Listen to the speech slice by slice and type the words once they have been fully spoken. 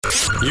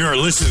You're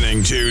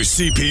listening to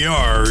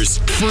CPR's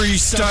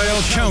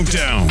Freestyle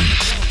Countdown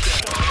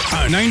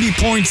on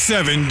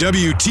 90.7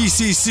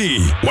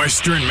 WTCC,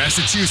 Western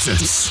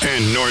Massachusetts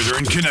and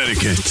Northern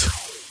Connecticut.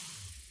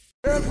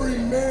 Every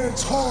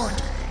man's heart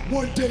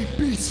one day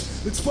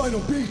beats its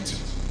final beat.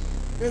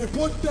 And if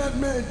what that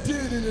man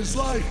did in his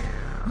life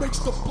makes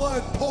the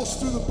blood pulse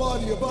through the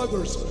body of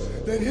others,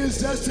 then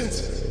his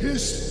essence,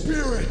 his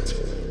spirit,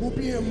 will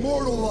be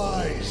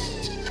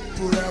immortalized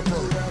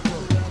forever.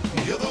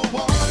 You're the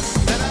one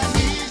that I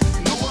need,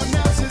 no one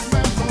else is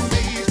meant for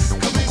me.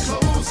 Coming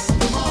close to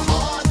my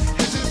heart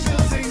as it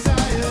feels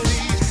anxiety.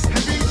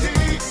 Every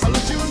day I'll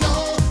let you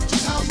know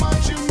just how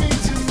much you mean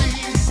to me.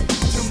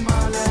 To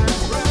my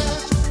last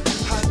breath,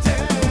 I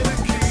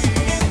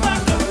dedicate my love. If I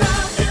could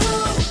love you,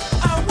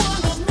 I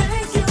wanna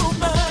make you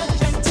mine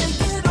and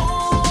take it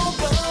all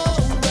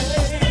away.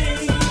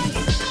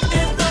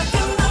 If I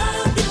could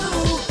love you,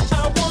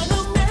 I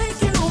wanna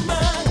make you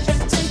mine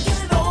and take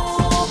it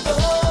all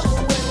away.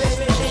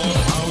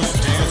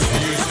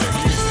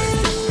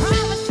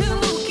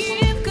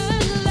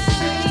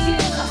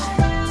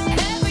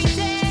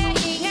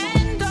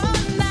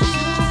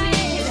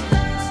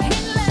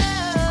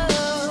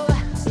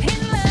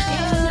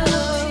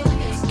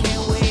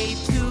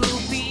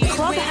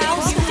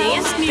 Clubhouse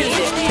dance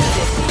music.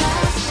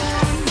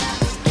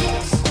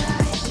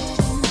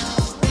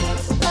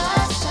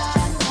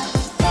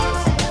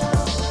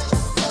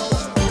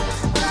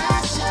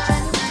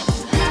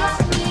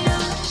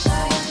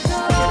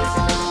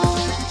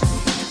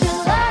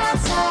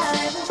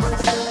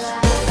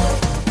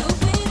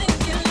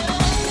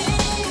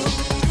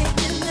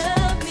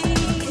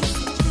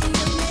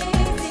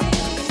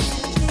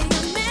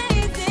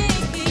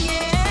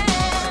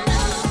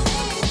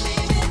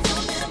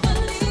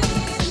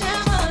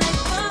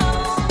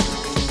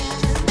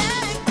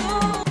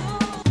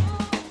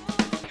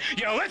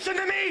 You listen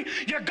to me,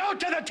 you go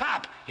to the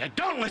top. You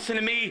don't listen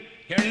to me,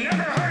 you're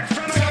never heard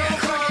from again.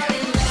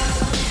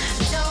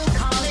 Don't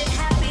call it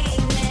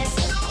happiness.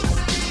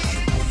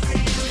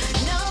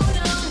 No,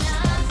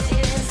 not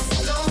this.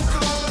 Don't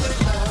call it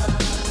love.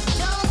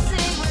 Don't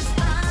say we're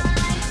fine.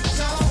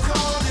 Don't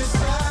call this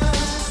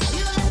us.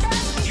 You left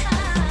us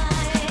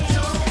behind.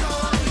 Don't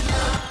call it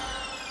love.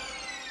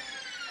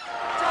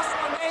 Just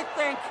when they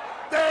think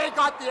they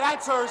got the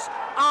answers,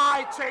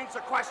 I change the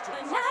question.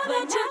 Now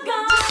that you're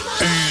gone.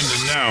 And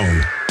now,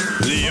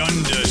 the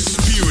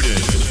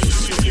undisputed,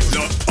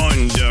 the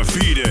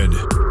undefeated,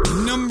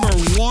 number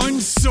one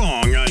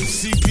song on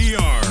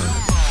CPR.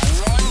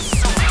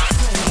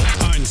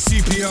 On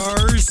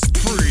CPR's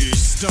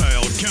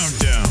Freestyle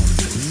Countdown.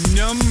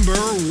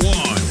 Number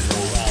one.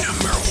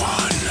 Number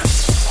one.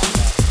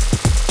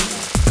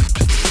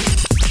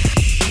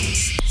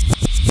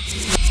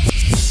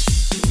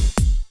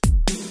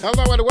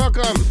 Hello and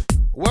welcome.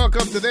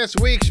 Welcome to this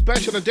week's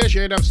special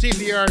edition of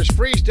CPR's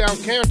Freestyle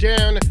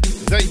Countdown,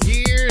 the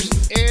years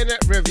in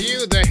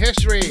review, the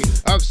history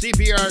of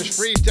CPR's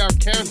Freestyle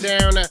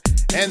Countdown,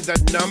 and the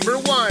number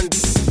one.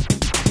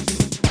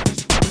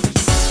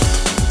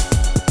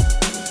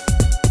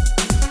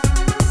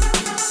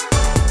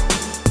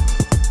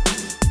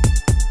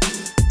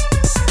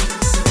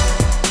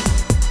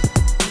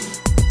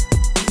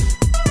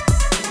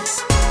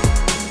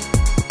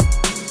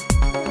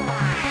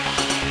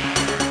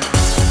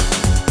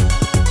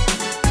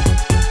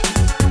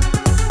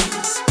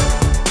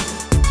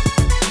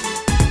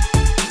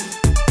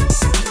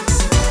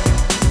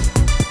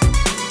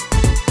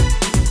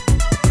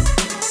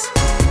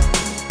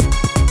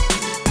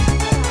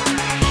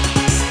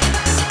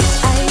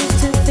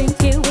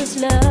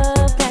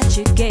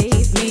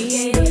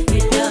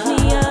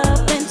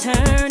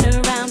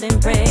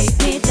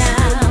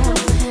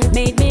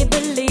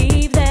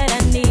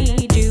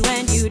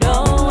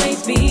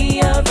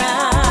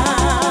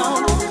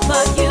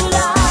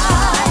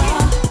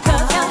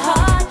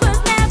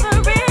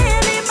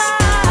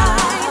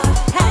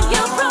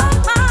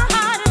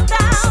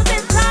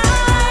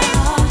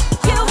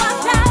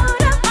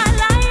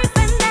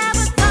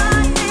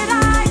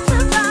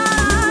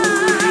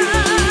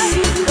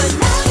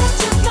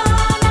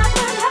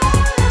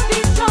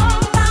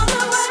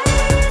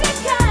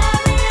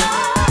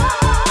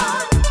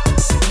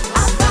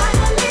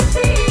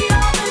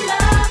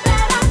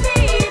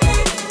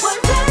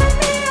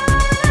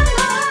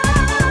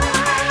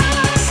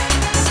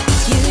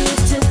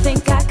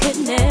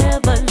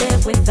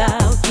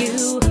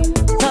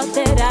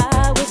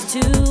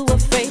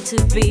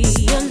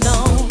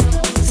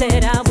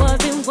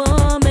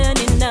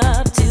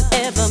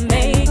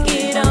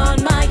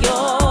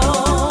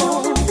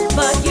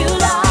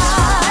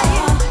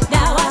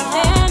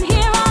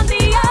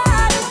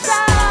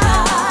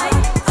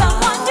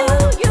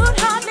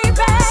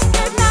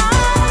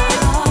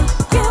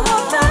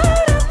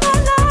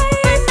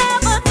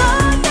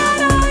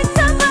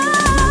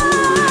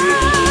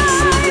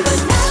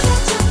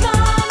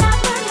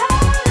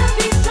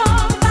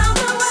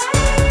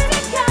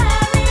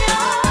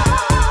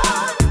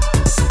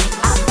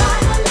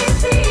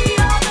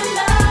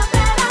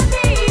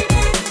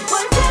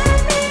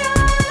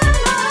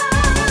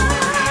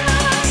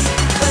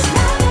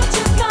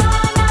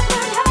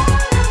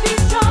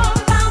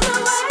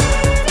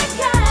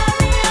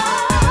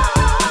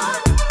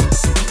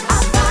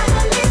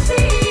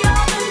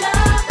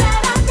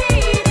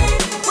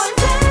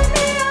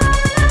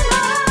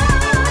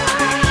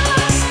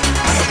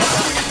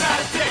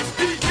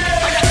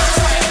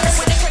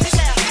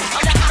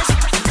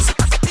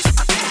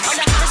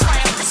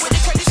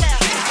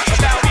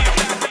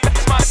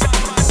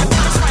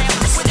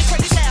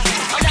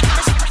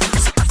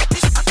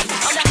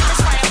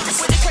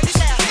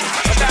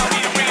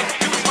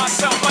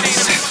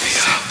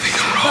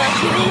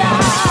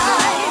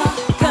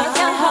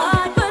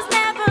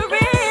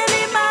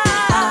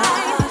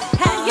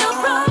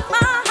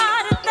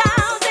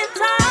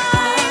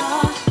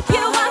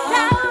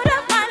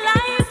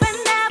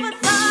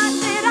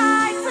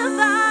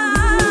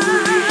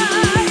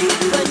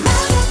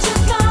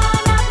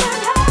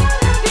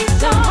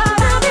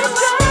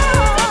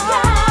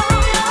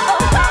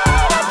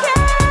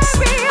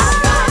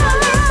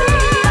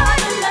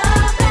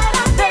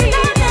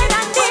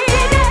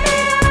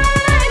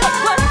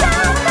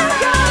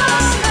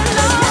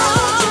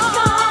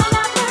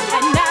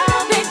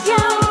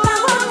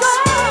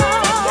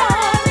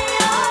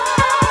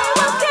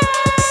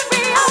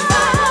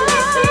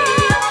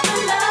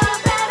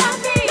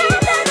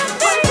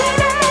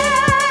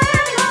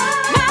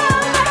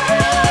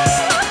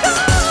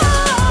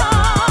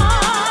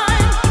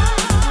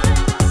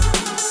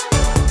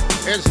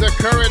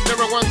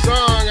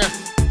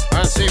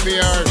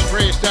 CPR's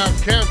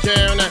Freestyle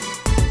Countdown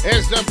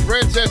is the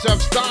Princess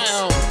of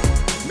Style,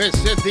 Miss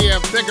Cynthia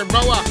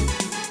Figueroa.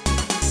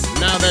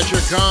 Now That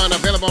You're Gone,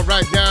 available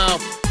right now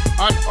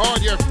on all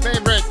your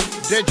favorite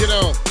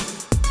digital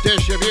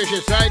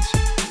distribution sites.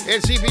 In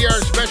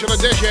CPR's special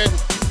edition,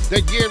 the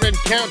year-end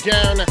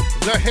countdown,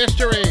 the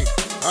history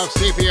of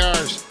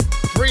CPR's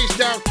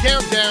Freestyle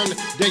Countdown,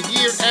 the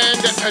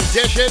year-end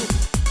edition.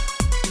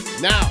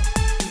 Now,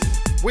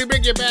 we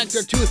bring you back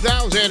to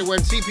 2000 when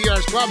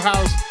CPR's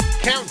Clubhouse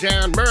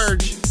Countdown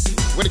merged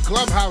with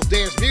Clubhouse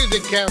Dance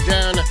Music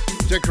Countdown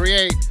to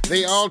create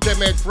the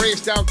ultimate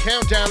Freestyle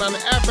Countdown on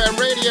FM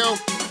radio.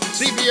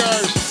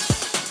 CPR's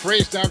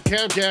Freestyle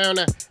Countdown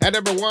at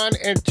number 1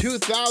 in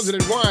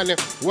 2001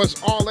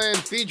 was All In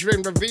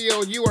featuring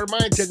Reveal You Are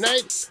Mine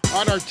Tonight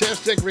on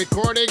Artistic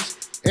Recordings.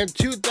 In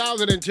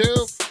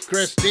 2002,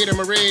 Christina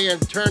Marie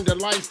and Turn the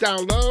Lights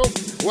Down Low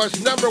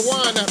was number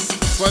 1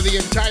 for the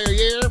entire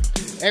year.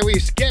 And we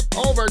skip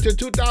over to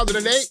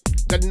 2008.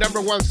 The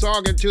number 1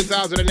 song in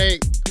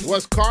 2008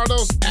 was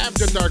Carlos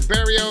After Dark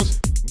Barrios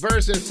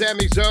versus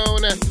Sammy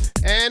Zone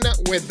and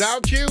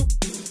Without You.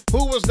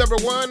 Who was number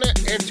 1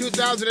 in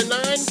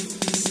 2009?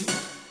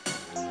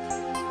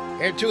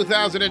 In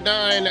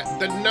 2009,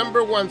 the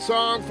number 1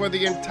 song for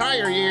the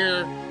entire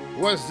year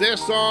was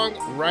this song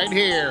right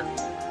here.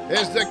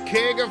 It's the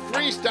king of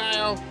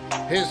freestyle.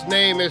 His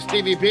name is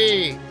Stevie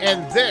B,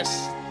 and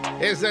this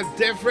is A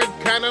Different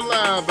Kind of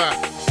Love.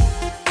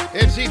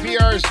 In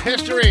CPR's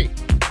history,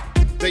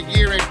 the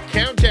year-end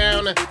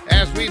countdown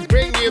as we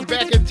bring you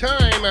back in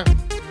time.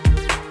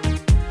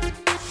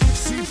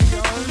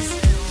 CPR's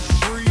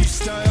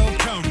Freestyle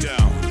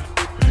Countdown.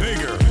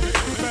 Bigger,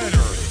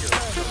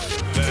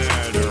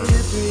 better.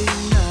 Every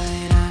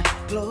night I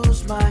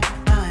close my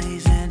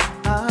eyes and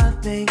I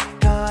thank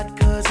God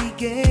 'cause He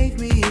gave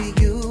me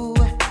you.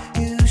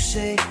 You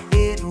say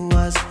it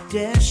was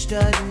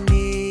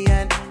destiny,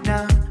 and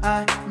now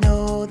I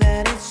know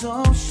that it's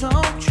all so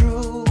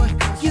true.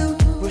 You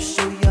were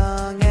so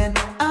young and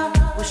I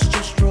was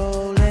just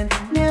rolling.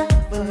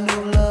 Never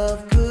knew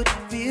love could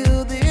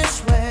feel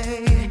this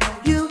way.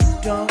 You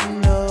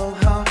don't know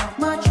how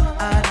much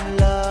I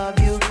love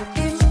you.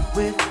 It's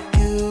with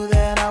you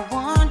that I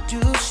want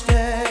to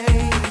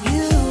stay.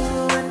 You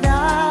and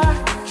I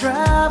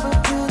travel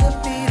to the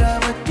beat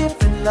of a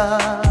different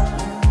love.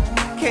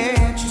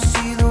 Can't you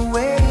see the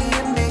way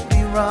you make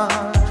me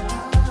run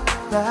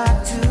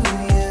back to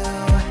you?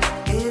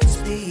 It's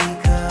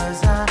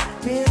because I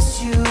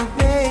miss you,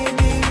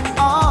 baby.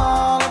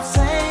 All I'm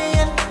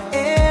saying,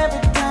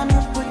 every time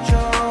you put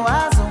your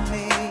eyes on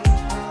me,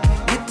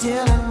 you're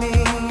telling me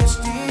you're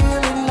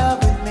still in love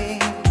with me.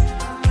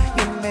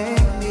 You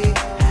make me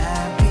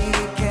happy,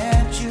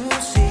 can't you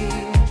see?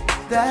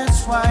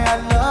 That's why I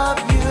love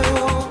you.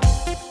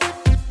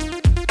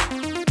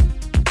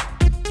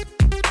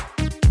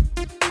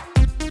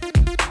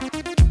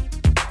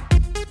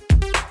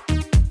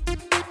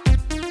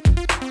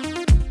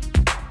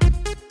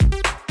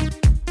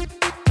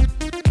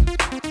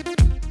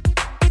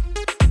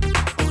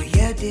 Oh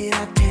yeah, did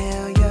I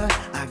tell ya?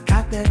 I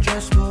got that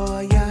dress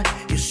for ya.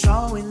 You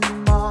saw in the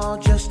mall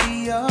just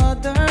the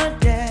other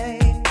day.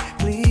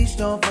 Please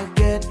don't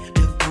forget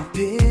to go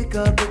pick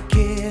up the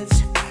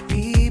kids.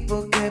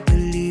 People can't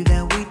believe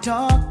that we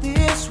talk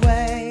this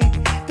way.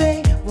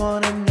 They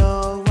wanna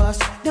know us,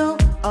 know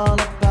all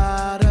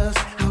about us.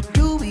 How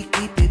do we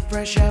keep it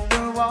fresh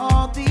after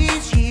all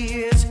these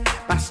years?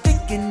 By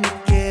sticking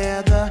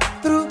together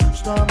through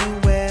stormy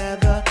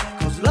weather.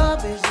 'Cause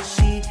love is a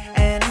seed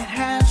and it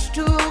has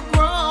to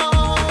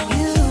grow.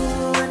 You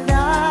and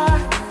I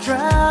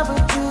travel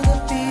to the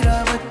beat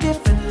of a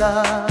different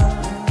love.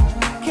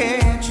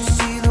 Can't you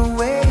see the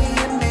way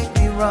you make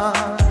me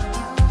run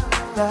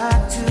back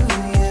to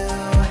you?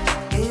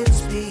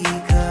 It's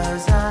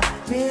because I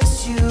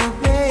miss you,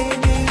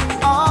 baby.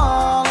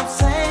 All I'm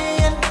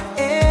saying,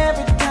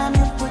 every time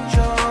you put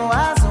your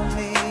eyes on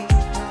me,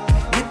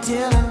 you're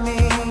telling me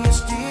you're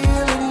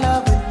still in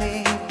love with me.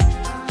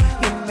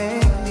 You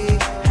make me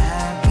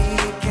happy,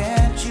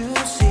 can't you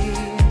see?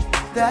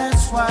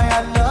 That's why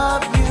I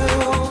love you.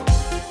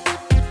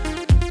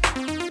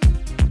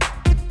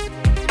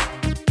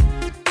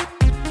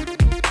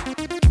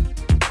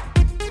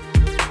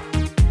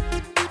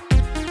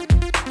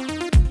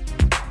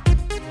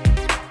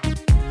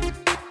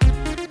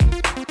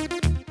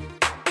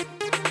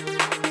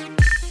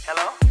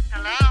 Hello?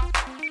 Hello,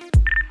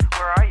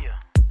 Where are you?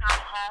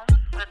 I'm home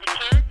with the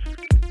kids.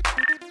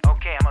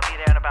 Okay, I'm gonna be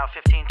there in about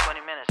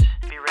 15-20 minutes.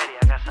 Be ready,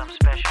 I got something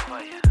special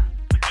for you.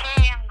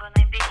 Okay, I'm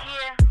gonna be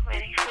here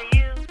waiting for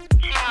you.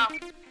 Ciao.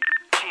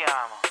 Ci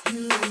amo.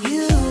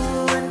 You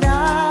and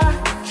I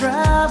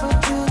travel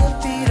to the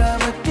beat of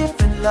a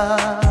different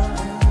love.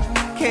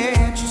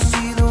 Can't you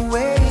see the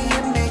way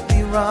you make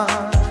me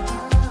run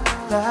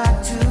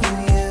back to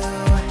you?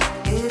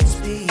 It's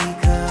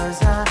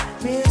because I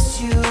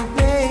miss you,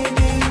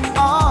 baby.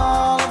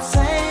 All I'm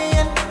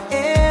saying,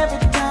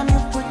 every time you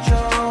put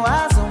your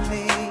eyes on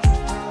me,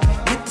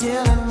 you're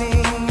telling me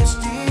you're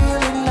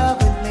still in love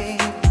with me.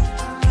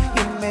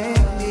 You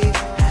make me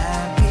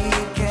happy,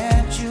 can't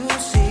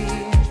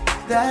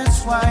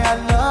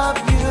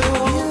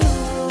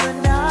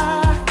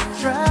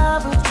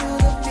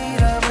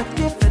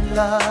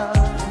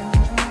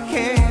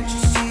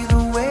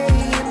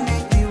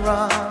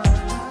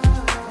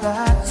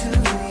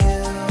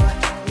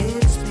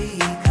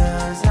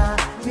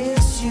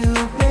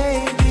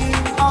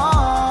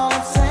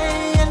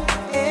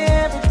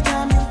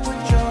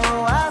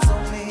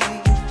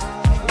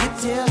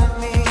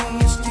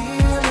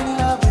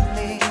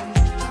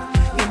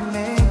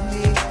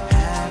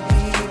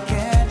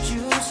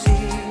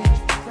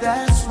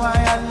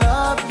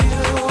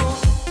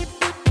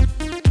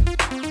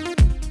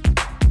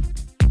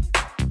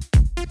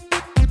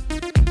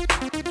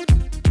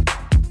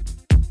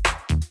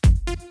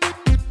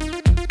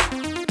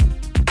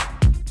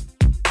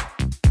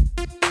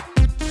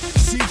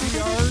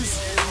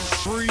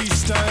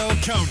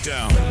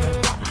Countdown.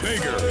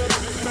 Bigger,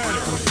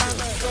 better,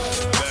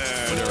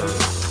 better.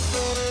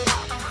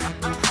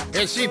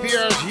 It's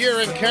CPR's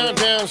Year-End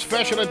Countdown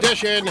Special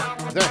Edition,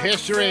 the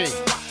history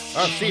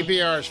of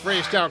CPR's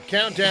Freestyle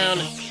Countdown.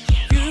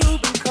 You've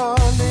been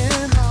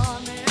calling,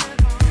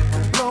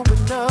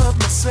 blowing up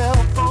my cell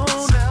phone.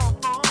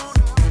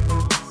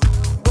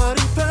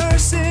 But in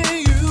person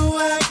you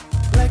act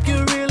like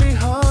you're really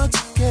hard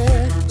to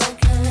get.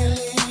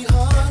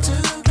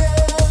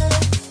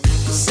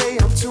 You say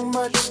I'm too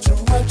much to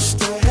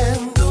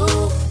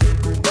handle.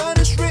 But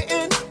it's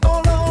written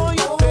all on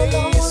your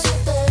face.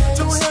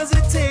 Don't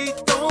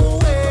hesitate,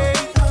 don't wait.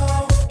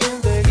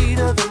 In the heat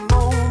of the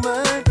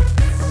moment,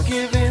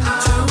 give in to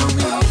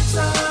me.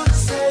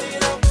 Set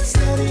it up,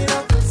 set it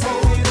up. Say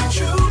that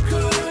you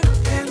could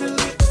handle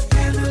it,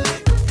 handle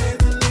it,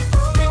 handle it.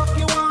 Make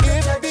you wanna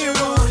touch you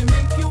wanna,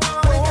 make you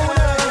wanna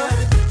have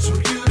it. So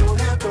you don't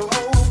have to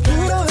hold back.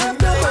 You don't have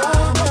to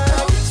hold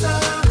back.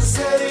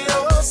 Set it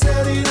up,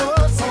 set it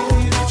up. Say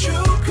that you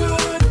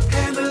could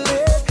handle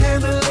it,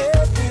 handle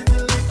it,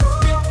 handle it.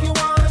 Make you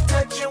wanna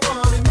touch you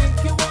wanna, make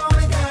you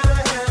wanna gotta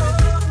have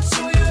it.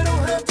 So you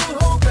don't have to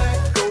hold back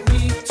on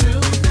me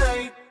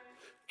tonight.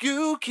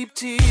 You keep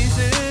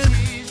teasing,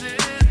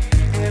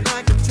 and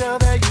I can tell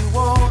that you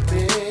want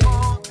me.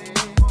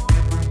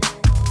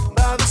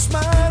 By the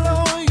smile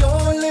on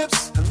your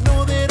lips, I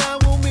know that I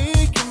will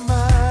make you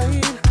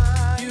mine.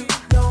 You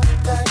know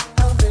that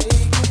I'll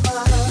make you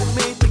mine. You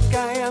may think I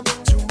am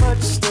too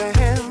much to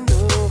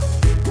handle.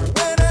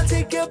 When I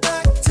take you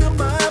back to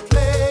my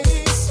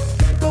place,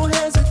 don't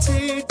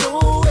hesitate,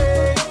 don't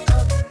wait.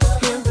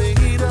 In the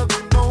heat of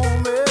the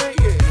moment,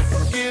 yeah,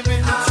 give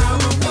it to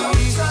me.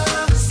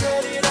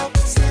 Set it up,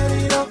 set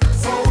it up.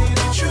 Say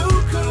that you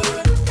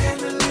could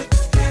handle it,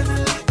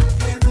 handle it,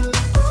 handle it.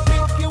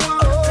 Make you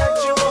wanna touch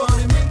you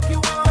wanna, make you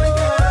wanna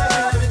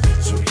have it.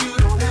 So you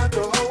don't have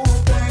to hold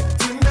back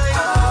tonight.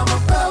 I'm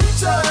about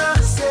to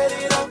set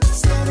it up,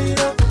 set it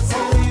up.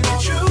 Say that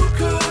you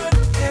could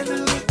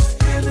handle it,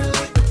 handle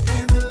it,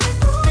 handle it.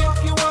 Make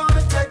you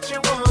wanna touch you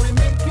wanna,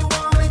 make you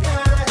wanna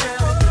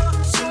have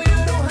it. So you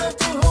don't have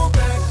to hold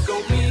back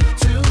on me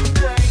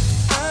tonight.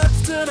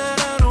 After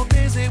tonight, on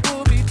days it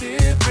will be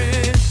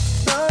different.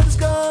 Nothing's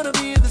gonna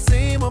be the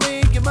same. I'll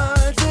make you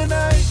mine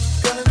tonight.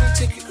 Gonna be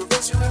take you,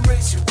 caress you,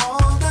 embrace you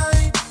all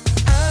night.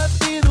 I'll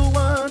be the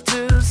one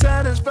to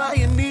satisfy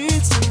your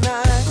needs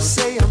tonight.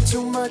 Say I'm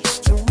too much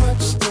to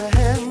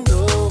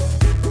handle.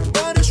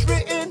 But it's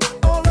written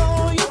all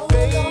on your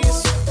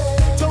face.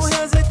 Don't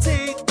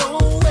hesitate,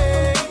 don't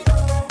wait.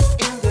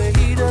 In the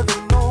heat of the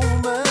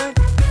moment,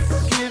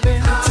 give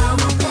it to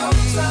me.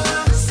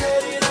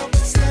 Set it up,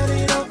 set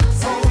it up.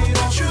 Say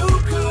that you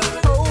could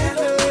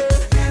handle it,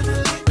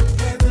 handle it,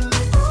 handle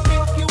it.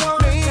 Make you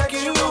wanna touch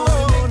you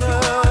wanna,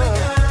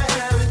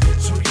 have it.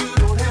 So you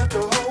don't have to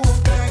hold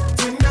back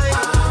tonight.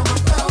 I'm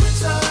about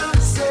to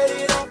set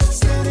it up,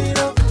 set it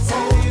up.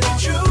 Say that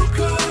you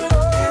could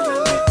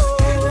handle it,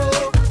 handle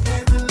it,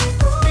 handle it.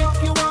 Make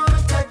you wanna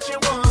touch you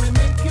wanna,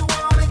 make you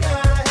wanna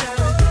have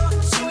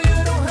it. So you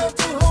don't have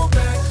to hold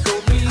back on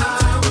me.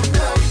 I'm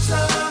about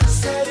to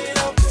set it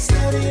up,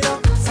 set it up.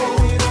 Say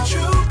that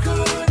you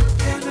could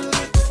handle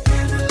it,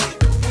 handle it,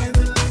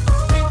 handle it.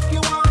 Make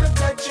you wanna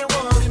touch you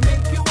wanna,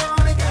 make you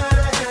wanna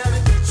have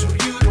it. So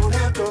you don't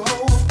have to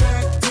hold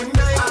back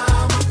tonight.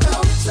 I'm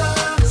about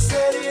to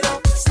set it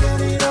up,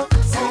 set it up.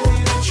 Say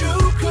that you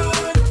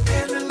could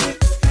handle it,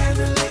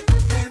 handle it,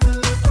 handle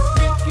it.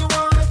 Make you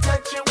wanna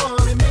touch you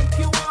wanna, make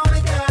you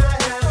wanna have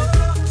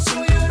it. So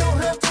you don't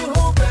have to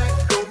hold back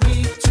on me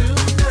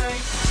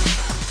tonight.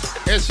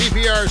 It's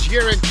CPR's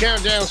Year-End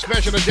Countdown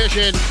Special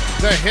Edition,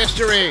 the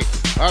history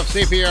of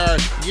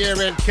CPR's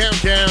Year-End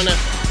Countdown.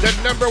 The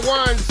number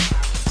ones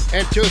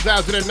in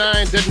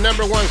 2009, the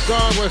number one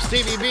song was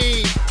Stevie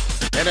B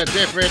and A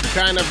Different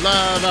Kind of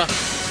Love.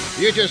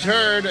 You just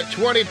heard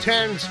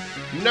 2010's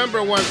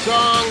number one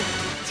song,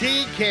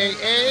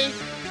 TKA,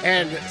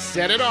 and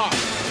Set It Off.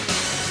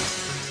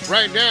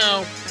 Right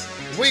now,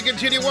 we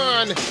continue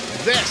on.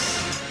 This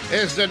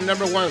is the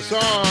number one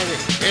song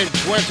in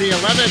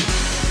 2011.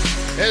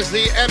 Is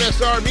the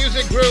NSR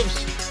Music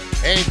Group's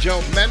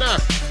Angel Mena.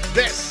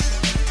 This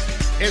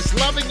is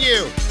Loving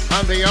You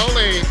on the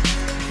only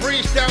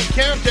Freestyle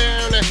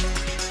Countdown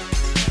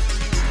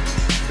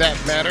that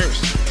matters.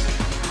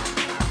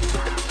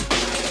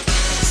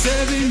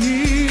 7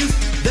 years,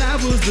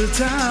 that was the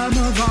time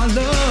of our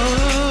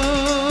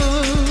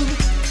love.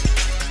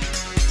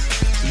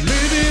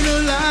 Living a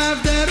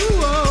life that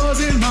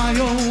wasn't my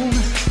own.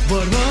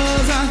 What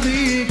was I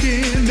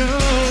thinking of?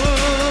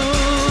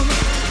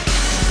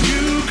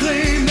 You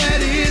claim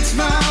that it's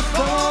my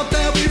fault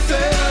that we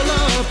fell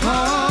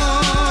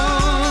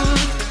apart.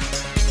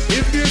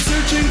 If you're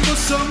searching for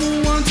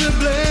someone to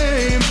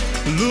blame,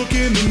 look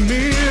in the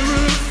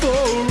mirror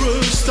for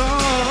a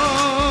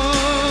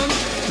start.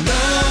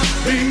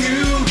 Loving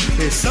you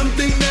is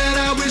something that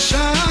I wish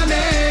I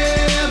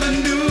never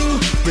knew.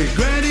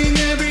 Regretting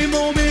every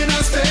moment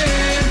I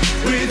spend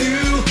with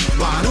you.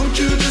 Why don't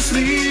you just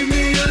leave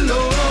me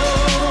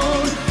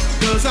alone?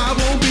 'Cause I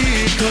won't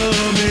be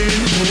coming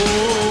home.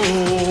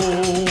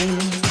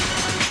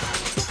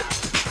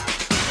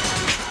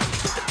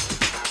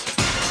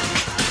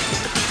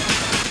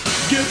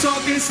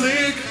 talking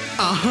slick,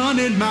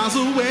 100 miles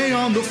away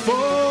on the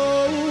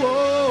phone.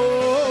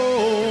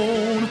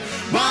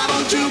 Why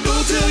don't you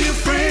go tell your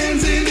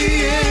friends in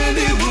the end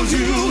it was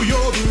you?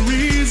 You're the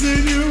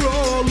reason you're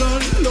all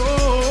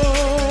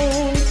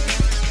alone.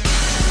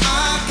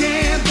 I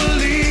can't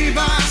believe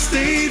I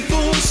stayed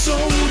for so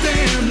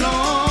damn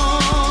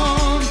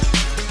long.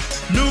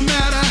 No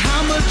matter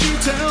how much you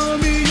tell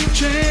me you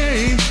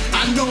changed,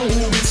 I know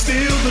it's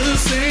still the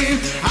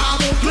same. I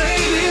won't play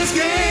this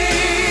game.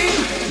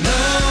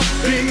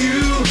 Loving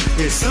you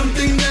is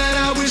something that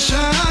I wish I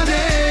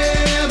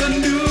never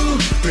knew.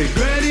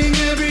 Regretting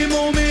every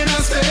moment I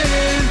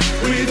spend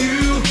with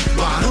you.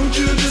 Why don't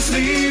you just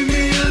leave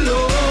me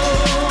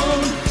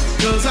alone?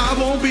 'Cause I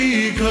won't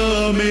be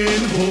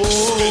coming home.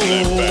 Spin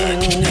that back.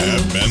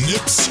 Have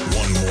Mendix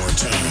one more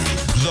time.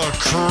 The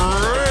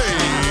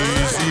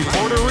crazy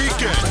Puerto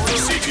Rican.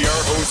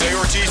 CPR Jose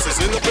Ortiz is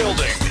in the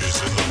building.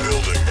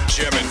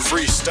 Jamming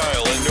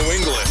freestyle in New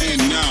England.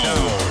 And now,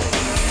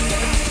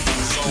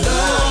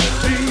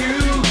 loving you.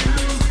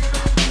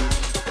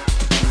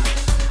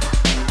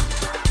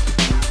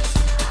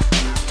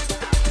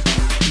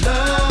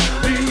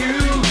 Loving you.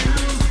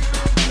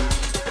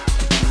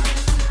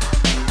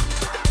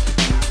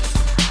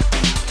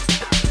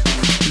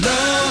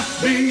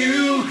 Loving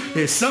you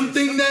is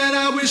something that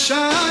I wish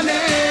I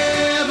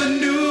never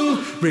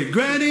knew.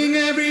 Regretting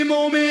every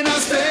moment I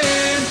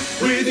spend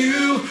with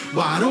you.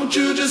 Why don't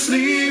you just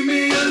leave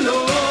me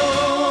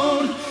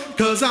alone?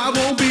 'Cause I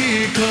won't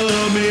be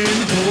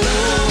coming home.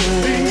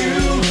 Loving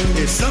you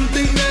is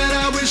something that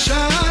I wish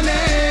I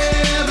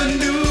never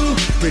knew.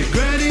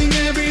 Regretting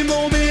every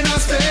moment I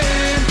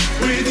spend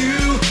with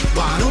you.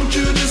 Why don't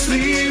you just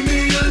leave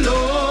me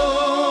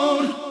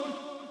alone?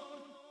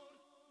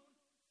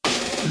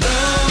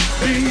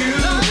 Loving you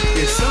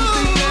is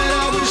something that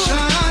I wish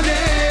I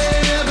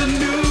never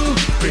knew.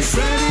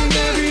 Regretting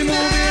every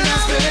moment I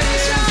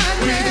spend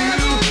with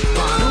you.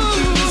 Why don't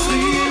you just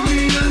leave me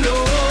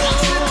alone?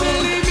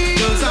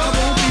 'Cause I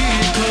won't be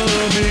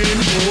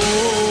coming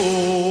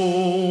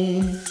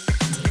home.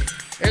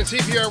 And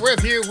CPR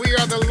with you, we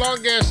are the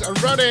longest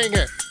running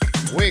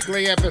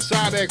weekly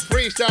episodic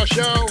freestyle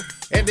show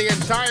in the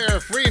entire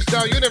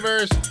freestyle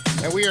universe.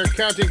 And we are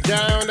counting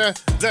down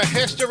the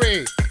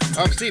history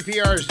of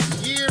CPR's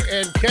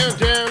year-end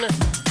countdown.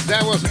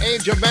 That was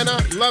Angel Mena,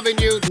 Loving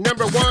You,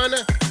 #1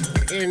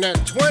 in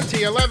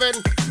 2011.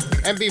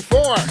 And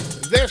before,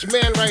 this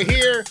man right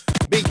here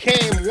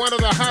became one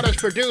of the hottest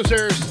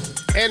producers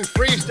in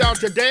freestyle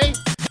today.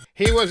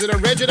 He was an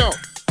original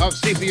of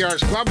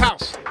CPR's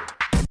Clubhouse.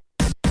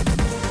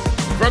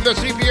 From the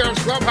CPR's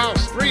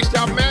Clubhouse,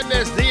 Freestyle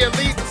Madness, the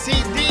Elite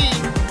CD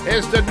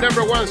is the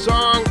 #1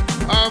 song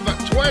of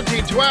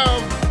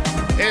 2012.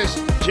 Is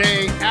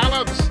Jay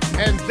Alabs,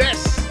 and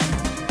this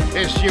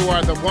is You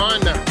Are the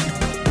One.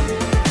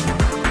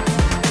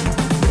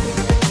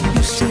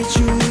 You said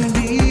you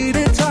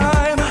needed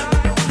time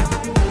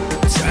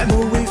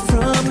away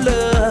from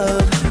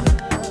love.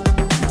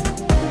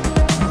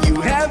 You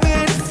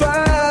haven't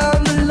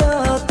found the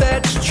love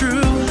that's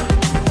true.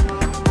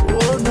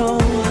 Oh no.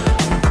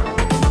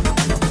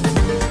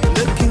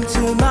 Look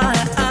into my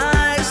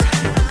eyes.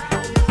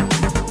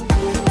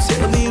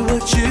 Tell me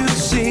what you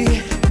see.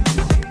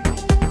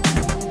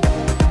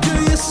 Do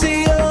you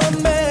see a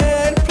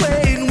man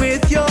playing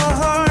with your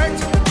heart?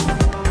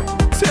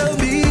 Tell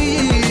me.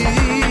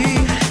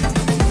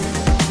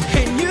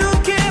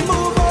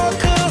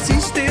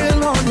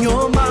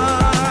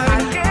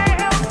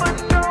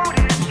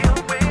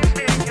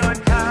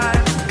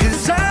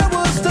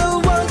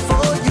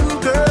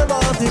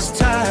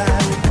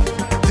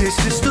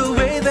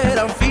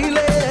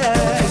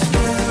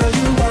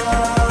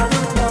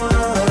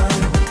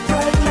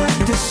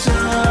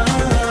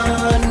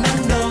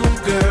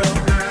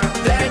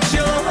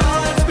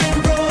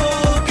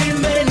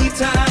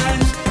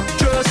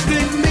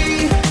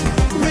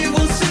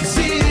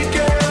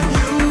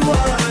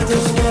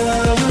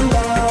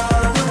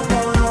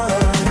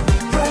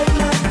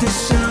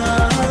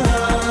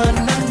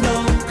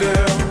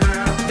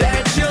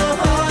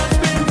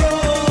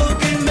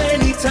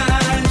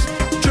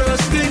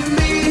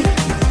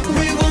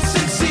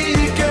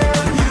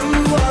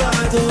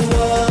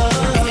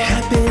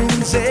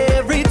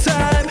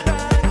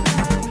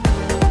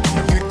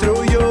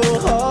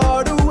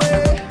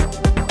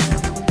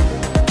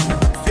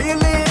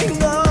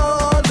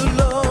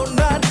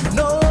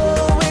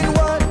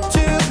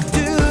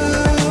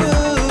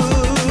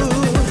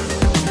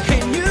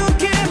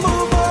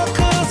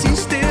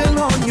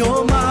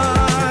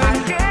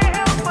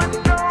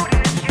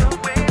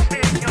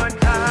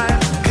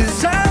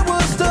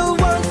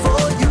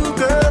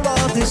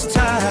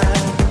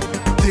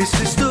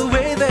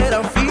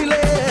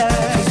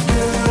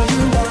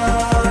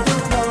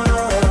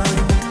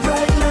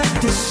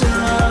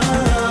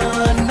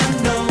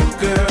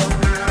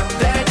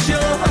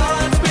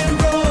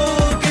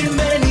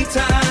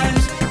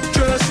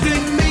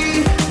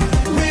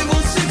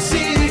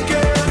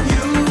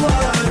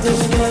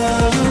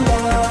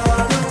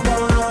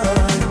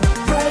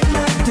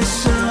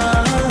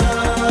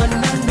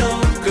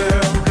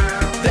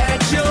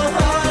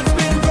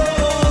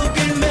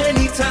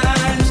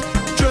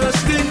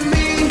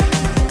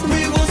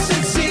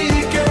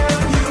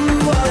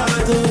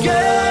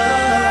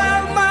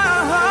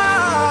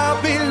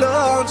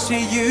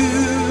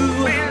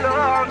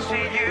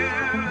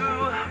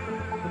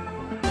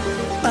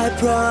 I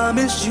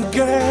promise you,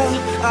 girl,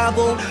 I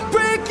won't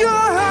break your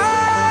heart.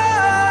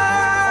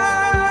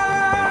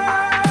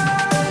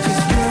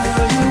 'Cause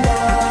girl, you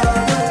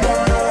are the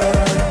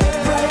one,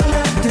 bright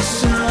like the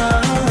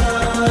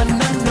sun.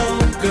 I know,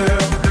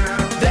 girl,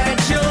 that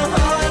your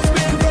heart's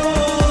been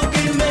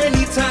broken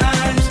many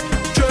times.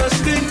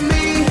 Trust in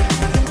me,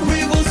 we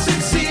will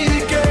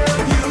succeed, girl.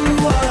 You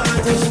are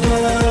the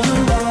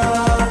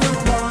one,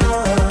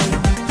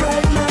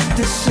 bright like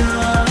the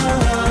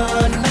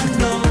sun. I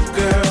know,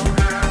 girl,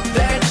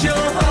 that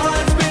your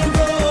heart's been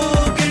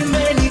broken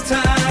many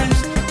times.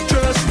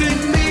 Trust in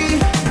me,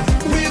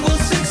 we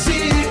will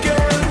succeed,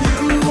 girl. You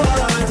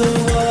are the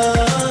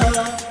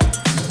one.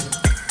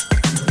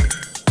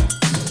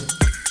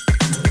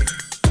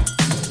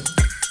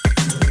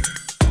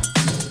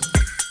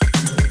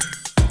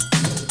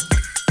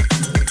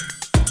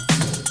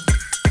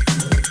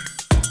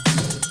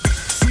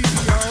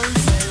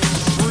 CPR's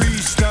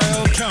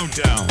Freestyle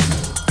Countdown.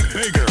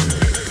 Bigger,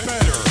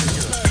 better,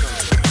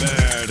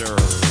 better.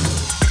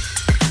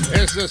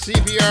 It's the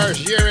CPR's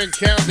year-end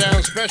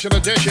countdown special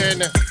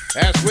edition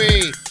as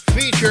we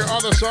feature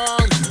all the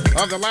songs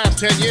of the last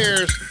 10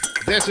 years.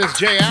 This is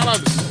Jay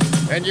Adams,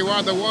 and you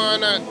are the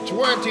one,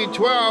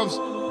 2012's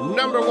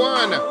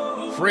 #1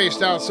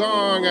 freestyle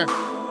song.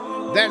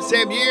 That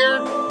same year,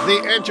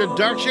 the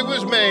introduction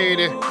was made.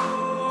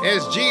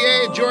 It's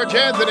G.A. George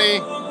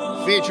Anthony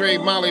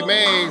featuring Molly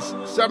Mays,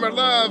 Summer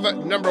Love,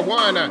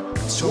 #1,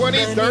 So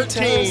many times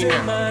 2013.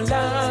 in my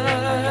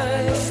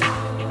life,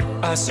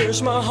 I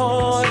search my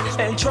heart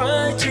and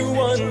try to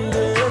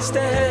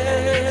understand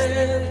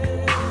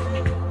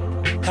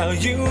how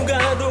you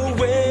got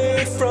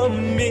away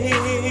from me.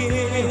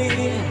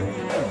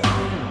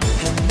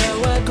 And now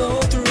I go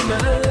through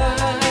my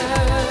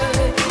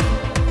life,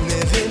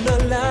 living a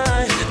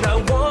lie, not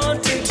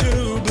wanting to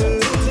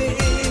believe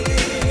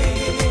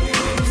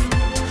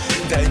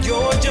that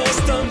you're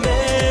just a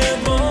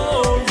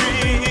memory.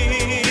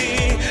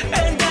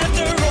 And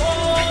after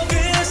all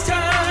this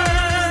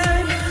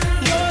time,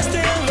 you're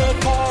still a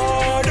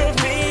part of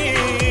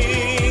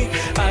me.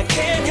 I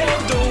can't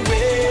help the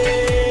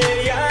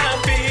way I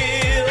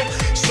feel,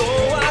 so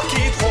I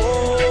keep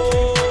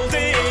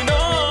holding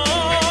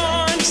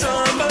on.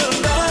 Summer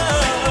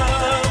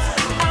love,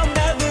 I'll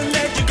never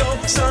let you go.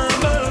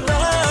 Summer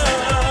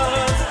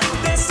love,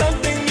 there's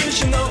something you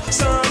should know.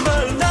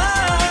 Summer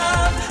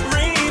love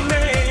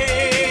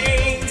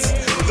remains.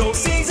 Those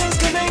seasons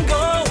come and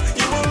go,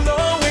 you will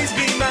always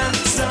be my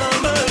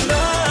summer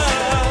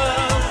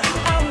love.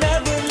 I'll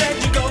never let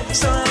you go.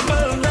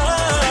 Summer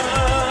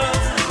love,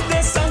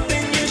 there's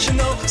something you should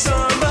know.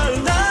 Summer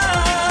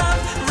love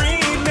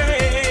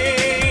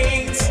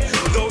remains.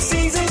 Those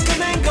seasons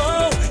come and go,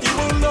 you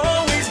will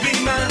always be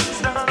my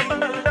summer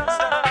love.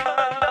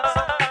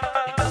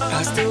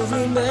 I still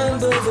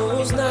remember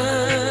those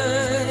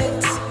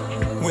nights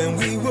when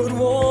we would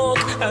walk.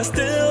 I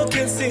still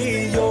can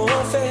see your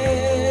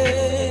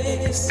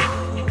face,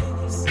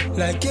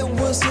 like it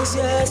was just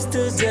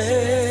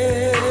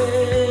yesterday.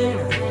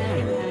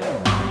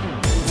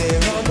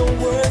 There are no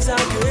words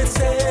I could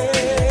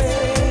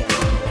say.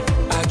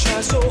 I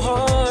tried so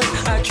hard,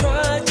 I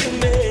tried to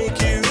make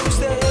you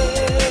stay,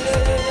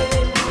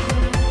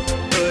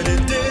 but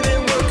it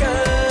didn't work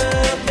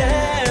out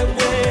that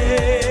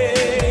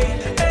way.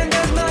 And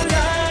as my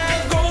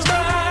life goes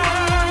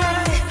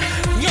by,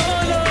 your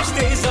love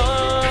stays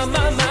on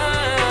my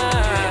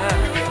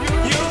mind.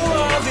 You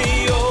are the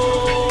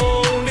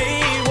only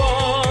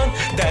one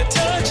that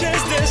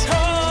touches this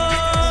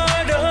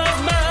heart of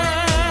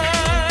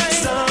mine.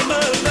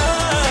 Summer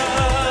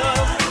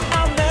love,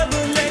 I'll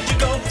never let you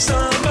go.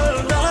 Summer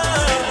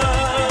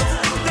love,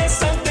 there's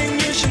something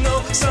you should know.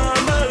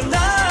 Summer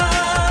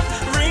love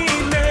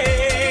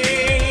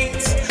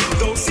remains.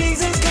 Those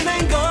seasons come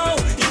and go,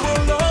 you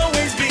will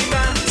always be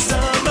my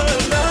summer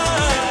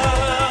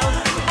love.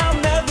 I'll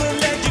never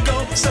let you go.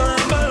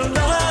 Summer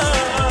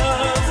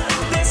love,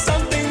 there's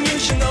something you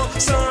should know.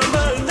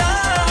 Summer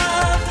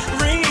love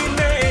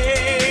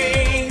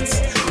remains.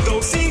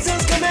 Those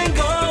seasons come and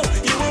go,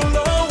 you will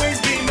always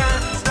be my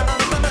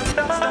summer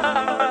love.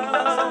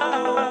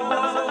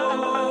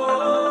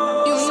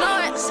 You know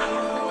it.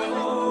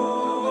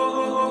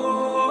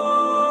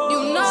 You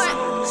know it.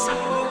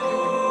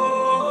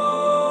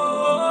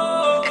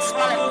 It's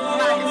Molly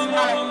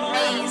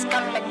Mays,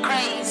 got me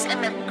crazy in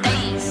the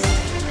days.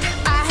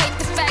 I hate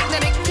the fact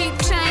that it keep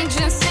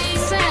changing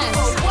seasons.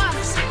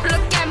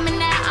 Look at me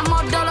now, I'm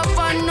all dollar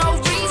for no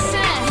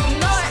reason. You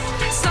know it.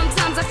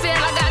 Sometimes I feel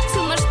I got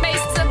too much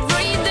space to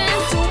breathe in.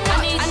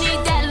 I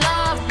need that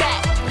love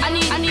back.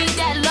 I need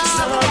that love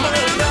Summer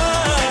back.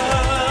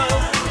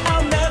 love,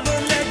 I'll never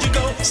let you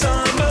go.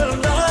 Summer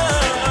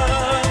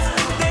love,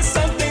 there's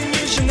something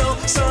you should know.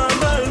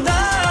 Summer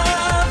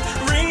love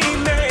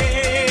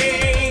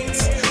remains.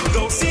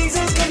 Those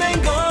seasons come and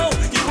go,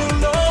 you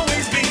will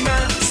always be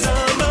my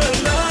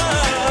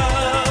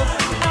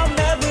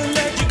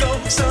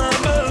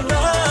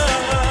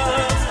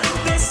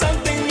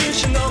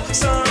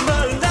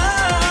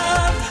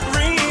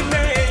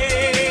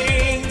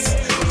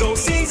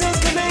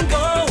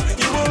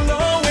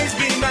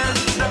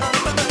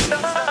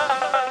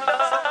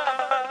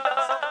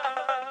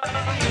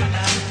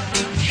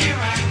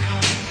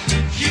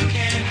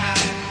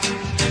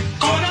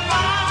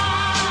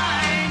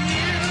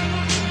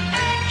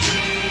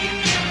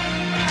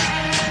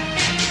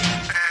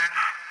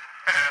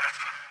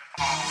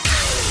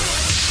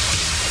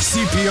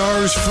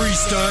CPR's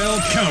Freestyle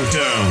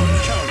Countdown.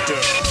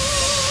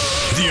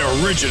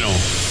 The original,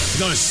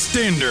 the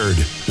standard,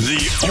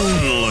 the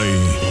only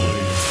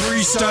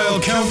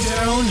Freestyle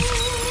Countdown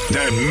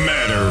that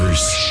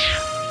matters.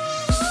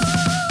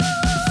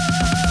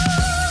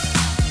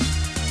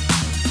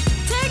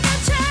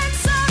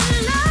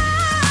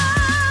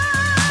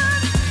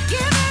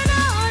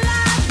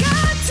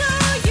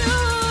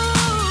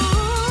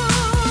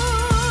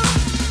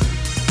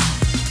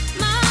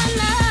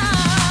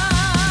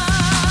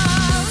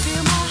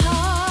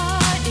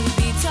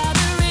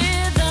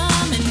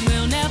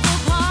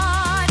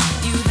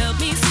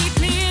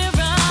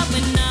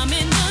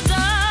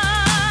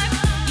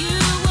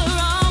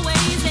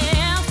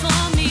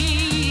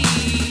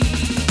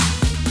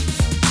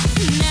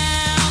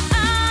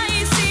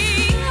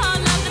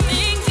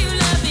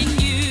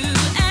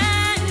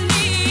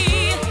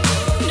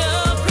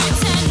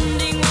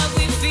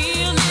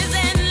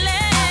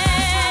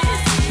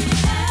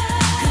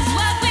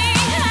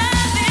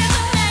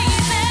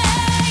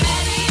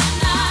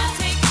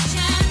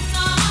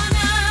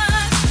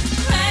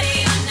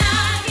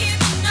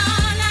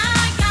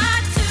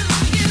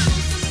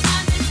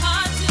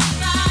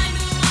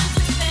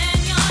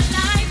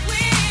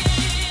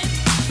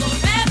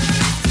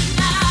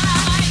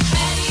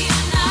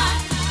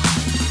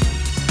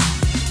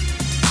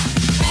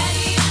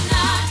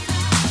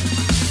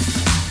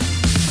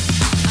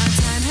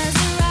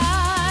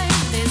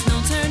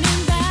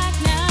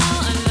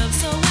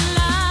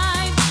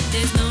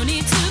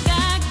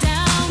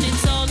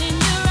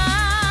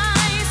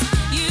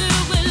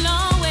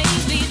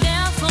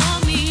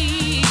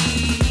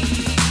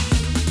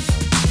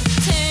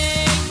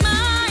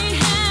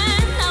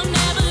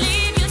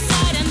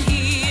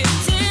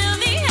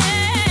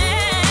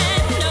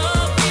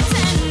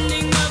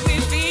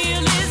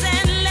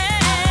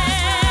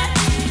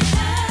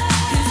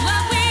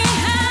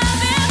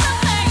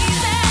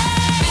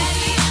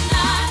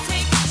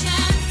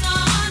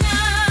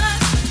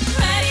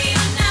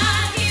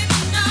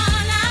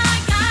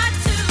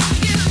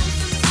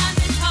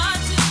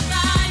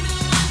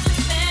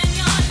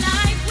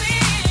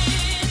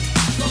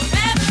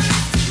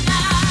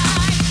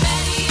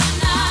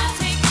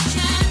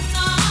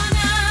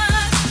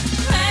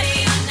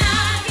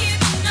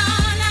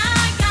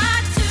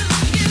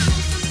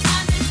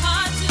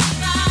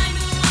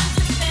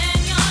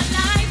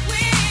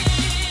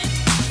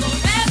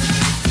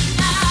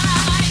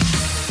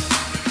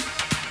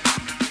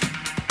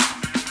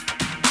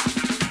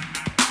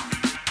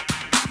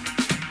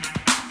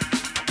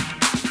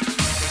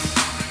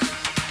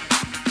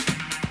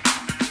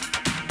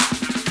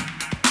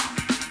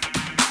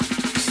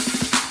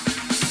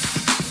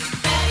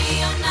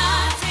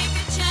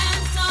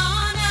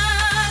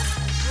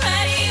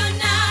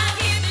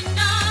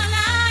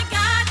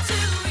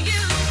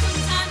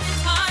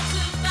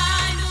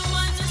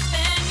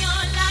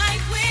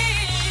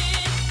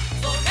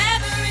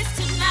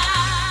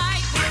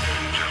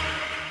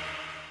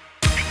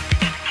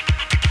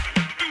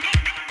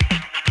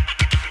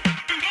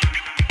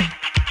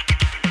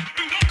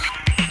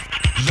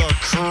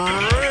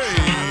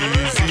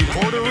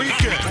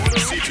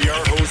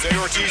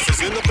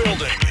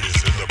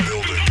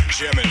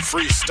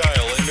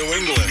 Freestyle in New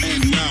England.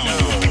 And now,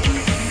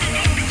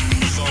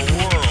 the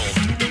world.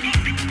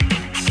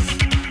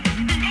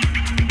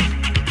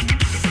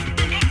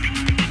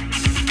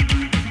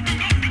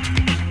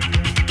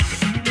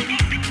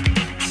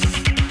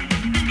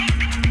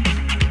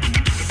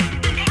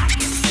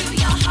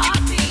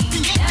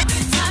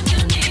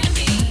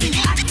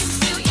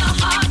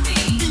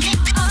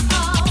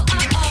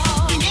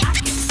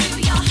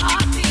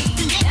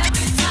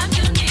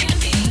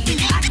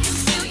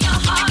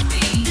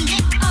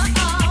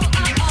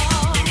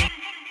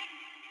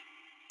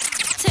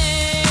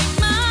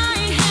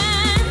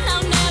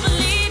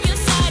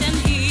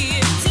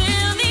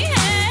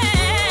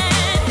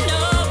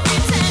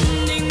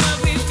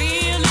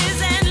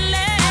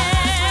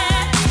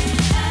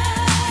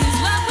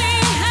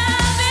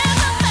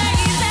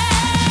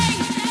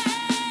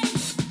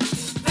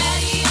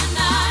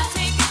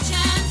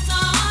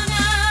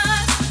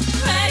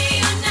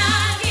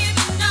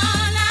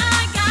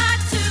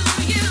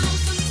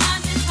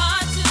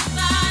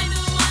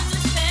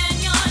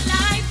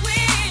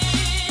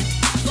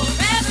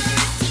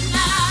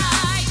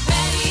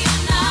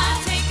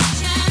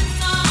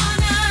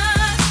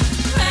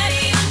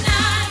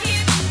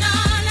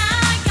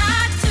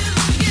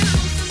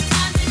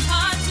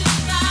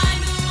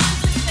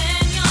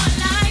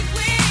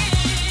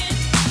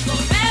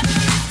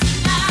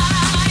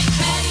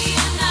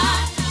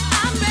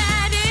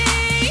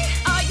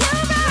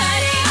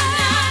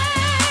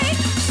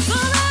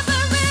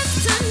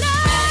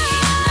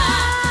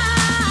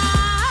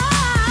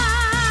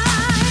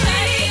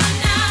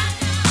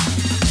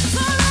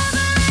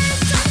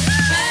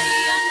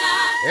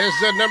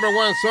 The number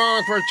one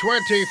song for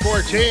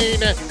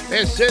 2014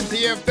 is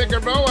Cynthia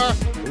Figueroa,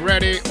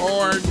 Ready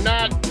or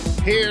Not.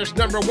 Here's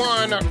number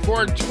one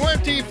for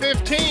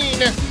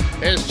 2015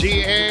 is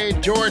G.A.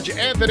 George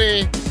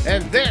Anthony,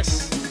 and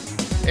this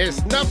It's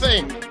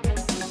nothing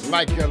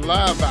like your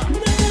love.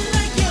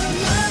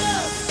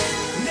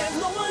 There's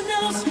no one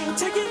else who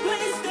take your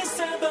place. This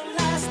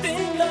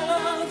everlasting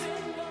love.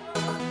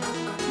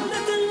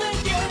 Nothing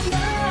like your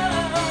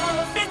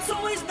love. It's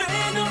always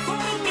been a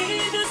part of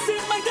me. This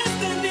is my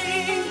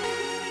destiny.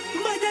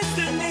 My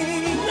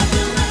destiny.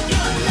 Nothing like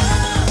your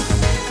love.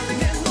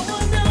 There's no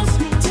one else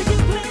who take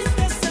your place.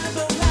 This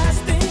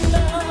everlasting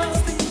love.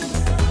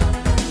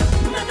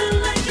 Nothing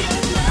like your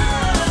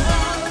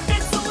love.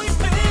 It's always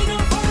been a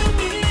part of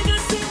me.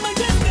 This is my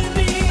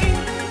destiny.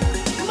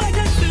 My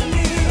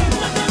destiny.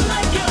 Nothing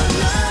like your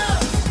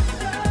love.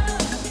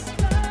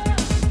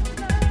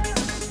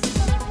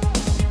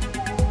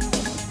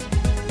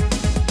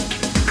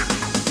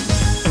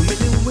 A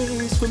million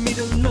ways for me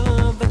to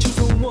love. I choose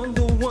the one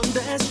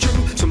that's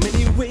true. So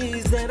many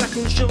ways that I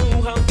can show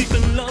how deep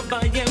in love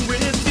I am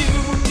with you.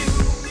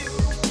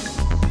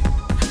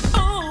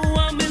 Oh,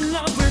 I'm in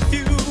love with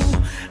you.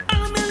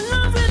 I'm in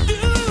love with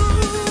you.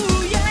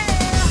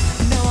 Yeah.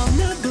 Now I'll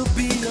never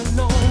be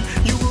alone.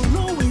 You will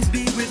always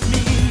be with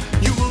me.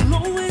 You will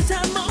always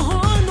have my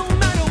heart, no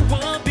matter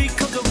what,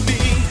 because of me.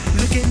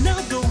 Looking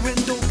out the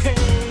window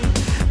pane,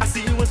 I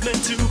see what's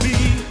meant to be.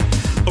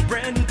 A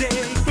brand new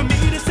day for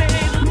me to say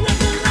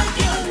nothing like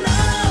your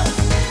love.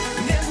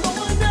 There's no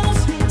one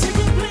else who take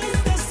your place.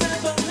 This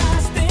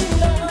everlasting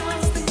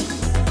love.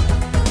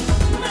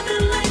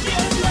 Nothing like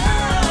your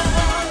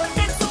love.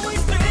 It's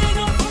always been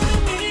a part of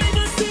me.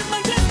 This is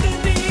my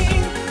destiny.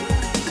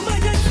 My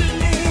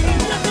destiny.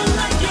 Nothing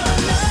like your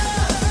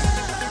love.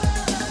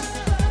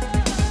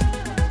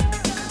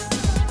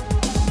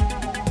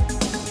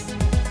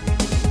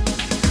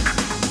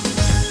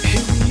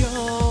 Here we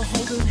are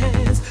holding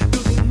hands,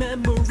 building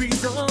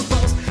memories of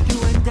us. You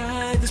and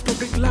I, this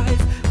perfect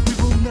life, we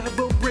will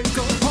never break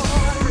apart.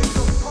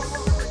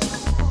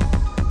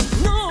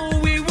 No,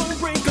 we won't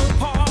break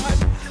apart.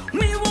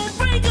 We won't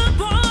break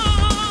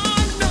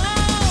apart. No.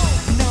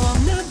 Now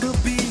I'll never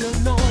be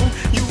alone.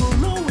 You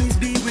will always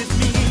be with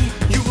me.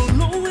 You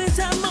will always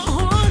have my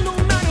heart, no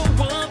matter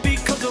what,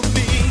 because of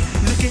me.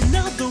 Looking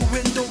out the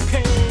window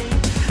pane,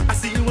 I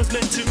see what's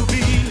meant to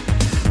be.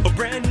 A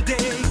brand new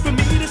day for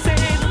me to say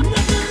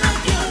nothing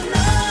like your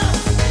love.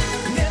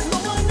 There's no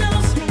one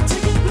else who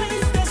take your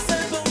place. This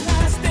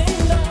everlasting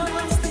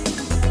love.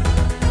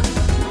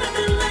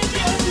 Nothing like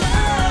your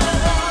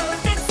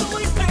love. It's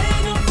always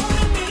been a part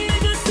of me.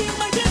 This is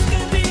my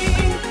destiny.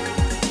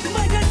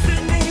 My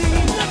destiny.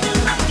 Nothing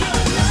like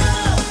your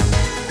love.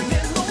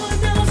 There's no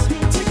one else who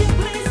take your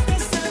place.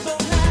 This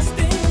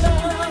everlasting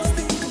love.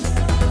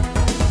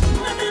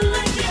 Nothing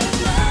like your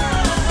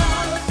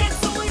love.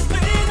 It's always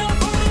been a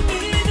part of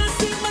me. This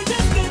is my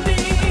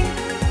destiny.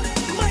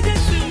 My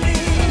destiny.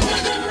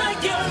 Nothing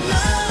like your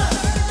love.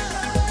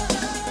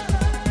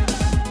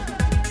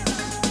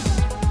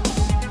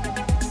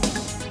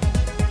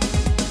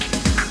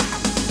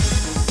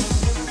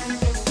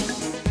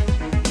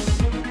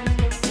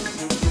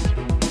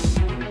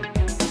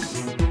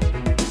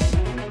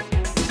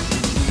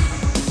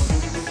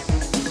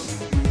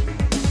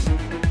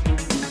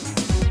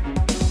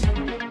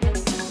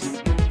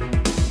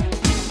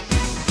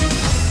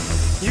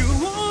 You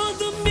are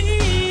the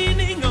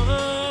meaning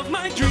of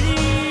my dreams.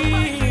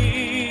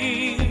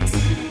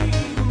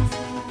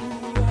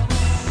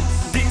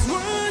 These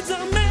words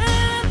are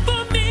meant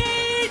for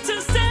me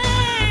to say.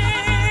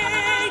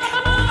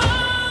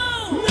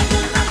 Oh,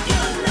 nothing like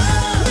your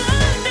love.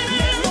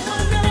 There's no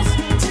one else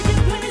who take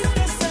your place.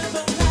 This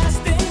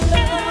everlasting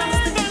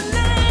love.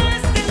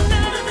 Everlasting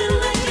love. Nothing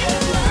like your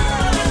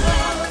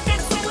love.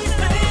 It's always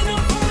been a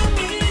part of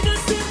me.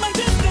 This is my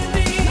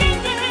destiny.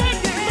 My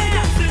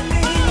destiny.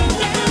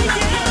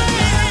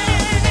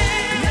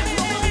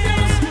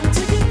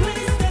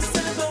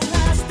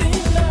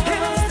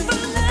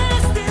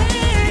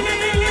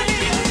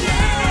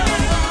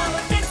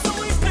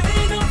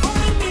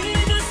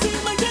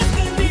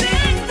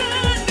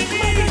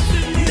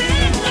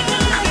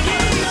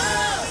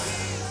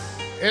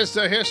 It's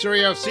the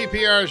history of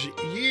CPR's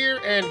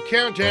year-end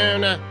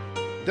countdown.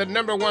 The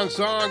number one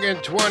song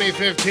in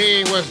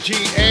 2015 was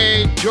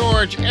G.A.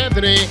 George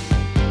Anthony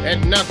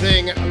and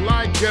Nothing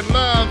Like Your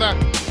Love.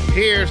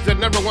 Here's the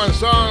number one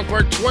song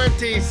for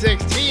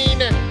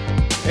 2016.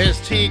 It's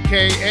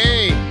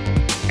TKA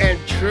and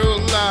True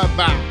Love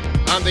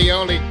on the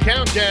only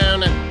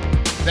countdown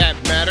that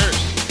matters.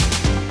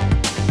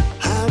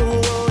 I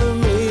don't wanna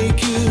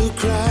make you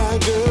cry,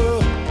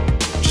 girl.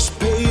 Just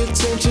pay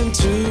attention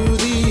to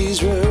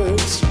these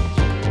words.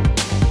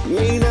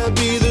 May not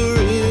be the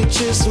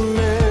richest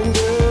man,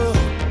 girl,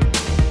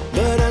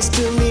 but I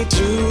still need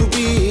to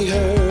be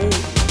heard.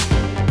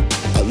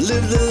 I've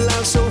lived a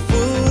life so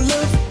full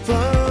of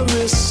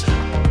promise,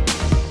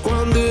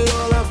 squandered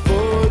all I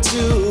afford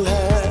to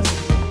have.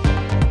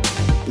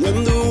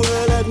 When the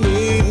world had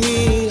made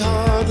me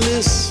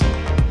heartless, I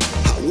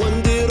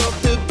wandered off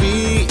the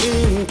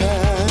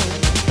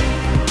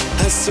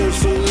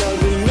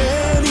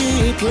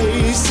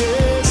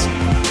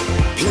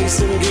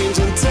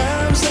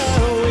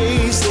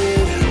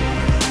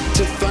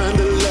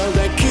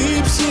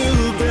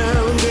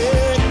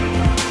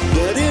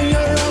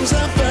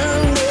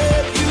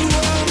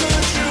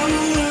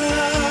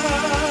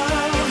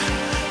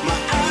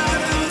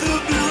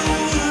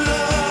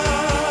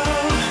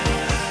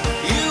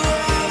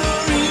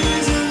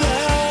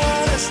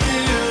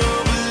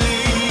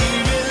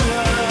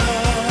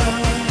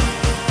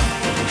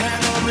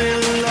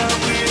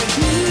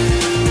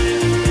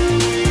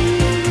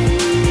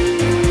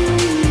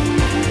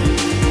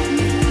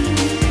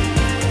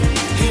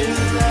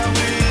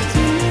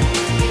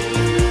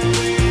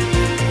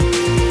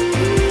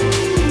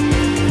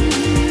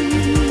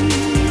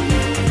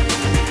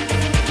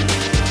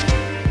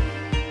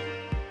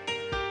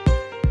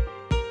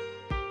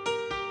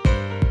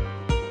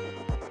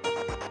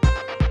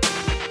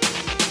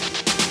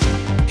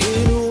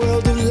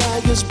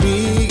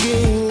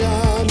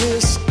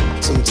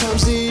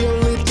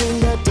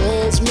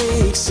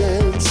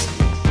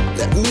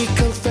me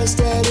confess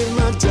that in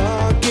my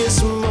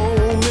darkest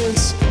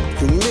moments,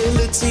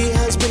 humility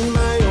has been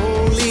my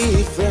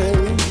only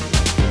friend.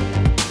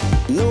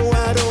 No,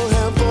 I don't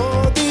have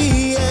all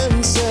the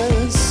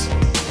answers,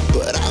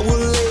 but I will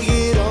lay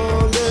it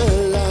on the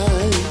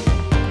line.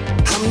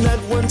 I'm not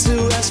one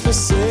to ask for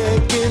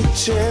second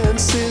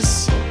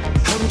chances.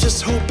 I'm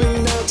just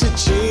hoping now to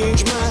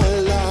change my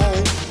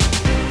life.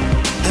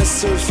 I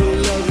search for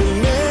love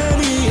in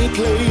many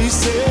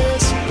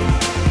places,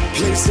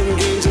 play some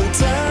games and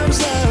times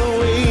I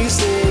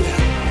wasted,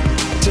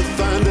 to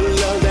find the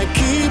love that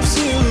keeps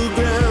you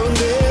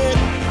grounded.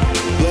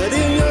 But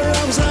in your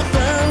arms I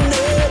found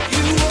it.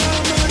 You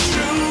are my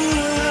true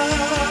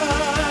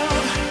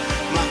love,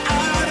 my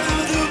out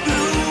of the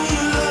blue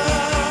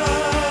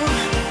love.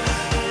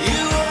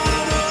 You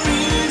are the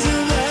reason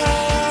that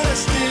I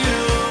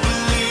still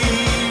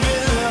believe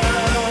in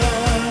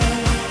love,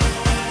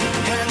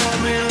 and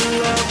I'm in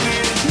love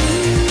with you.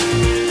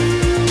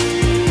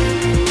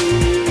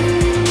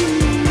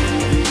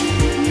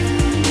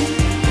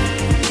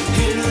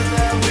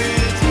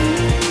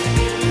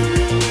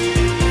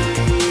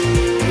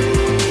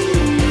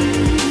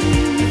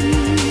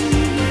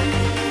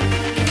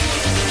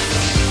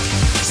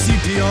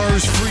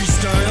 CPR's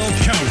Freestyle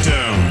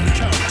Countdown.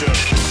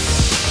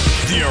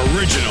 The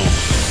original,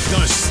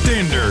 the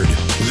standard,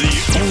 the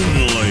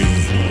only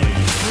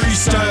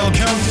Freestyle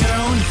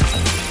Countdown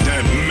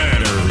that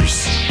matters.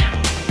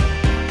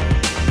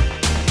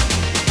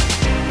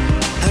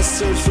 I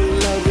search for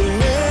love in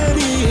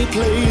many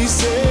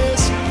places,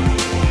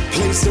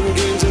 play some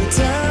games and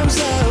times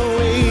I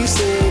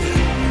wasted,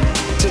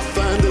 to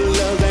find the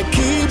love that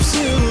keeps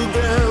you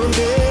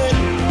grounded.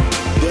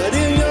 But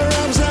in your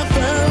arms I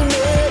found it.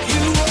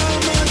 You are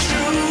my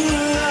true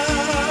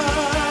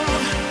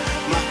love,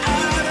 my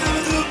out of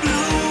the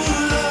blue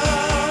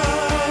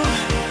love.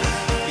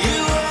 You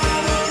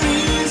are the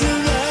reason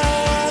that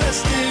I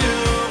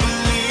still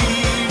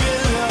believe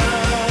in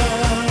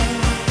love,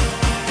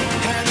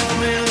 and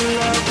I'm in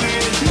love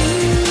with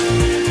you.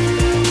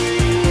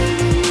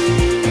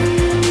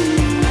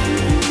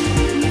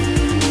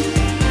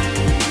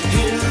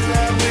 In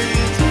love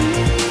with you.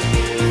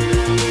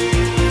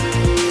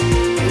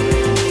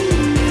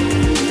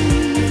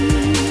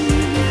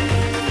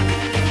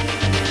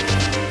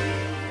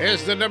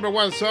 It's the number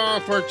one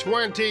song for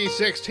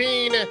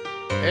 2016.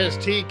 It's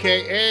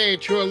TKA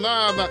True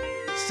Love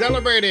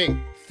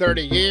celebrating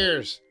 30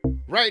 years.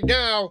 Right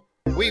now,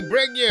 we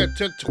bring you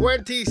to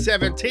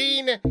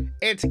 2017.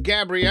 It's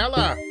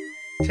Gabriella,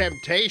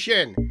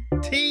 Temptation,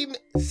 Team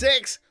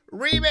 6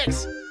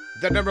 Remix,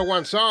 the number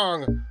one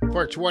song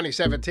for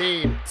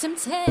 2017.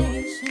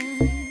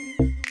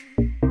 Temptation,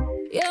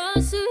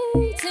 your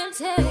sweet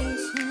temptation.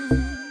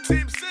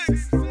 Team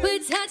 6, we're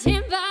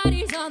touching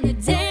bodies on the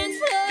dance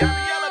floor.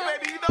 Gabriella,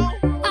 baby, you know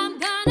I'm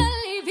gonna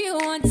leave you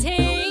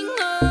wanting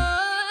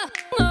more,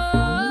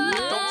 more.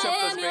 Don't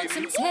tempt us, baby.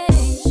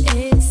 Temptation.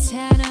 It's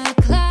 10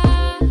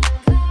 o'clock.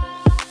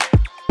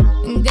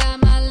 Got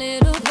my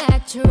little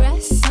black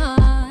dress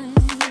on.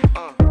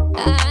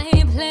 I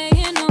ain't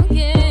playing no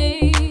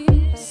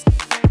games.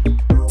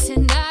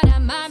 Tonight I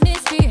might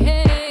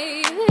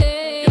misbehave.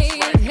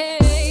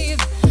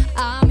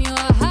 I'm your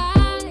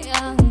high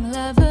young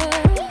lover.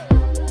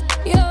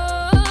 You're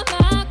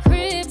my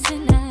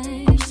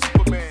kryptonite.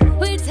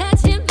 We're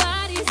touching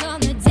bodies on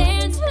the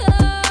dance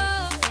floor.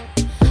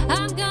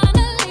 I'm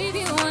gonna leave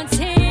you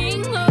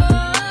wanting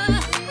more,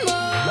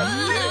 more.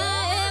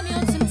 I am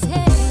your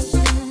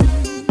temptation.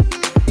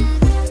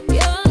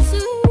 Your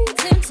sweet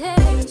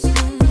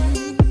temptation.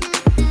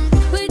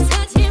 We're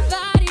touching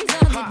bodies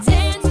on the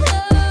dance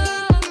floor.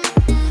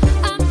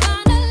 I'm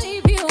gonna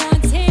leave you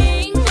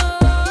wanting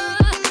more,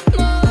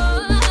 more.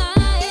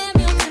 I am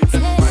your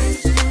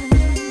temptation.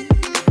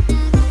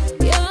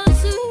 Your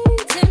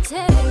sweet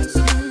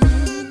temptation.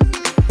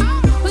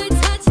 We're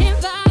touching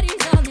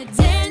bodies on the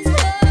dance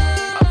floor.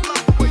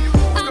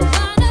 I'm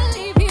gonna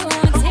leave you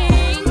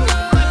wanting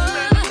more,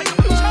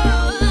 more.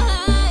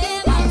 I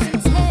am your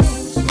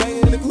temptation. Bang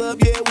in the club,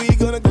 yeah, we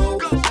gonna go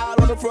out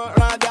on the front,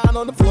 ride down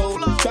on the floor.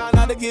 Try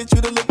not to get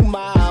you to look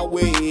my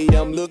way.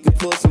 I'm looking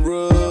for some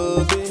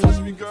rubbing.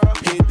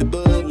 Hit the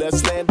bud, let's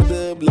slam the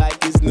dub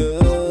like it's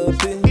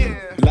nothing,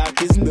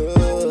 like it's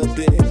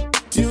nothing.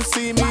 You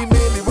see me,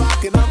 really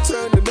rocking, I'm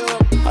turning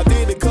up. I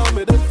didn't come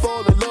here to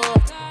fall in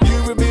love.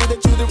 You reveal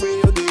that you the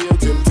real deal.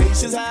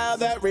 Temptation's how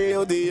that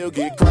real deal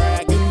get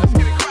cracking.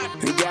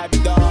 You got the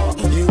doll,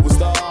 you a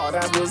star,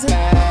 that's what's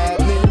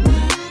happening.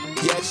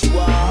 Yes, you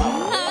are.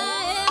 I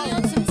am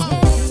your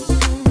temptation.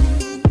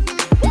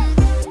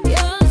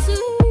 Your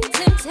sweet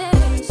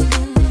temptation.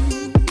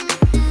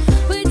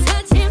 We're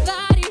touching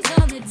bodies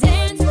on the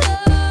dance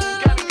floor.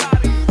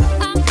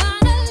 I'm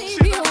gonna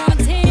leave you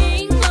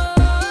wanting more,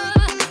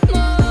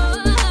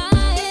 more.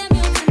 I am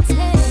your temptation.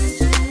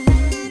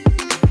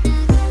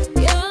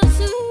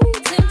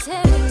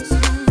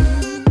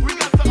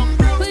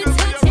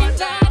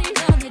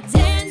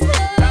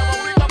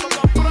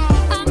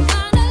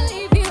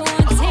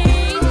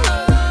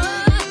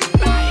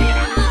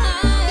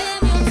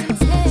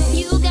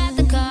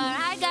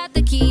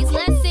 got the keys,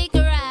 let's take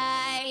a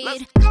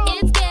ride.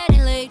 It's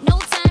getting late, no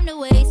time to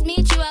waste,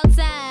 meet you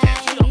outside.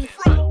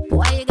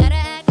 Why you gotta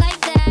act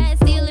like that,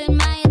 stealing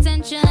my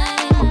attention?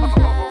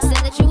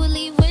 Said that you would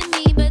leave with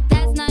me, but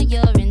that's not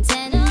your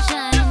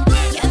intention.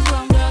 You're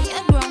grown girl,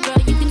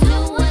 you can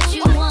do what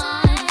you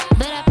want.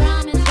 But I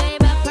promise,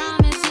 babe, I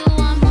promise you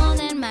I'm more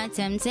than my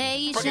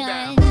temptation.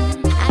 I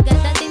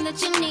got that thing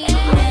that you need,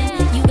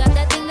 you got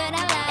that thing that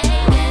I like.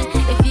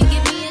 If you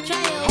give me a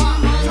try, you'll want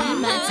more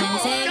than my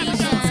temptation.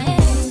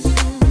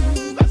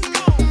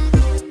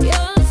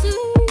 Your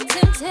sweet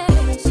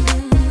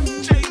temptation.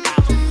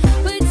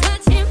 We're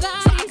touching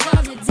bodies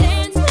on the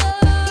dance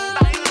floor.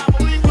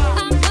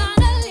 I'm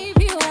gonna leave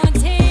you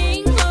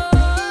wanting more.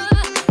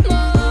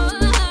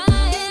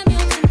 I am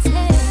your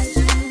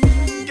temptation.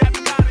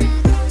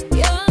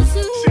 Your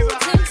sweet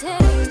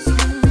temptation.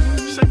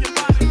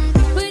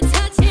 We're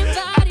touching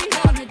bodies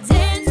on the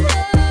dance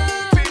floor.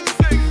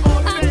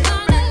 I'm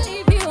gonna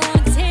leave you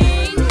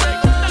wanting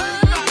more.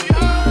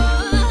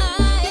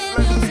 I am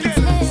your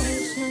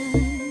temptation.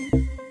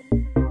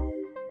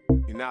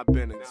 You know, I've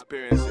been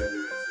experiencing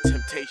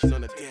temptation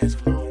on the dance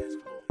floor.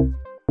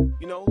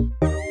 You know,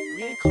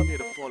 we ain't come here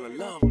to fall in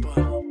love, but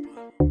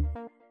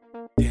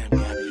damn,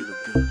 Gabby, you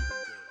look good.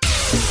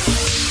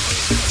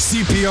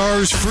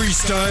 CPR's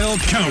Freestyle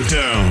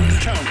Countdown.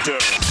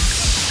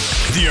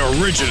 The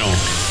original,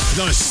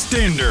 the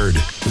standard,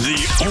 the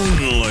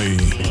only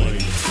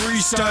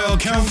freestyle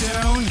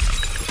countdown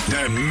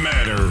that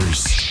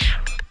matters.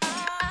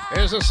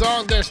 Here's a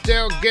song that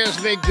still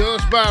gives me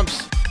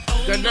goosebumps.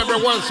 The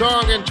 #1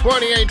 song in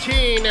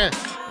 2018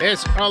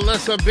 is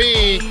Alyssa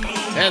B.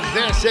 And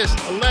this is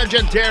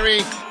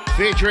Legendary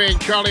featuring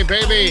Charlie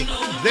Baby.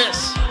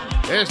 This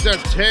is the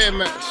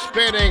Tim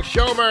Spinning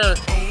Shomer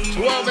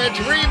 12-inch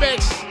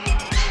remix.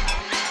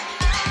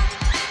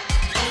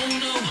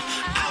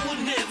 I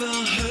would never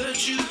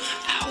hurt you.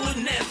 I would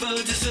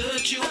never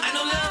desert you. I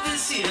know love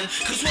is here,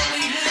 cause what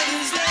we have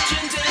is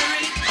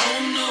legendary. Oh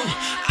no,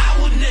 I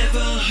would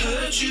never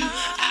hurt you.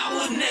 I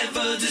would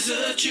never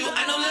desert you.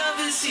 I know love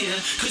is here,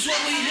 cause what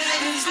we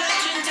have is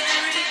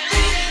legendary.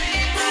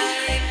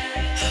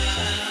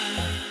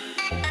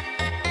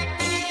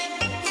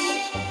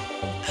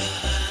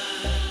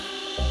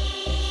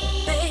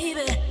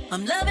 Baby,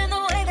 I'm loving the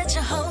way that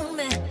you hold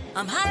me.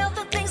 I'm high off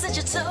the things that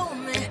you told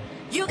me.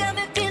 You got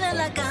me feeling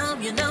like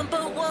I'm your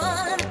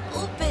 #1.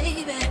 Oh,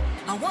 baby,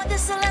 I want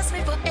this to last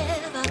me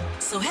forever.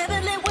 So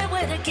heavenly when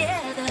we're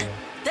together.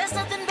 There's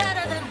nothing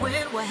better than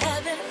when we're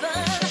having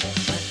fun.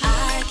 But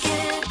I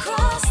can't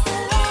cross the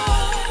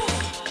line.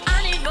 I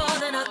need more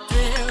than a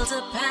thrill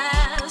to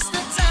pass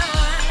the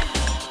time.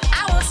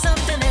 I want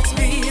something that's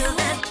real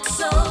and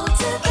so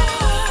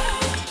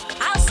divine.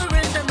 I'll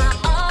surrender my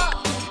all,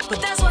 but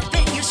there's one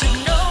thing you should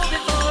know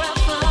before I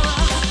fall.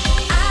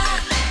 I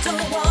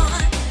don't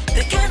want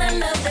the kind of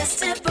love that's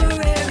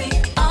temporary.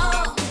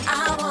 All I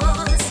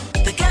want's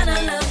the kind of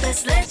love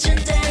that's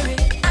legendary.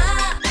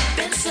 I've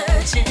been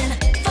searching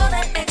for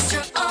that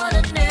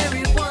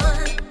extraordinary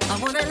one. I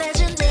want a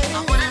legendary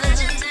love.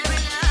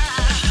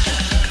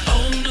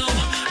 Oh no,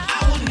 I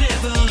would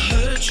never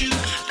hurt you.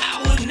 I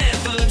would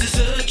never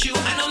desert you.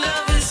 I know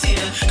love is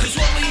here, cause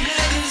what we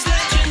have is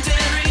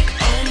legendary.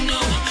 Oh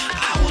no,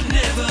 I would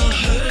never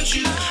hurt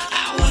you.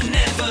 I would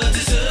never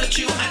desert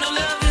you. I know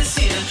love is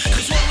here,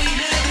 cause what we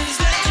have is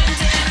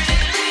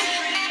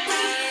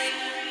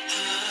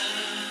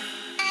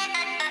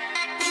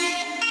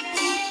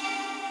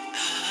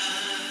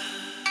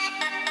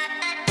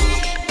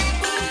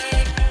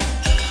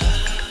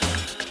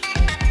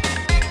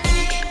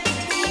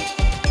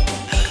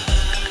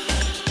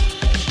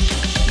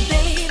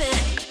Baby,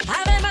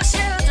 I've had my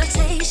share of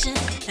temptation,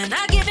 and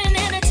I've given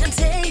in to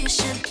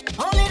temptation,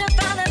 only to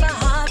find that my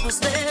heart was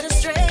led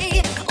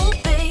astray. Oh,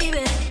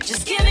 baby,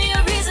 just give me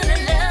a reason to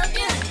love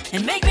you,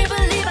 and make me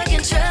believe I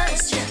can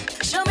trust you.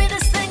 Show me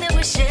this thing that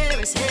we share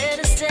is here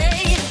to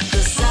stay.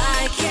 'Cause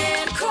I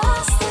can't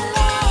cross the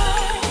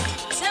line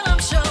till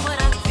I'm sure what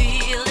I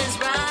feel is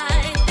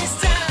right this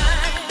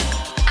time.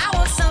 I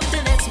want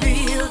something that's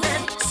real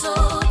and so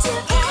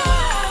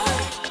divine.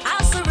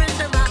 I'll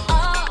surrender my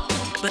all,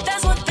 but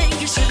there's one thing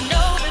you should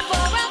know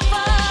before I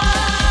fall.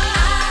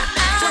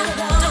 I don't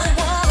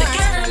want the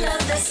kind of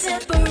love that's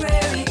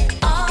temporary.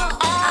 All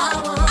I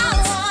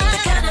want the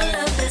kind of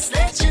love that's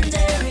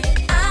legendary.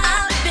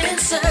 I've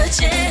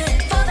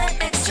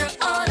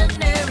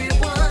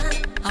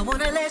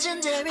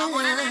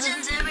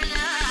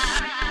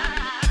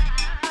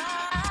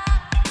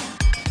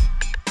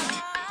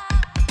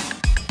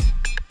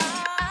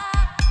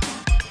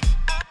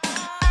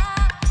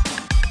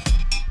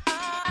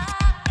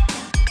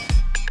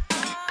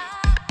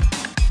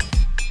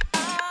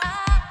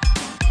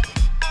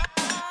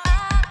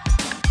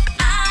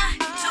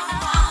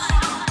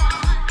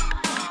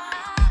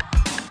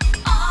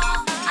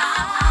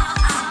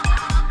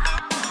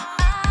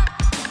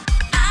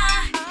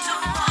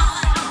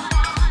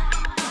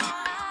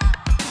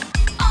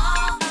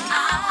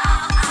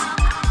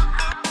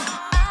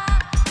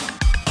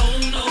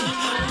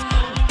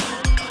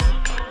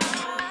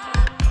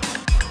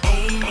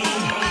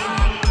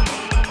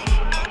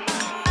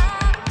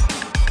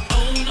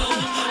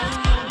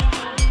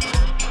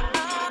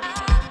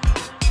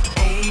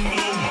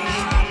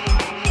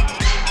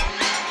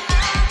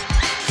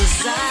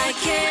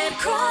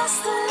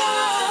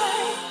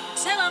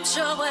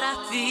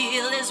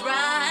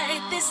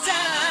this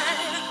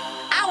time.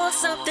 I want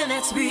something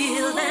that's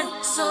real and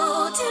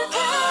so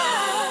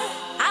divine.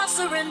 I'll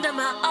surrender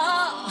my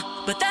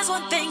all, but there's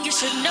one thing you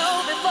should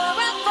know before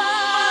I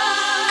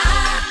fall.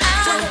 I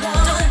don't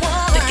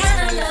want the kind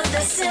of love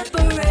that's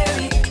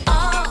temporary. I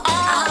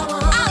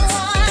want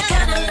the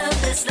kind of love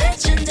that's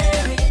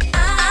legendary.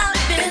 I've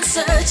been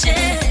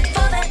searching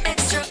for that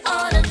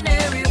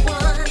extraordinary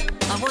one.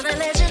 I want a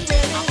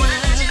legendary one.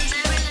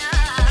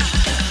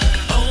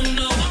 Oh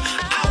no,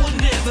 I would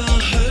never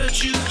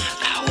hurt you.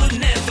 I would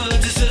never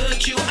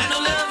desert you. I know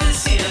love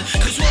is here,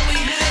 'cause what we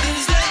have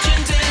is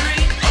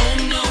legendary. Oh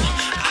no,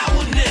 I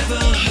would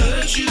never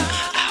hurt you.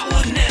 I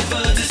would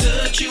never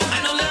desert you. I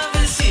know love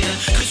is here,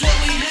 'cause what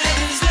we have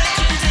is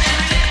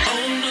legendary.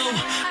 Oh no,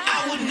 I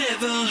would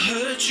never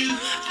hurt you.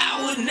 I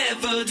would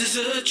never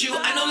desert you.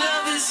 I know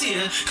love is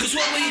here, 'cause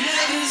what we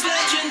have is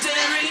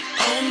legendary.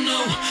 Oh no,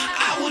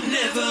 I would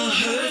never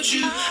hurt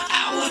you.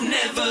 I would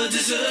never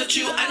desert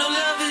you. I know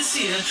love is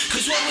here,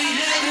 'cause what we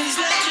have is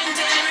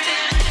legendary.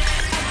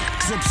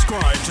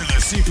 Subscribe to the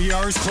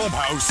CPR's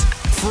Clubhouse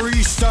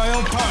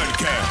Freestyle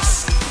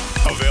Podcast.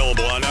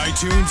 Available on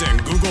iTunes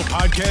and Google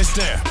Podcast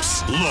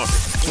apps. Look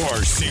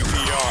for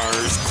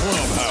CPR's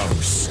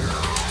Clubhouse.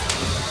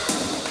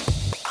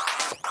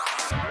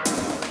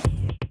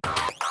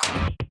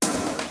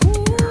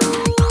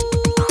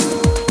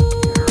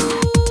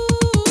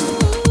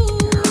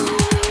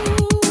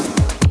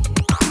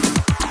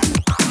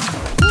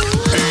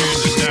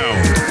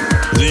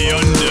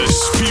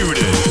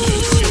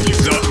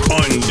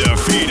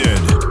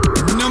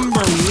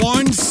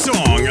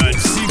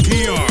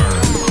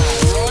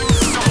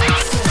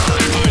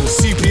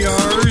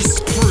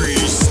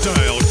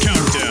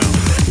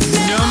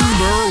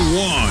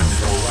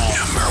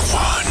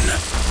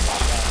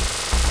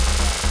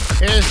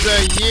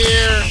 The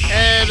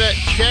year-end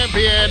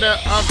champion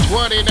of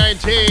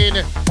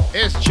 2019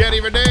 is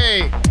Jenny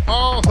Renee,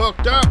 All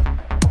Hooked Up,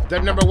 the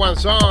number one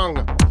song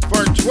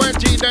for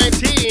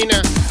 2019,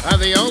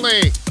 the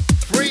only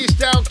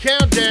freestyle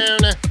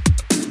countdown.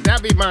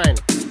 That be mine.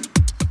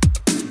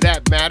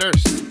 That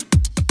matters.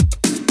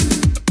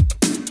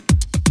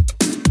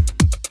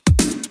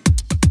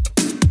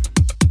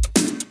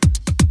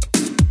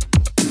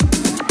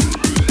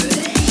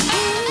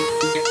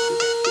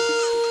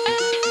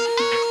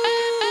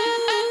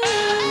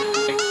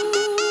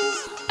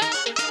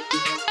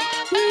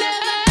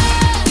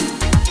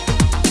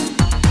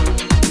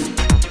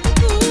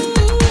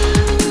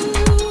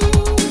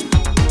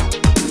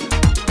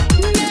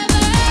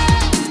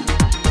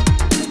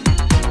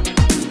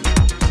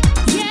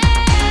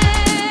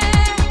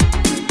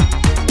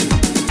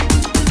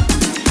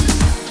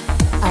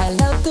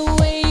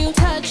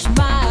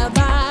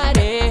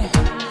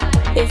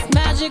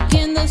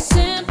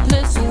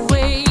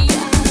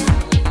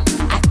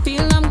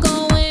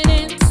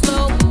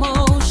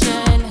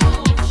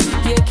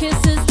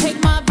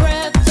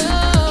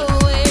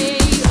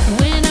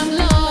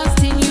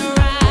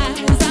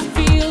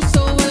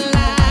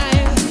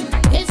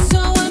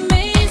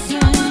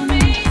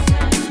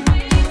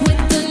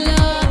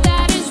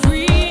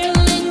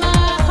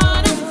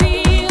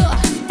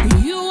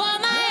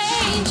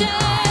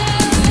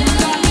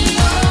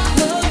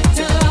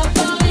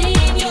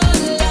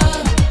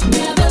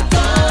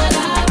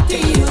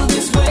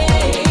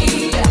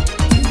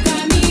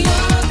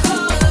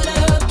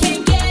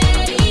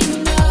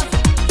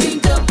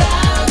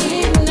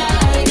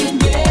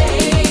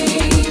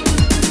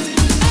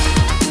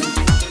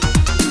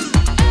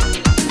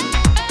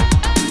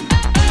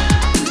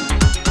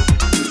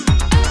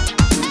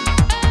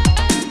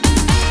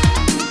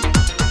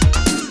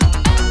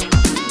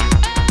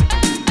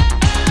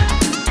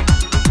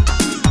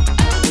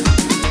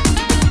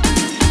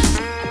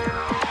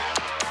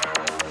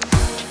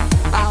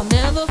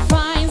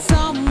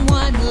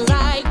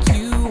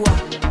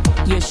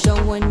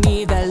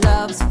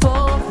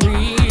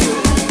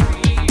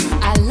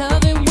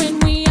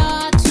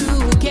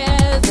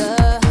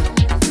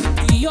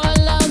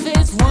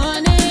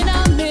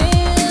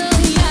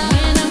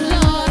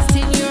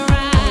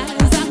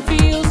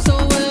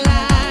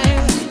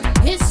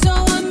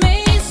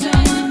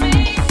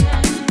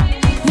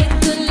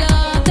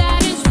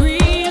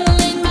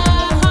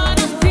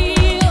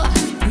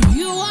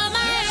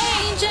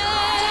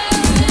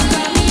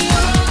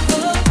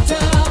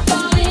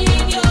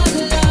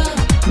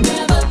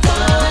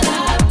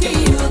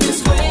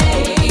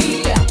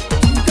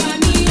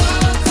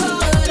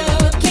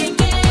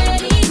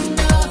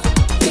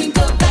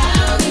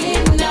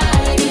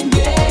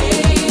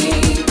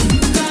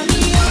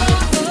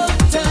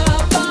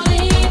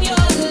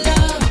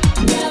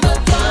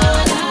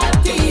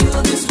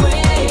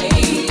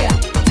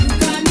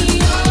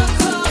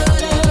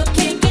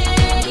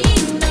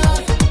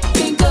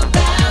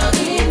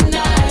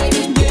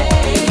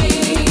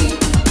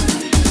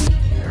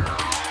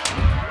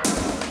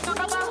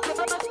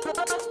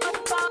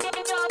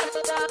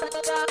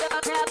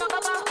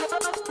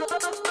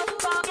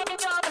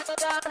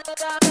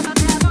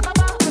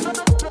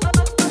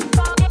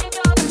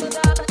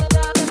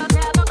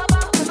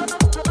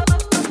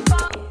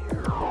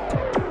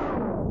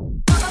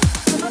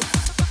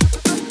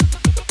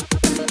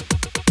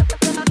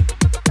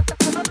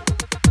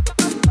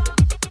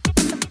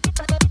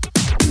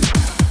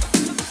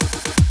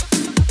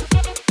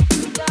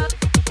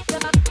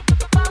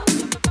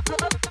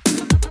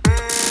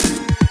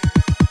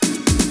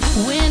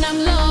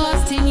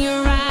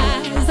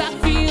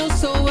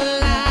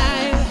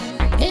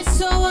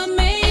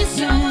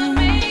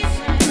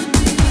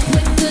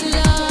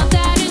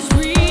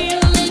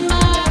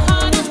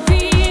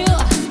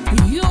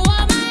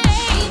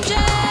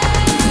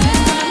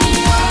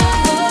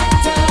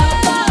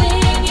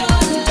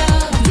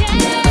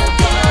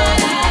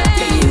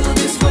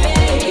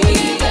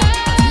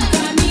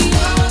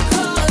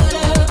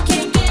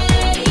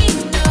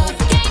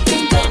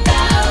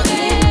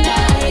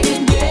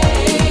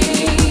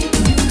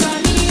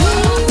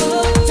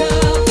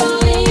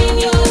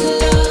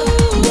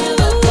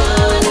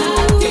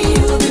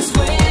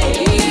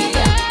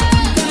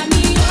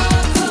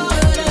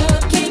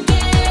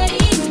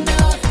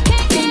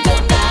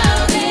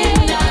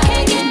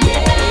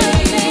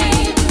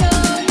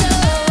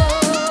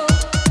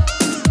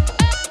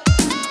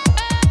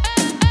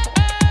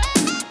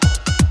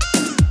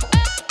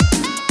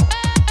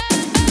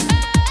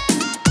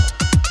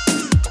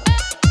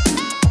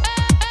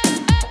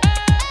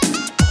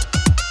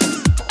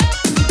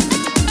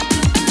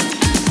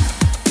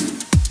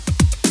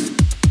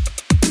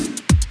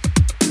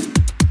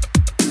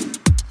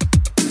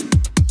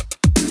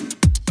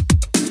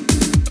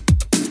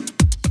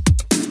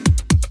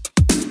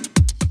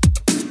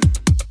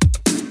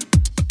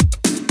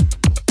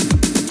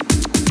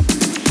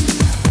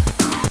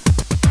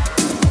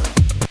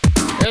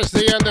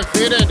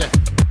 Undefeated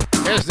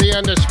is the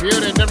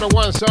undisputed number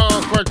one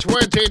song for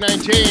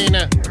 2019.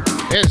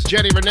 It's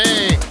Jenny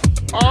Renee,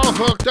 All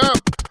Hooked Up,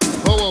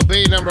 who will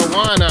be number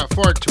one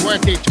for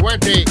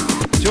 2020.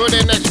 Tune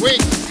in next week.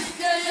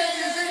 TKA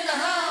is in the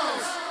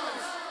house.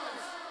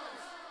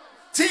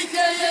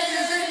 TKA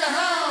is in the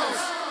house.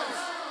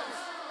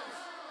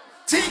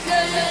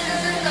 TKA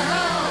is in the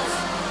house.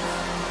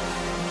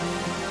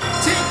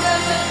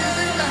 TKA is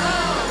in the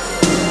house.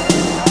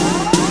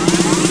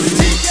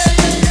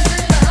 TKA is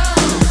in the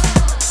house.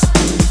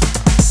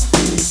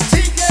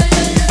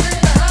 TKA is in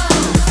the house.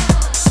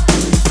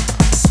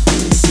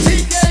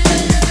 TKA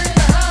is in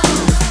the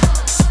house.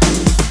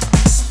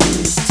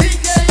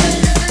 TKA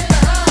is in the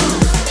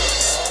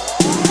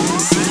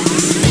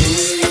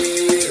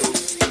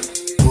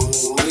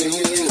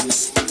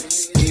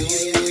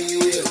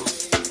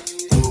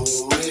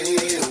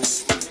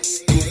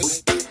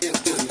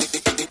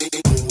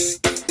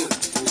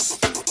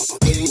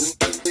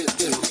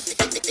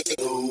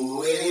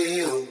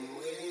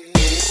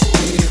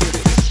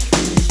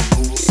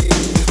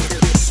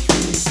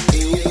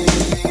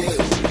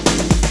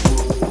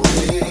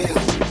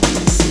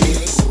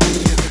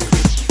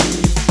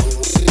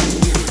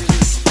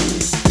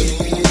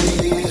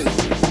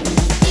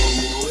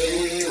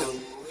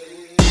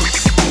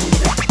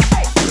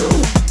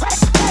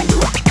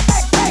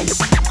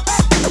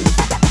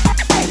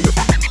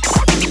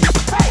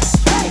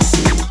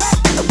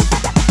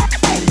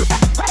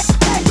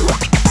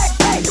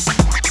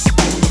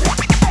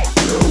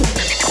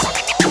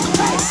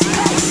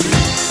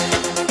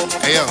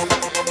Hey yo,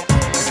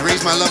 could you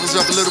raise my levels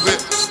up a little bit?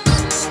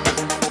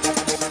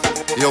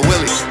 Yo,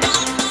 Willie,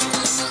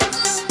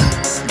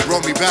 you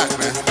brought me back,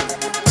 man.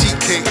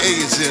 TKA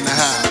is in the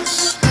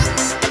house.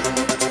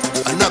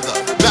 Another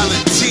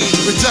Valentine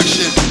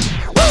production.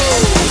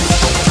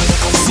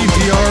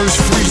 CPR's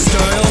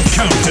Freestyle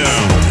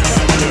Countdown.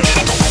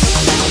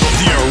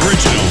 The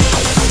original,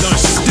 the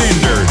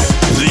standard,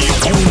 the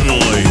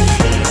only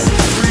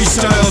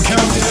Freestyle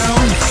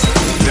Countdown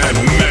that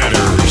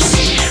matters.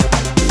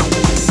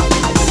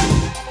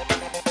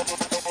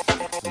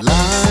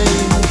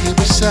 Lying here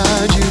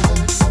beside you,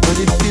 but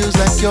it feels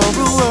like you're a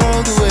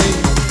world away.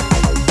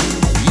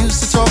 We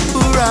used to talk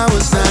for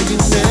hours, now you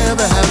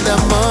never have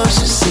that much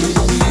to say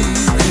to me.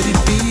 Could it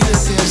be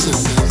that there's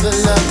another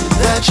love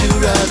that you'd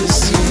rather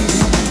see?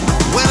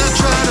 When I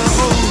try to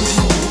hold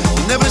you,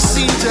 you never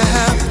seem to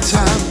have the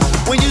time.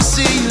 When you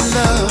say you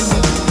love me,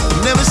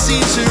 you never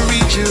seem to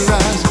read your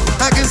eyes.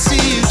 I can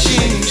see you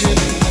changing,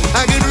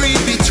 I can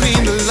read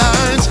between the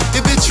lines.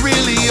 If it's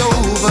really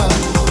over,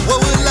 what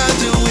will I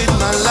do with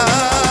my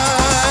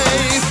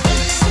life?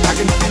 I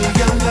can feel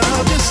your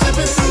love just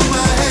slipping through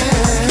my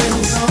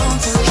hands. Trying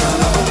to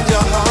hold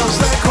your arms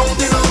like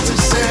holding on to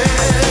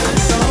sand.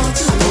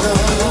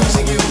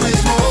 Losing you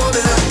is more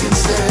than I can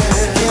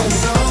stand.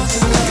 I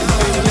can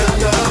feel your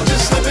love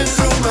just slipping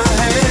through my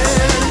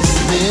hands.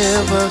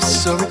 Never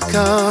saw it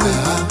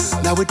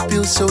coming. Now it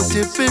feels so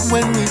different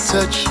when we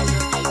touch.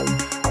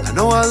 I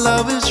know our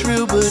love is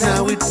real, but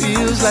now it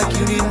feels like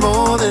you need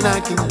more than I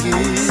can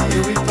give.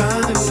 Do we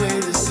find a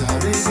way to start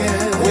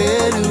again?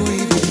 Where do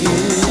we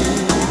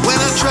begin? When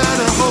I try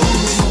to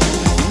hold you,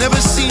 you never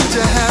seem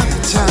to have the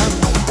time.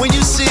 When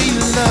you say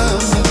you love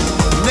me,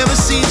 you never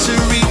seem to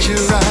read your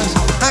eyes.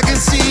 I can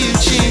see you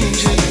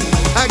changing,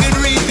 I can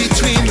read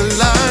between the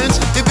lines.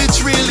 If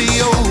it's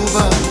really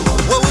over,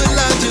 what will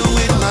I do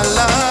with my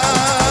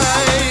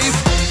life?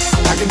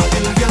 I can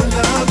feel your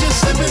love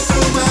just slipping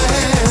through my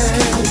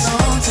hands.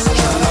 Trying to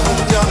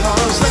hold your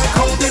arms like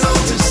holding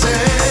on to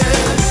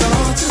sand.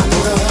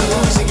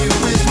 Losing you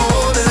is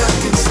more than I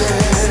can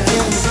stand.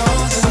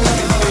 I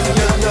can feel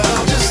your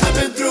love just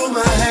slipping through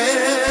my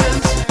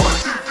hands. 1,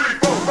 2, 3,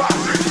 4, 5,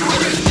 6,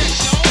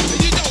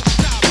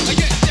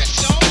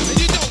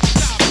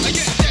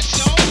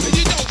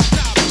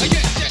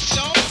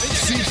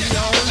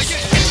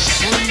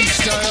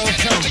 Freestyle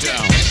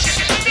Countdown.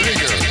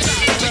 Bigger,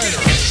 better,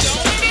 better.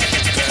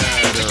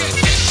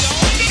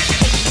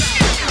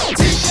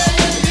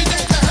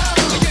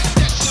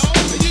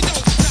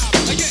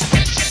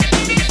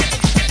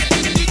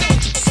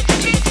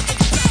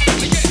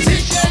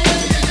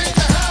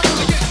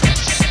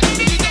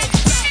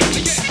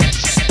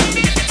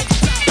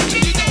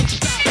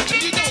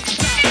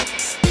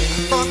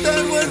 Thought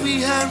that what we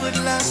had would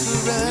last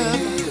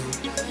forever.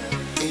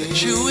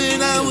 That you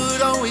and I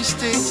would always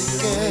stay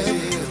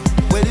together.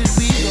 Where did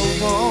we go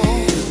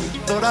wrong?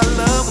 Thought our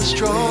love was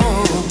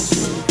strong,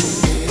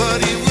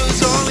 but it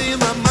was all in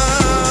my mind.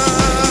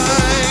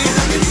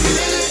 I can feel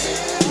it.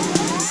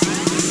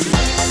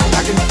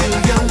 I can feel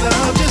your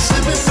love just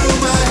slipping through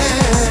my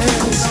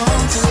hands.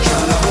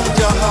 Trying to hold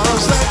your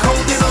arms like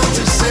holding on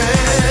to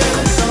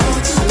sand.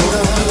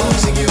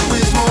 Losing you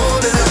is more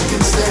than I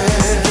can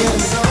stand.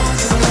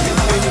 I can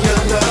feel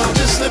your love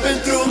just slipping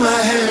through my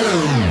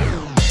hands.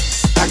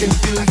 I can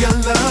feel your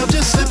love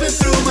just slipping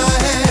through my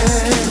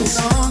hands.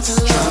 Trying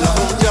to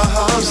hold your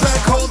arms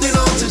like holding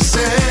on to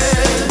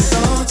sand.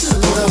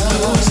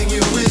 Losing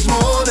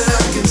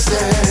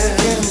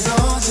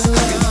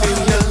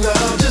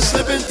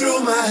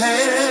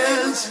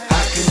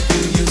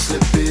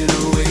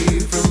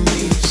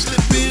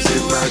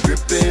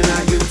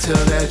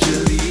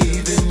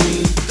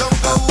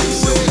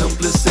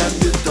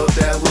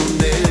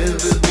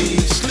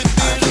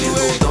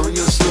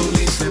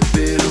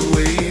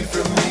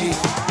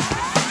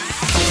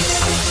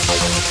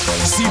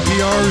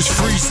CPR's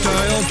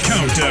Freestyle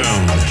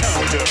Countdown.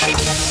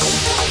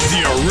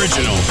 The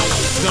original,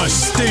 the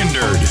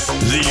standard,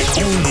 the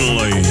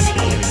only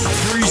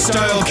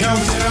Freestyle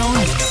Countdown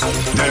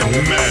that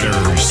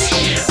matters.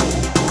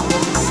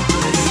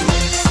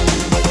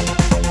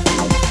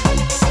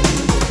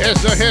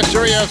 It's the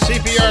history of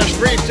CPR's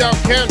Freestyle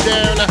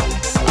Countdown,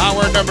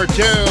 hour number 2.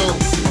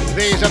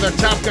 These are the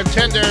top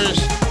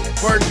contenders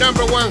for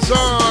number 1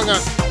 song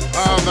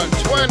of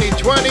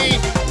 2020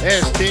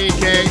 is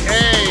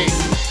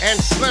TKA. And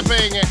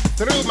slipping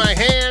through my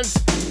hands,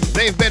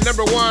 they've been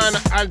number 1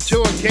 on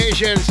 2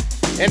 occasions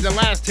in the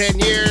last 10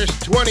 years,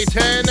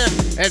 2010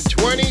 and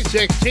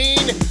 2016.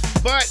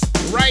 But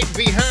right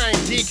behind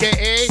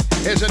TKA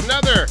is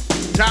another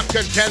top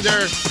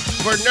contender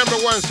for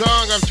number 1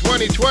 song of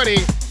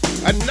 2020.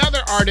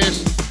 Another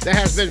artist that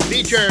has been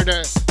featured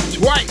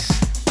twice,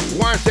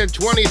 once in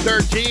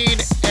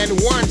 2013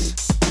 and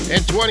once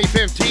in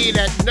 2015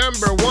 at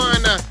number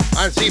 1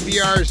 on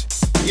CPR's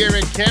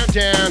year-end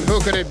countdown. Who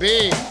could it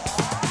be?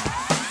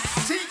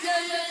 TKA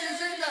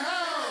is in the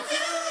house.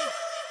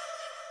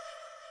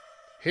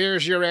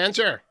 Here's your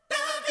answer.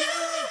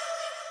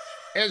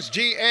 It's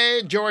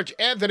G.A. George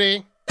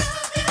Anthony.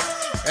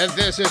 And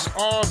this is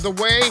All the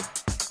Way.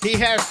 He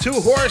has 2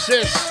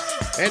 horses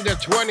in the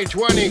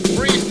 2020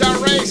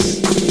 freestyle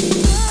race.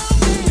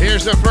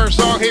 Here's the first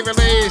song he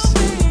released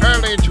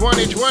early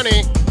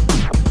 2020.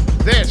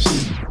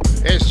 This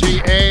is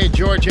G.A.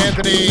 George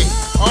Anthony,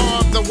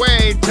 All the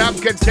Way, top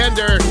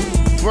contender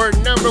for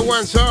number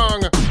 1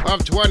 song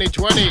of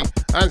 2020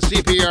 on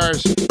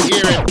CPR's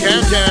year-end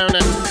countdown.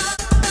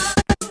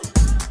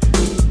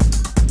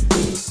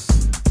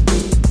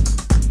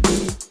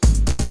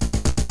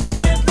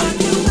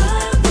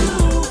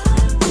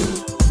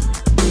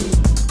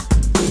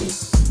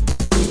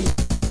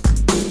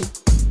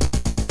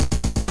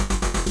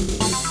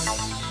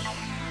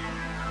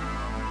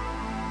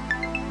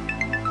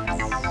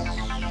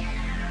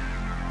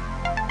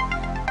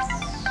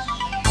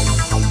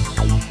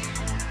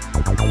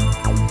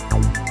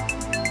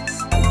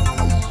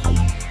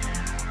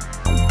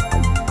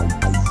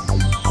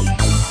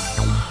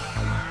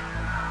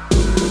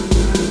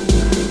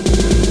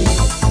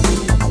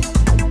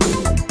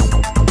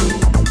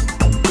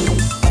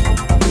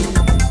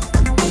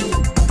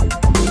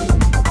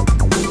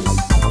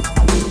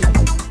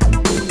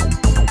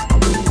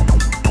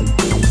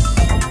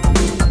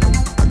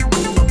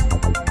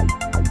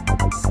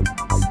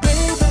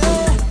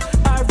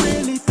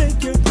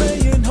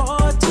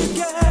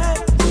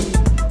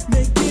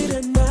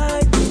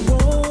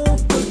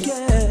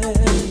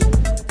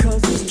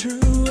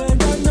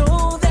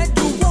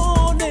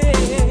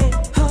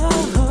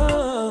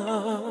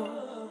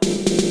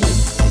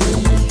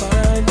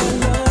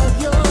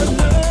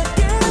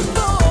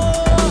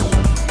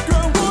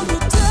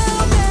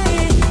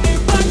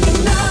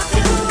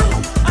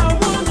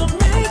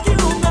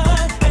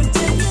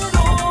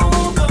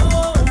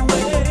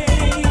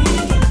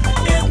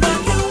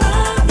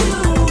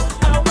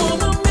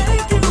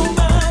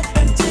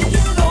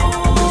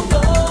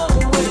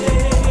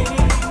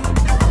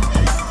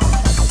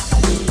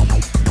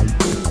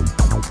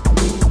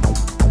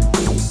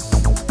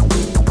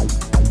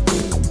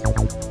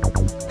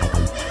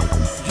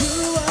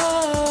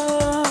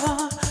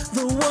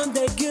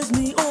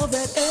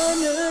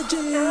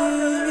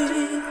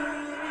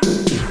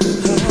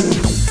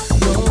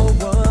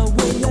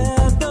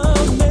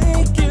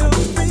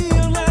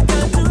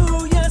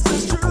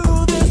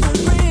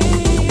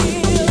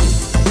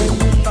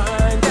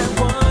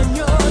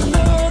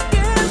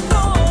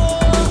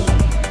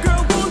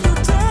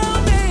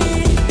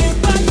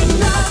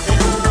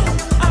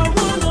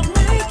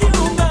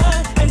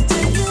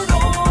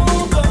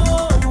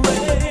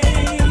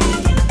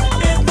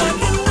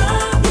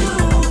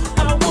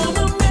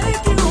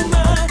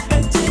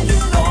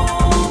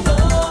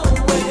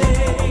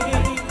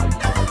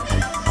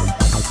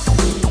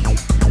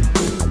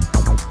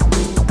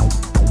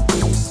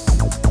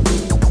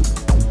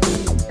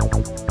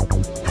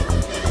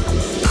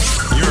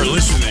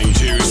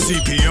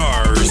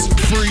 CPR's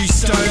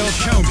Freestyle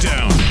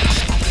Countdown.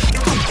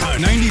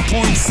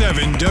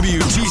 90.7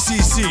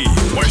 WTCC,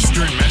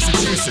 Western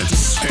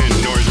Massachusetts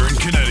and Northern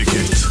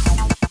Connecticut.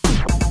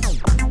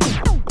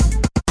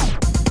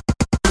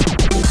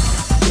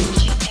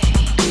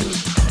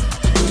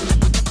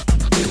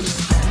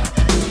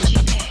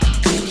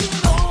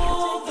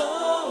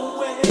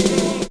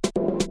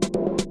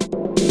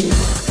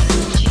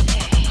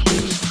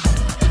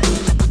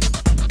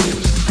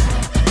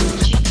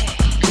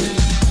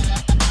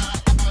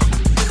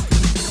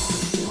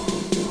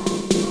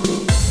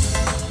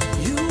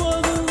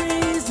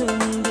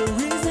 The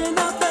reason I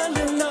fell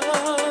in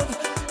love.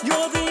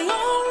 You're the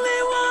only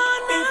one.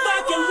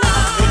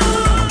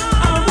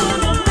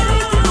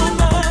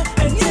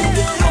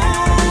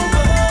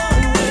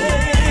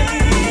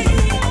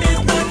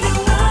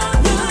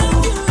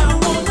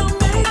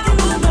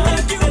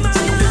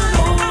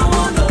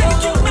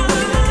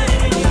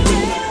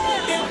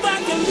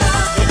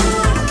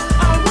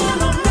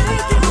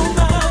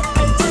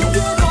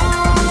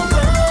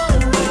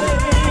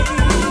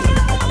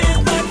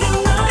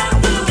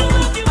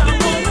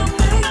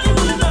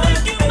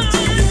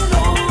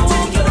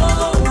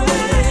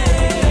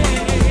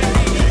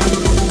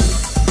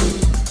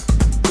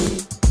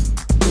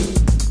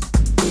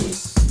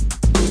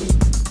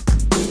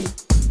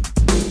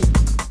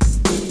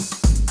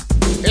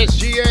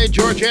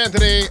 George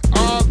Anthony,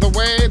 all the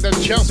way, the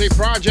Chelsea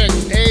Project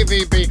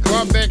AVB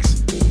Club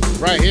Mix,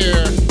 right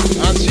here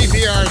on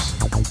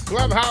CPR's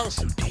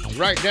Clubhouse.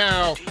 Right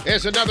now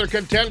is another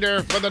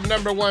contender for the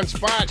 #1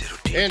 spot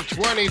in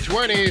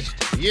 2020's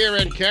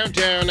year-end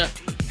countdown.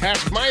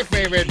 Has my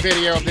favorite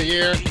video of the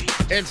year.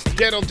 It's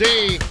Diddle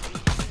D,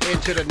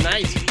 Into the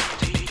Night.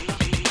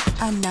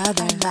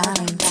 Another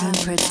Valentine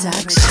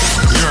production.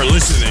 You're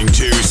listening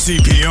to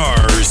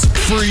CPR's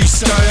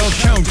Freestyle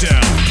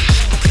Countdown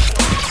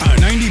on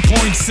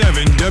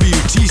 90.7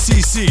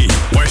 WTCC,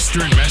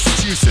 Western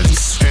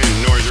Massachusetts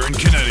and Northern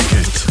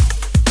Connecticut.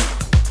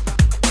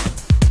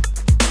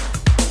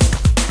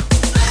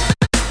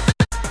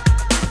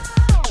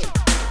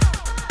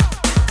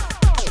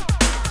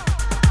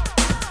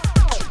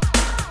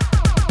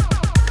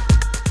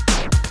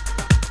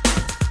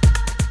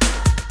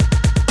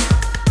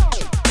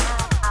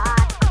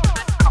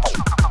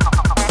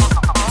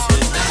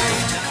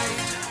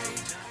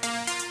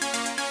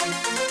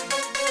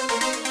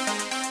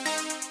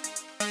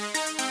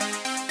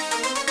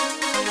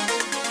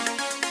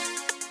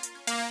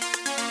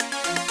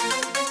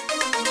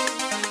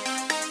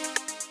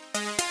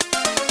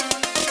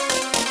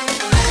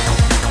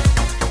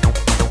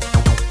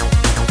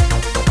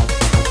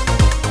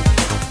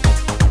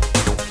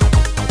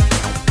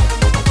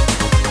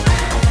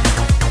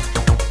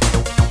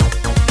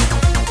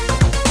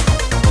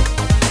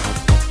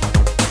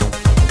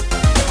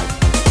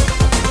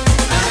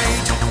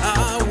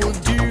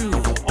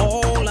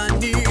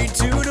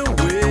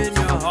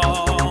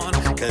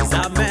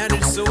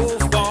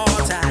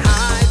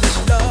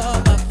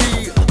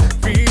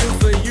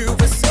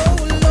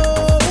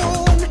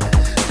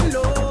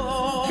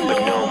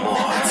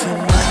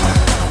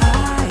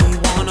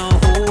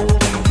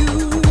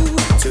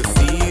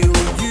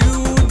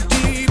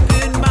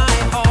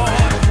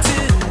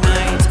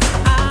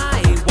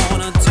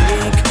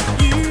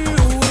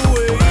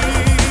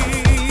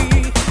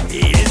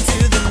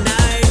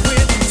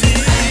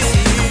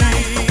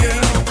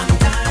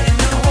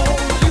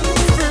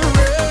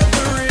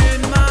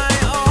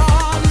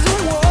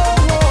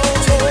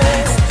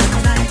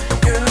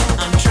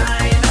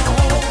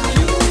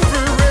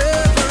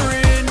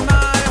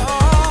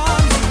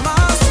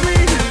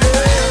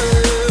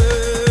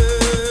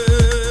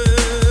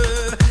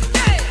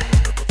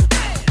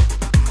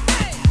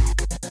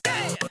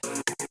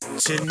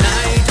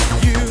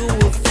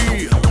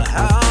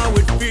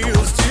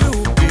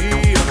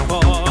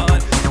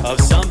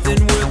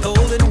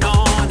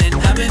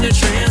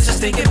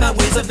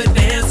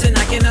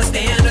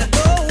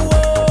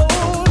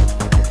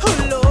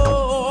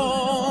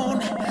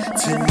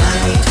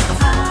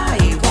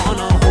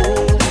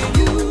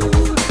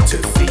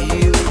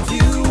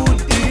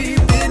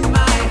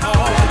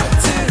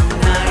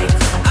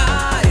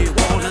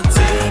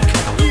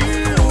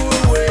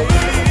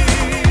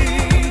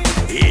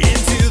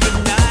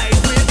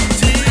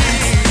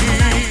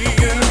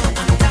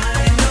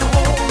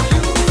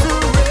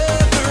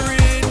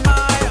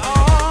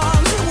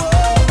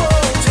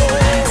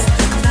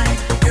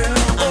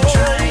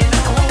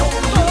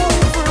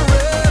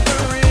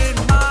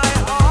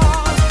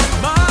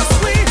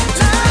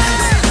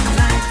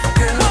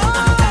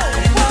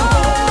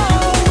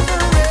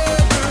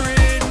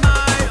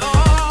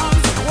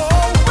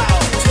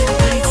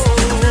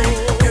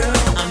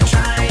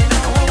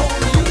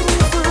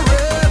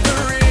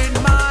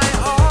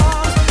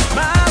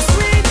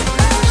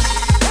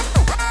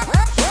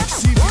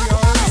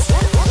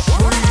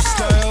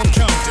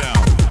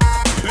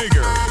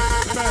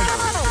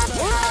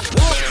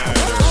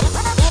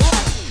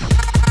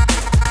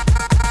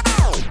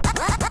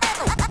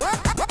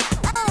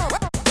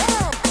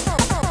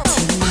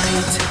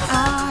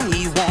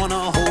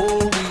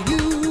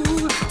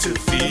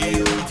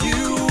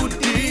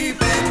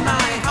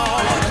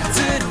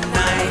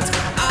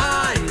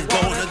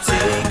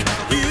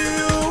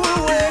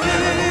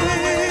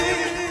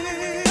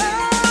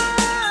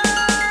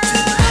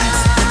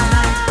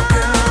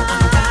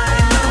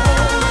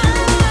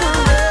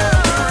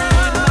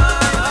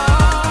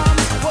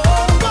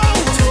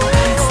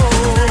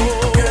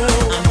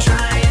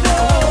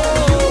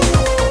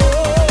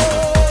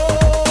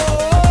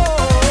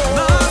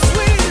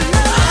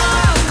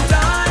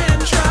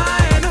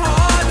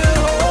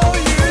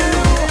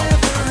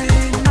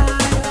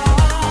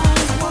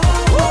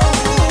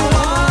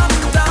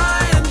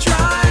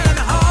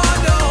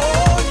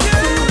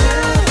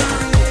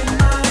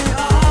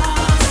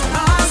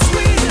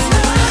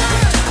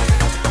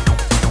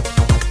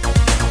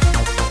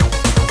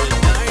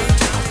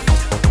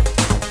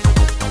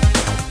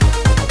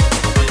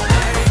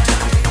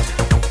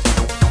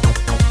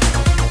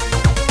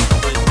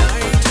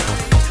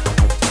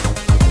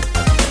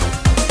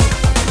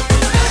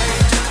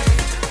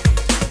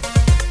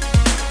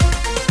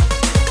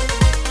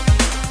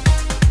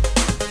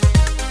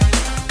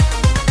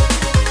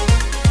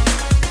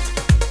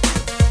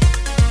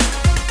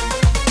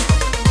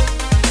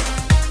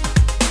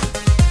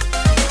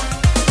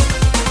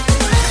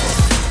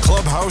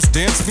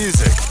 Dance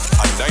music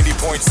on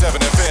 90.7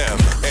 FM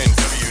and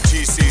WTCC.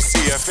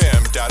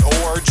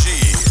 WTCCFM.org.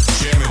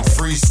 Jamming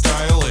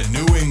freestyle in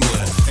New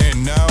England.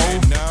 And now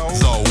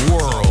the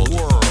world.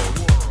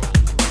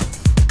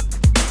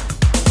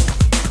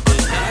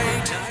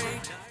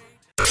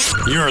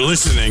 You're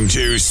listening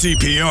to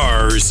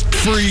CPR's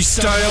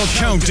Freestyle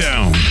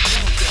Countdown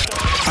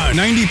on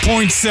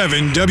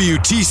 90.7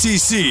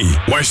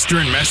 WTCC,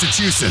 Western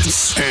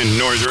Massachusetts and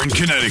Northern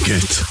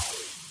Connecticut.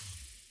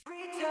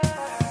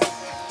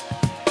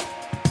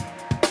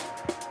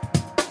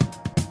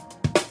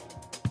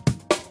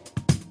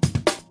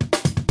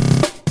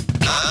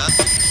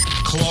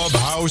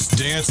 Clubhouse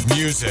dance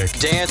music.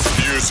 Dance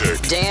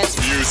music. Dance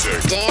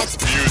music. Dance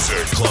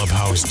music.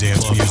 Clubhouse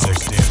dance music.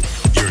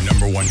 Your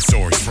number one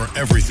source for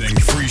everything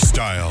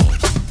freestyle.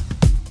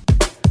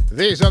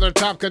 These are the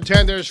top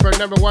contenders for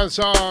number one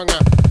song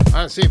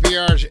on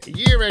CPR's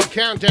year-end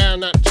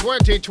countdown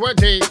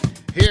 2020.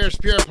 Here's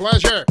Pure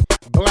Pleasure,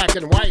 Black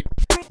and White,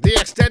 the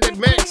extended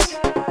mix.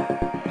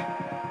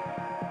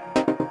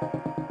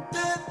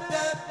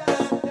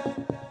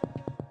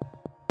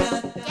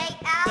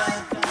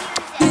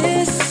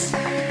 This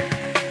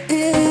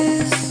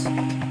is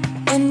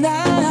a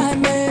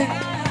nightmare,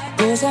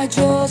 'cause I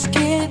just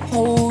can't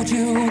hold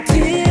you.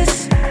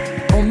 Tears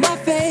on my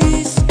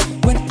face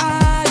when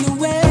I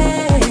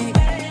away.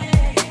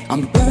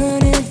 I'm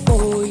burning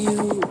for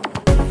you.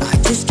 I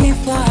just can't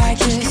fight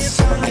this.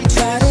 I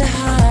try to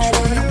hide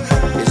it.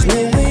 There's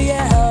no way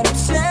out.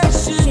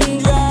 Obsession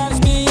drives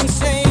me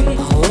insane.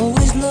 I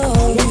always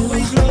love you.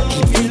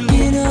 Keep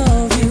thinking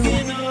of you.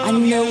 I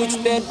know it's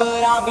bad,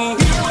 but I'll be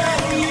here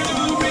when you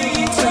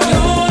return.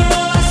 All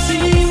I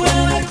see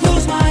when I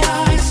close my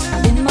eyes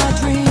in my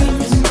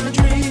dreams.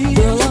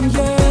 Girl, I'm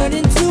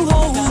yearning to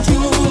hold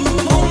you.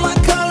 All my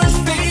colors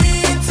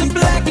fade to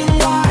black and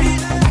white.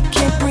 I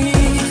can't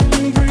breathe.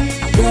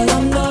 Girl,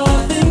 I'm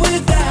nothing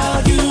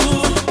without you.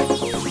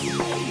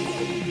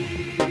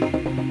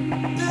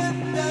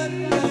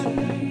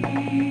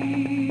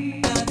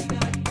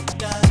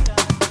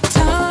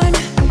 Time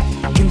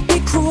can be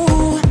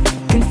cruel,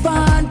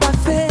 confined by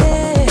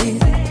faith,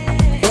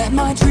 that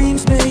my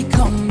dreams may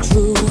come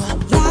true.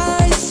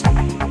 Lies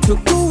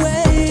took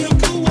away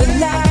the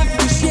life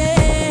we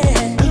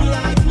shared.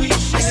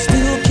 I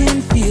still can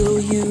feel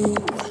you.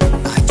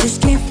 I just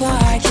can't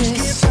fight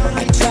this.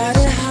 I try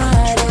to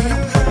hide it.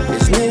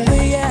 There's no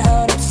way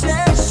out.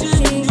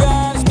 Obsession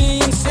drives me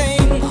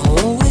insane. I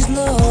always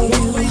love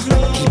you.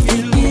 Keep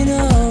thinking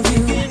of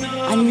you.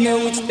 I know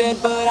it's bad,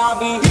 but I'll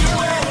be here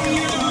when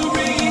you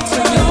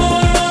return.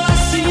 All I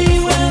see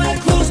when I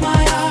close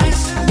my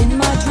eyes in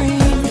my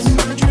dreams.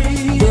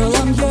 Girl,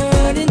 I'm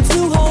yearning to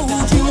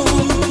hold you.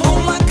 All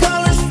my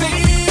colors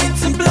fade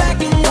to black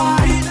and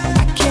white.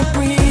 I can't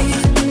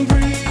breathe.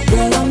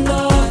 Girl, I'm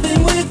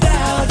nothing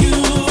without you.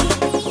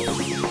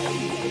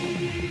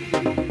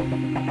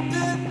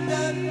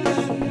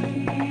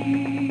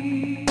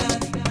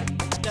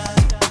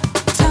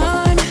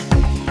 Time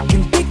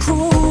can be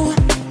cruel,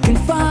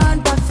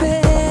 confined by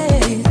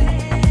faith,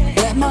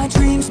 that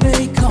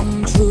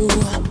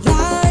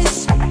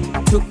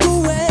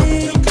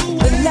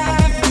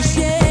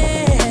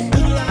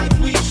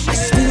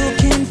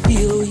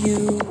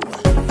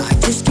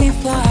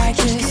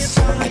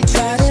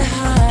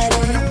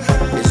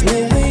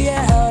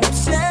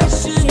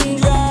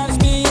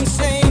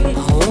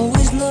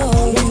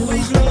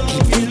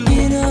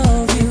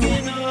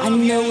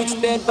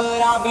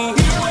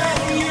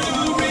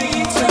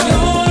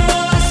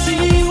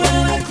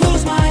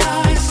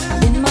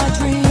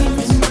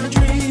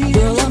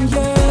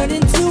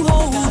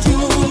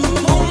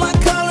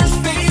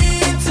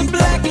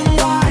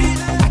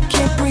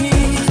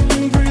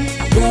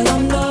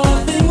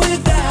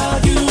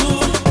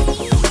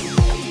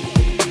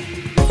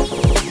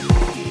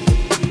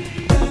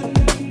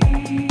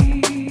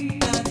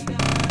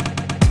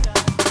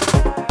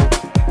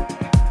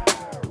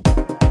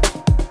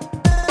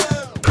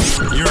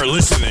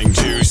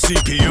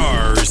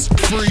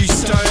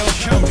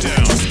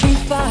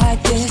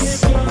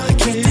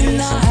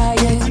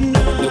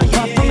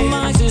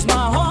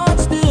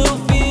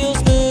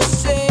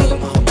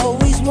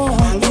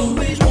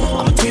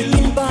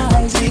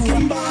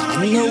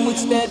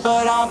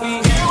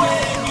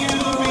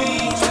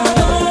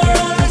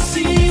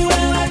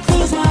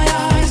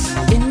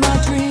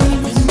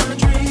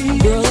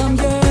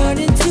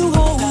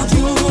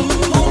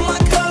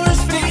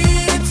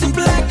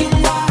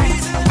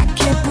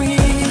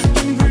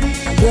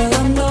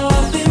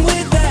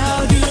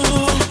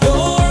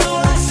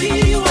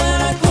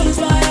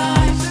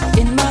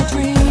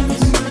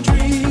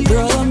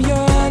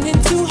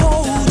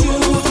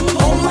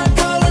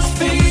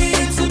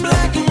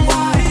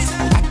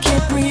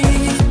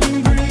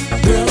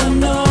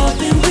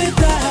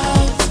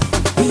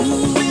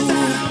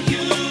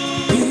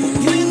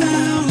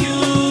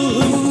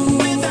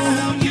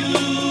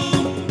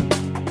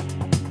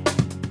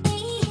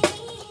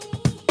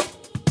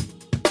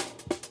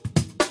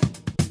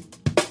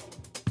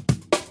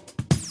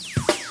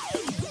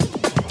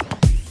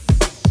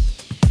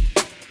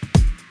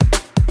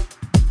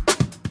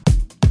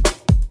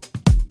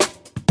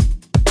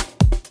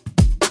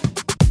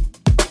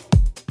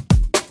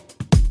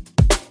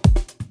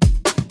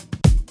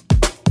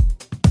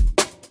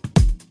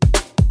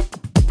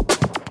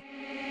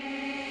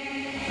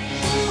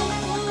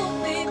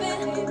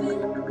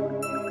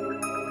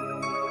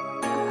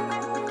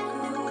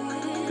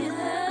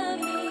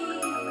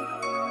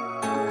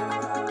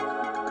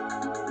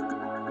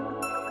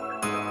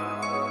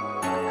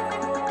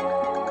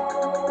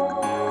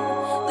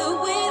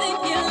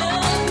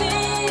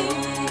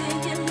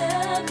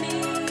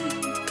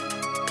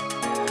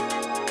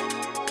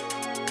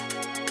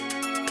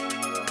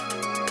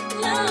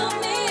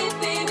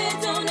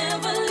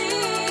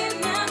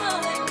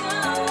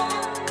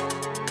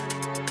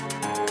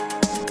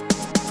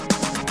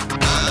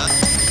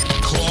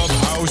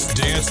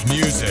Dance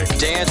music.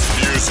 Dance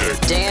music.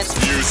 Dance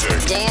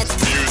music. Dance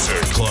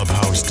music.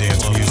 Clubhouse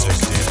dance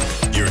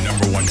music. Your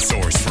number one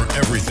source for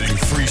everything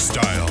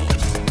freestyle.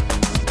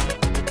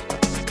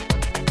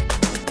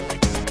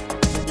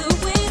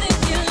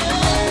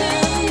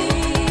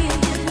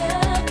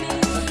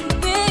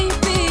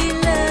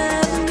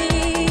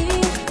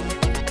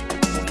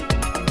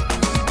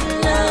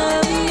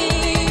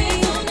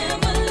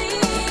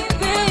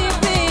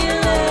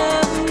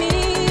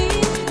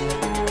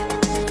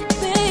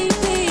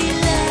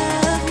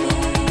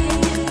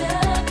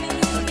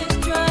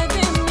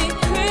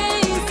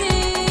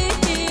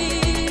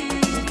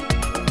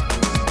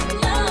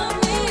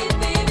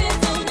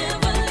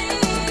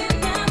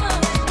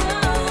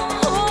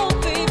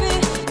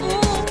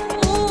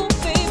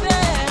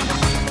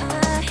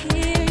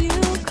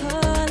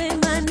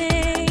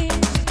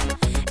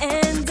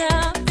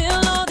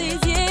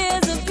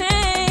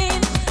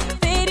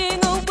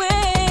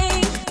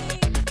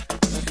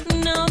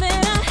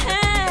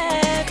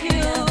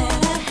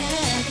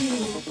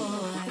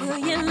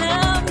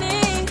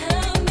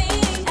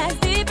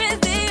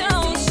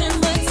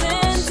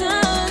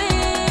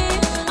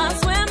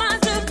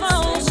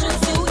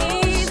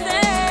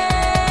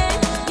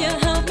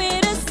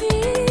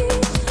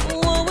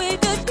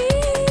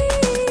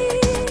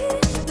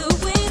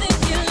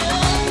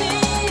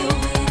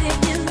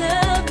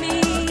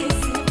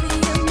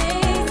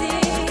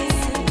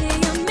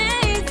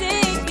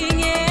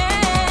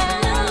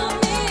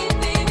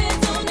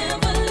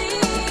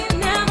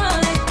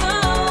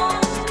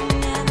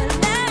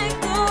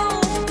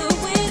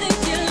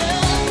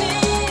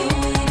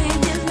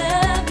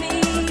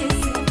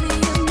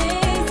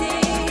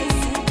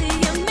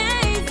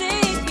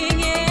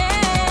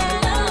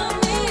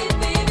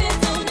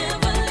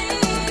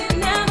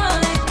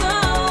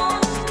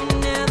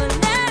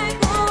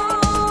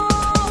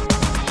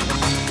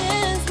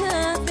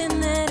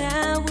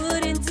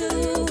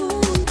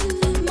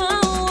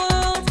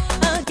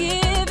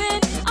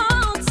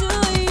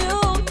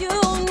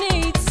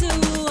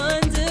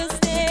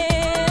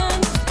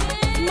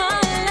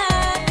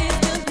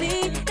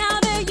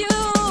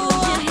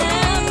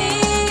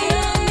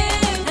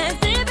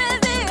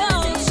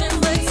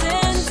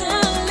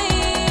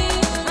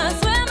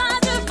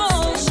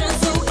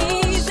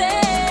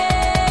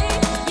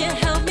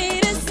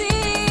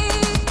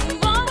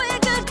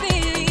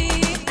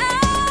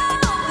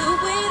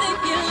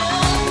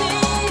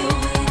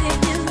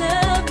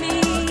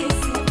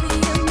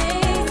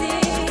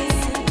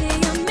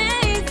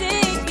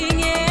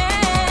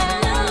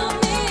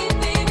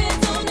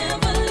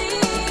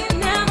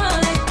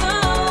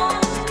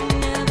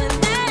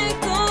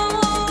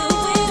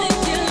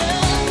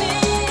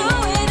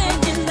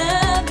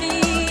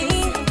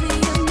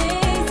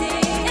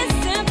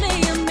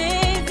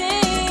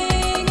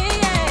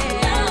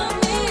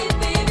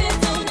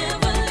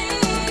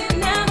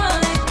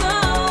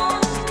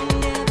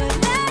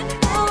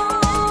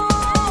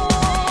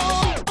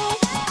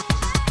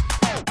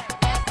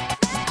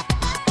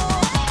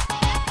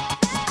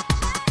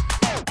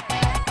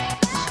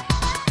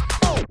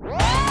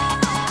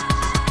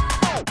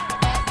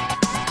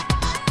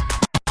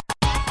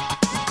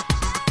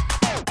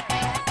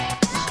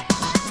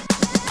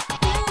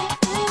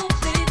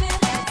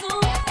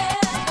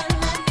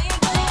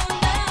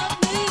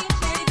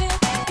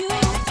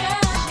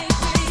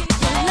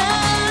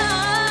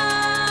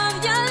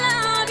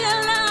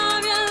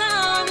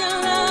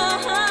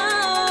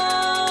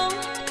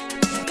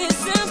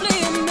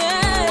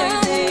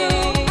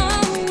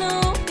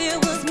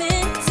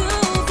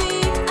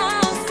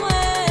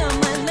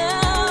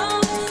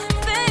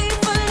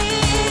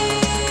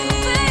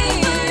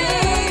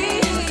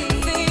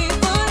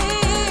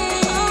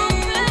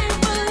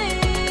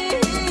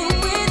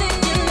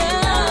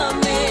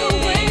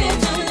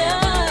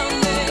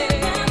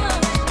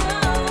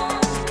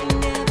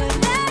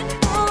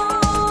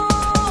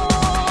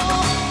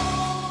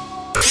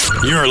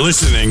 You're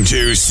listening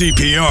to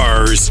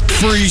CPR's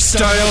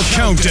Freestyle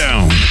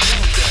Countdown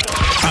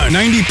on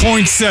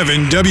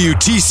 90.7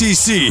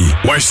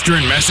 WTCC,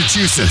 Western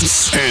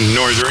Massachusetts and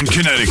Northern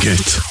Connecticut.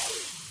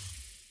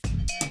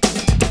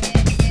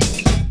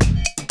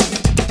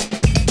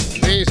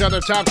 These are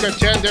the top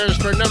contenders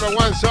for number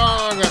one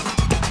song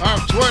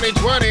of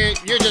 2020.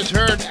 You just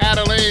heard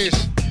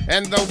Adelise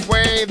and The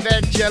Way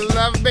That You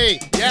Love Me.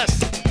 Yes,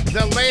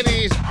 the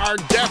ladies are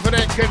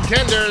definite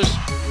contenders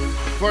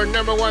for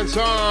number one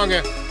song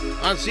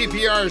on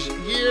CPR's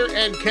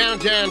Year-End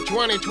Countdown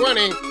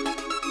 2020.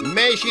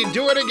 May she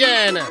do it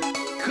again?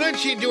 Could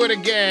she do it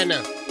again?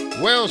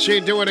 Will she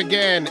do it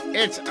again?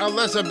 It's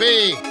Alyssa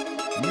B.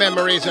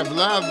 Memories of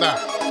Love.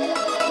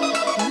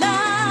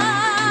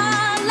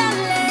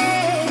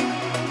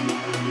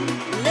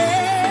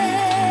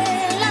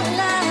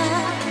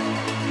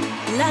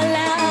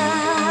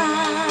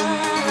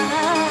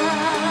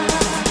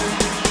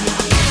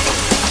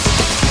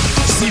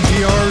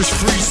 CPR's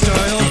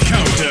Freestyle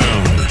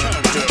Countdown.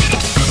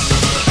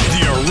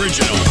 The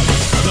original,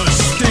 the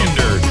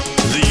standard,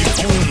 the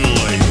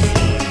only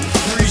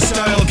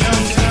Freestyle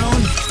Countdown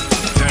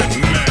that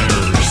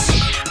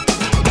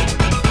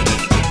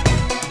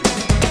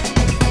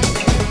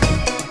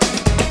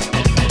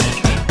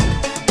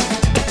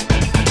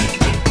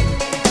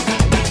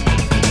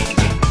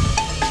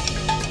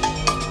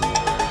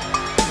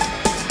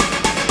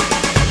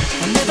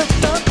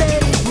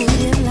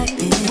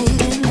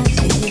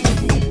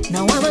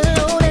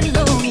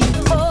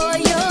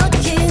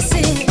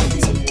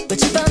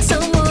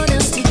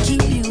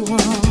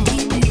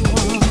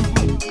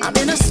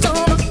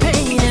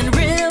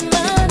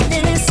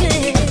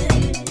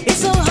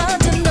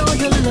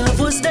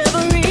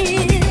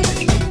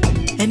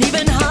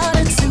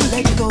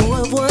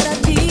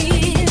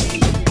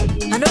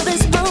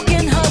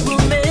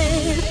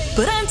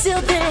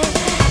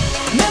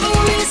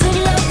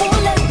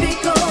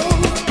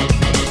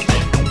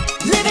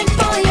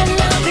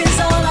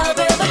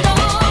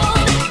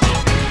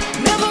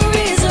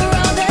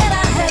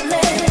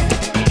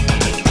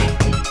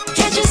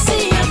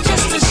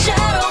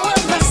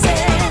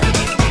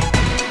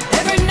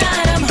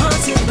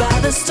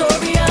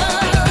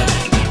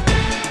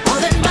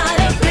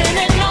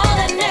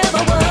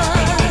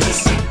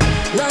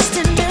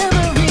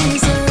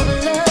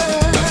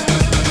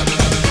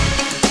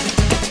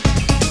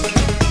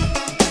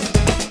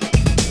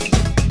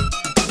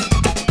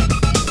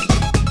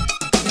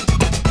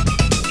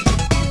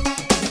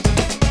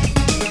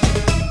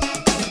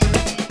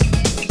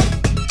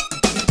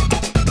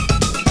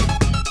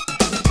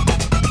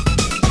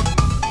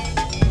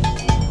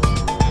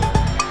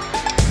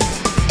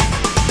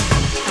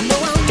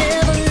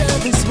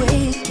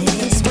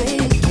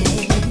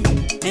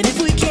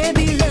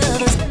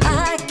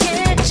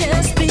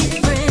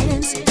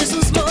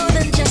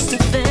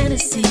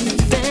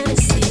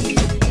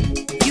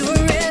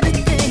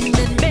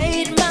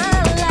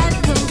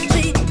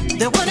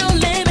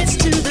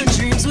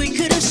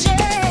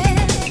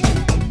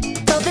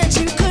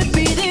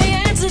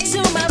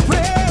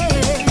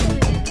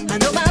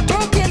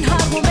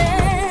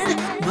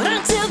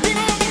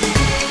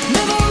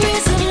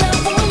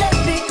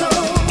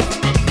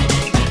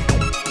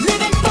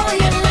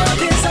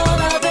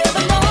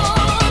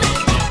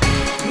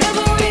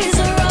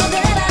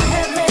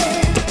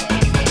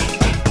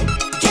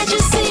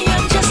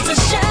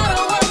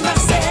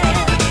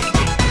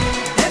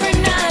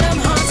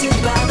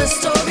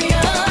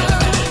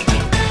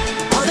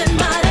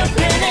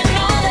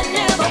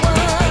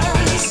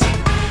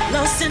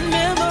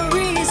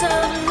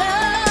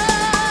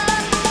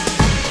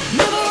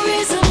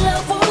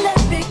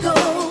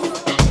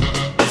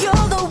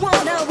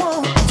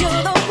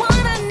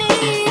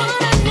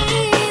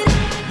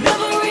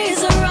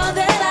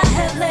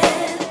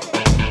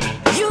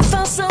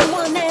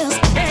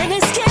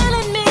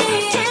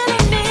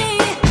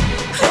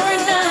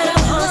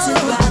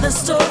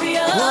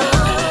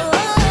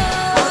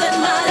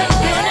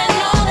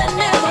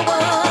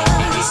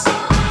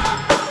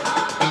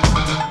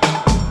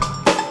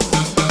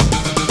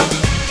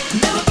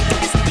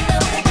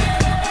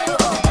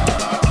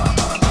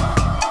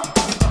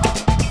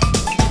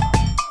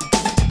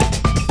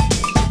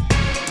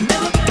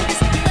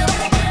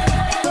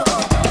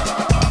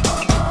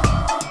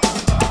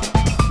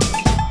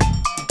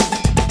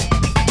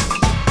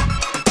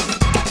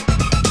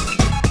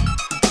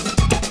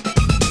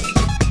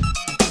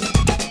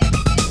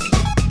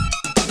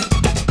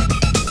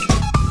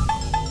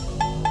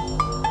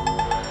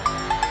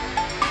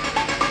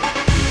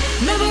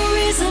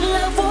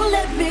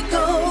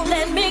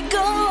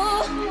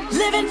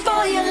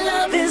your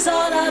love is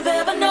all I've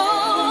ever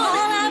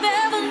known.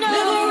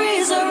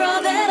 Memories are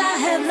all that I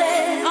have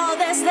left, all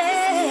that's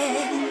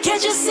there.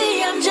 Can't you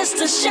see I'm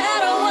just a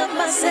shadow of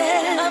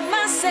myself?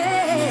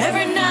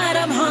 Every night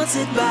I'm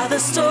haunted by the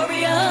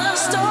story of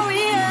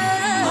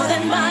all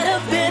that might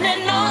have been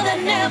and all that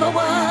never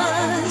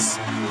was.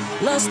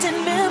 Lost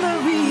in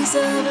memories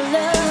of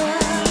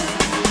love.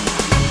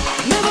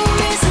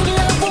 Memories of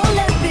love won't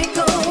let me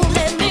go,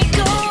 let me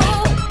go.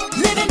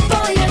 Living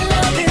for your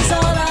love is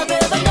all I've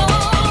ever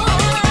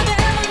known.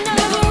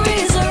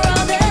 Memories are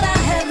all that I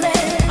have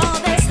left, all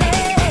that's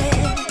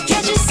there.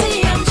 Can't you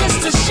see I'm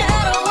just a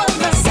shadow of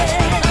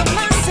myself?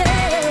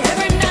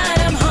 Every night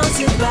I'm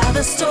haunted by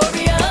the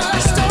story of all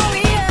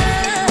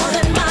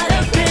that might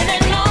have been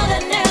and all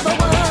that never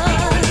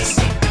was.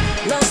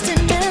 Lost in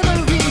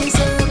memories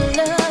of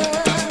love.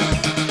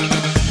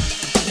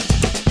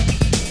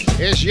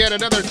 Is yet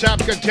another top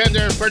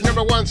contender for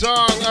number one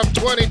song of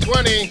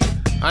 2020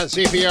 on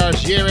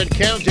CPR's year-end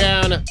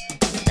countdown.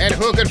 And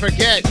who can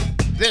forget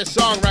this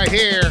song right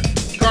here?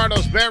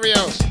 Carlos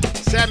Barrios,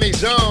 Sammy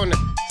Zone,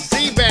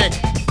 C-Bank,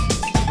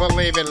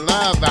 Believe in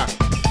Love.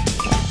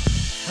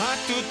 I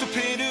thought the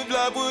pain of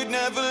love would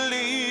never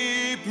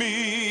leave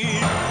me.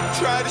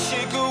 Try to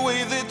shake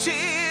away the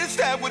tears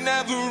that were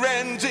never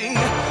ending.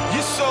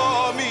 You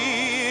saw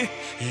me,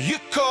 you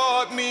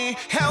caught me,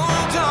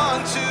 held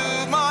on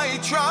to my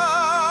trust.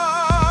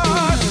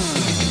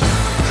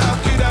 How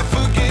could I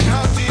forget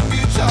how deep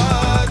you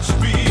touched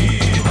me?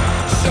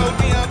 Showed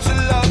me how to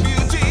love you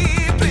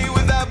deeply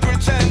without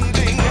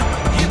pretending.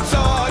 You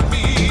taught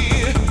me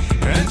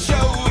and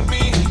showed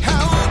me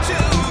how to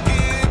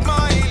give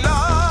my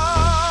love.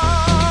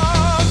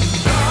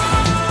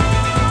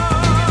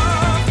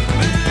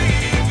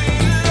 Believe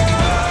in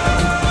love.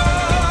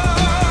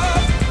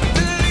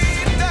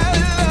 Believe that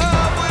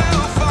love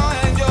will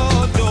find your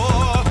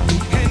door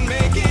and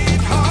make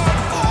it hard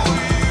for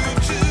you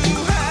to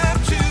have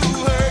to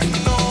hurt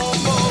no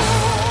more.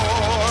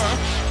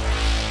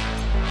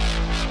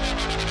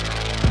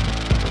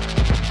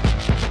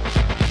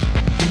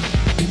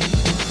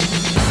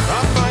 I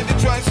find it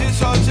twice as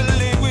hard to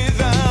live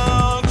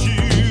without you.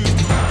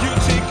 You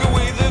take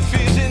away the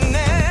fears and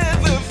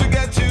never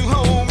forget to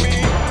hold me.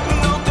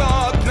 No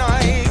dark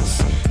nights,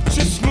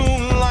 just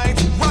moonlight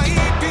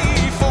right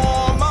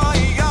before my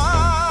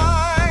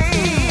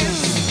eyes.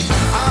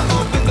 I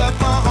opened up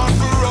my heart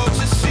for all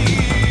to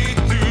see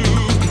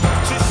through,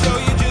 to show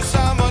you just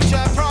how much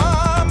I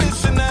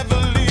promise to never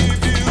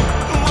leave you.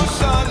 More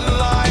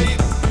sunlight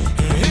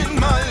in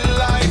my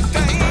life.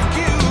 Thank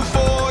you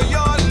for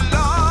your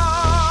love.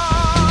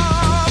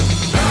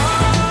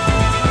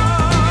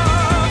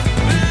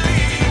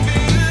 Believe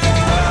in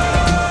love.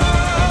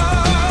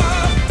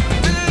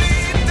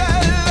 Believe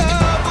that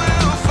love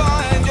will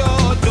find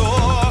your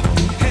door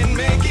and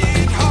make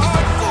it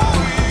hard for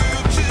you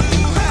to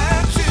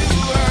have to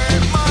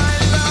earn my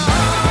love.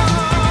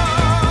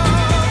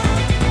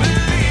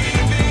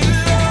 Believe in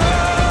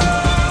love.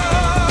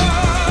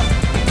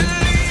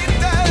 Believe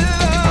that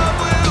love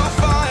will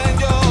find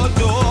your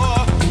door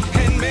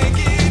and make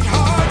it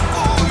hard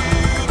for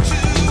you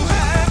to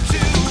have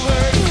to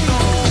hurt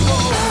no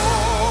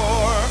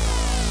more.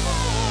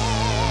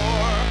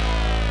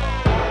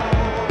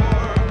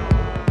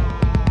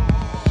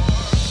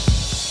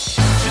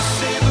 Just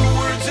say the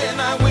words and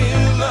I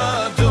will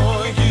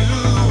adore you.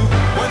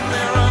 When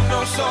there are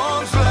no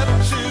songs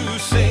left to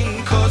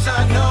sing, 'cause I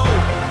know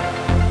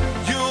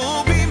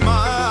you'll be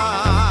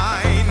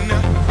mine.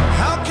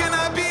 How can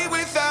I be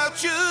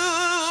without you?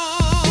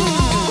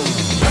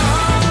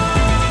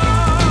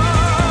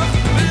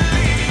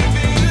 Believe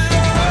in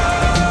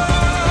love.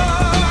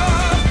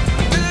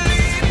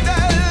 Believe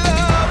that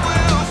love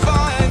will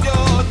find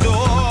your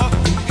door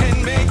and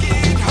make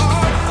it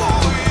hard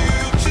for you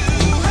to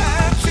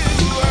have to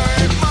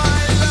earn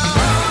my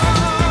love.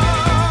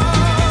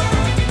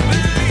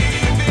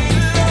 Believe in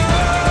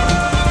love.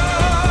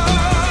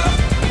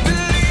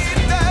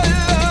 Believe that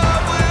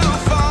love will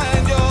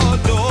find your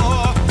door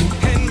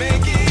and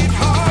make it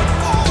hard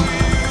for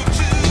you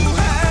to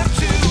have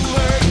to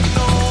hurt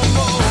no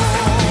more.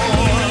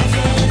 Believe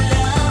in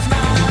love,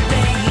 my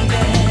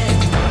baby.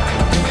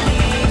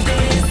 Believe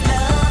this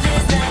love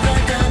is never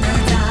gonna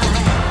die.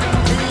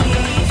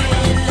 Believe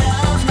in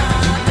love, my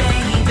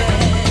baby.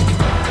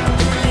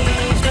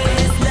 Believe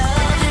this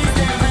love is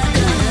never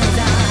gonna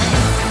die.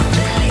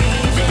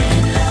 Believe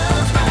in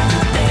love, my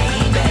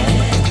baby.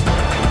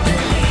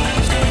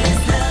 Believe this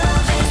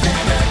love is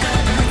never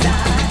gonna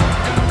die.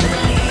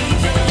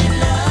 Believe in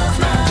love,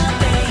 my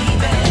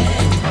baby.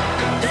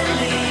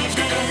 Believe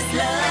this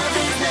love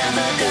is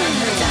never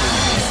gonna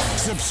die.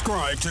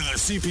 Subscribe to the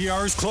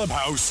CPR's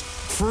Clubhouse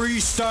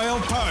Freestyle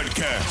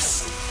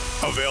Podcast.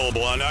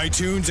 Available on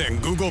iTunes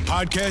and Google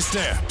Podcast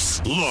apps.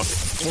 Look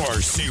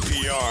for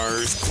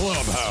CPR's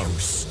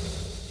Clubhouse.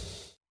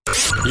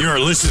 You're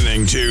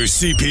listening to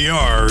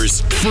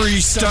CPR's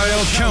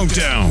Freestyle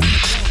Countdown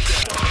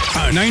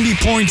on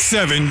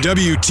 90.7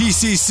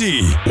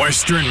 WTCC,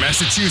 Western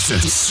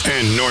Massachusetts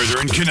and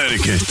Northern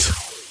Connecticut.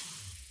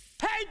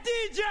 Hey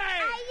DJ!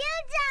 Are you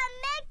done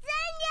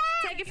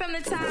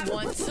from the top.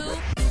 1, 2.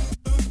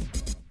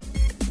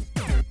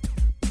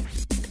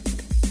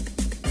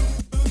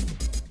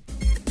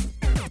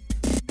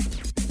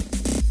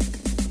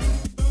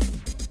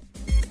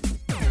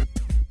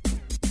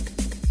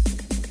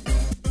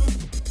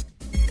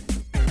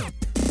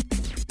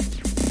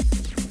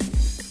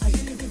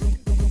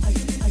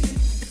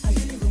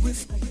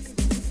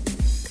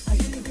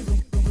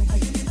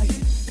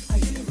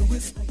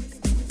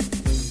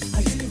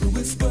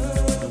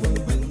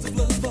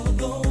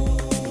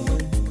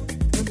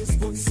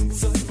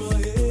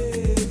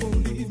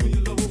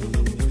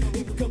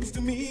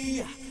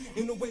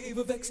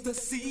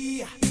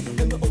 Ecstasy,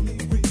 and the only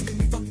way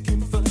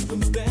fucking fun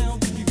comes down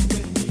to you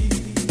and me.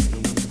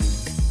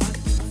 I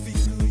can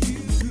feel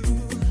you,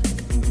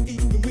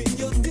 even when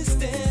you're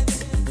distant.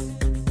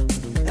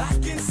 I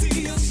can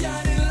see your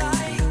shining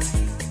light,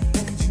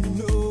 and you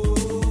know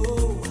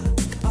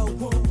I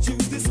want you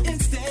this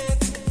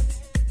instant.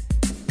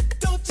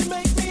 Don't you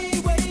make me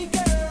wait,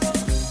 girl.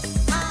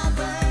 I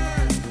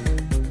burn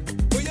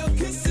for your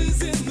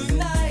kisses in the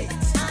night.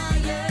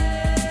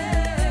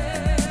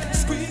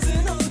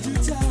 Squeezing on you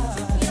tight.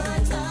 Your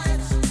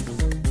touch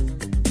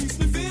keeps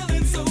me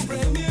feeling so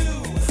brand new.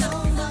 So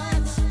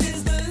much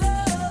is the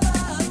love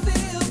I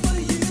feel for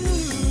you.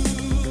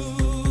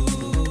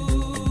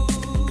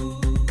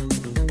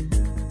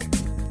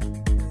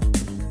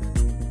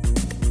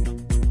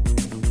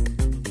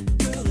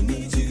 Girl, I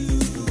need you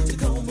to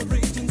calm the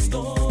raging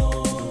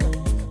storm.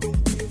 Don't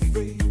be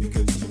afraid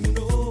because you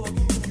know I'll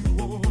keep you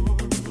warm.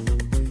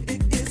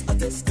 It is our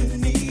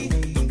destiny.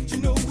 Don't you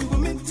know we were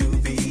meant to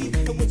be?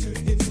 And once you're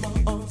in my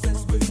arms,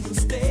 that's where you'll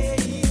stay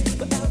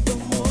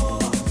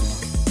forevermore.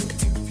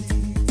 Two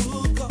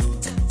people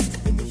caught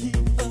in the heat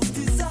of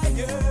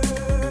desire.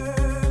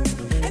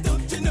 And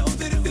don't you know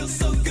that it feels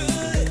so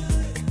good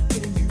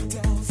when you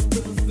douse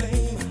the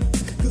flame?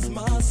 'Cause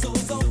my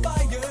soul's on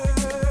fire.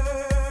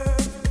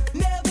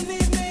 Never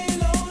leave me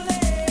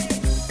lonely.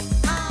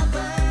 I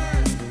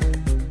burn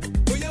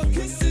for your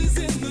kisses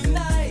in the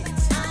night.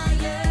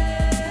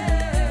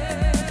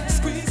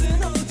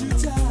 Squeezing on you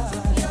tight.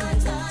 Your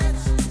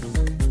touch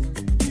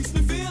keeps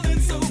me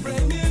feeling so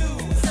brand new.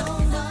 So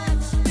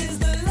much is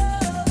the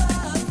love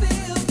I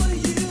feel for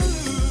you.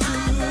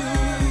 I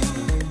burn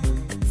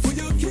for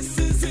your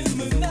kisses in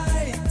the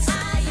night.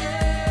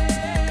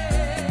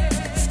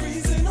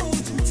 Squeezing on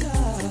you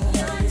tight.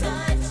 Your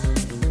touch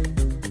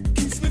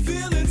keeps me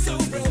feeling so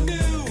brand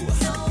new.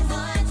 So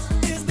much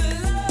is the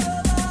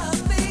love I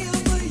feel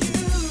for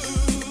you.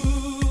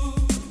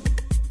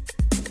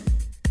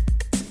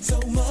 So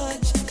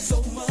much,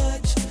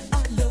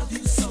 I love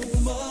you so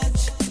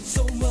much,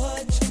 so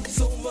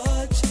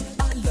much,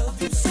 I love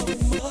you so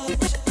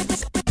much.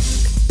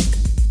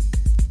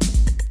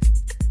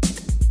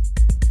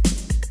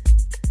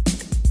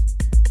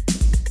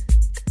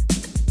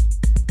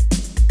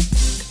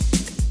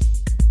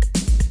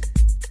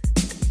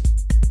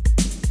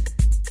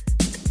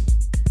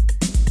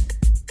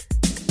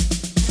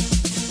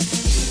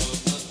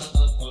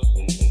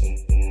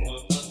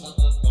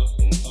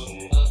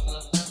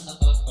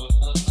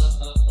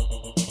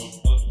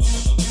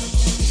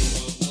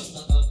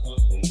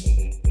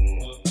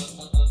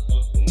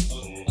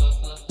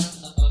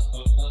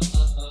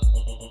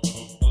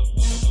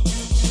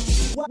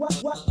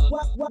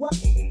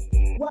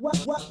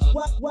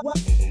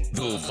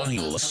 The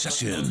final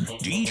session,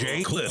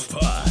 DJ Cliff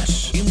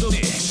Puss in the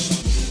mix.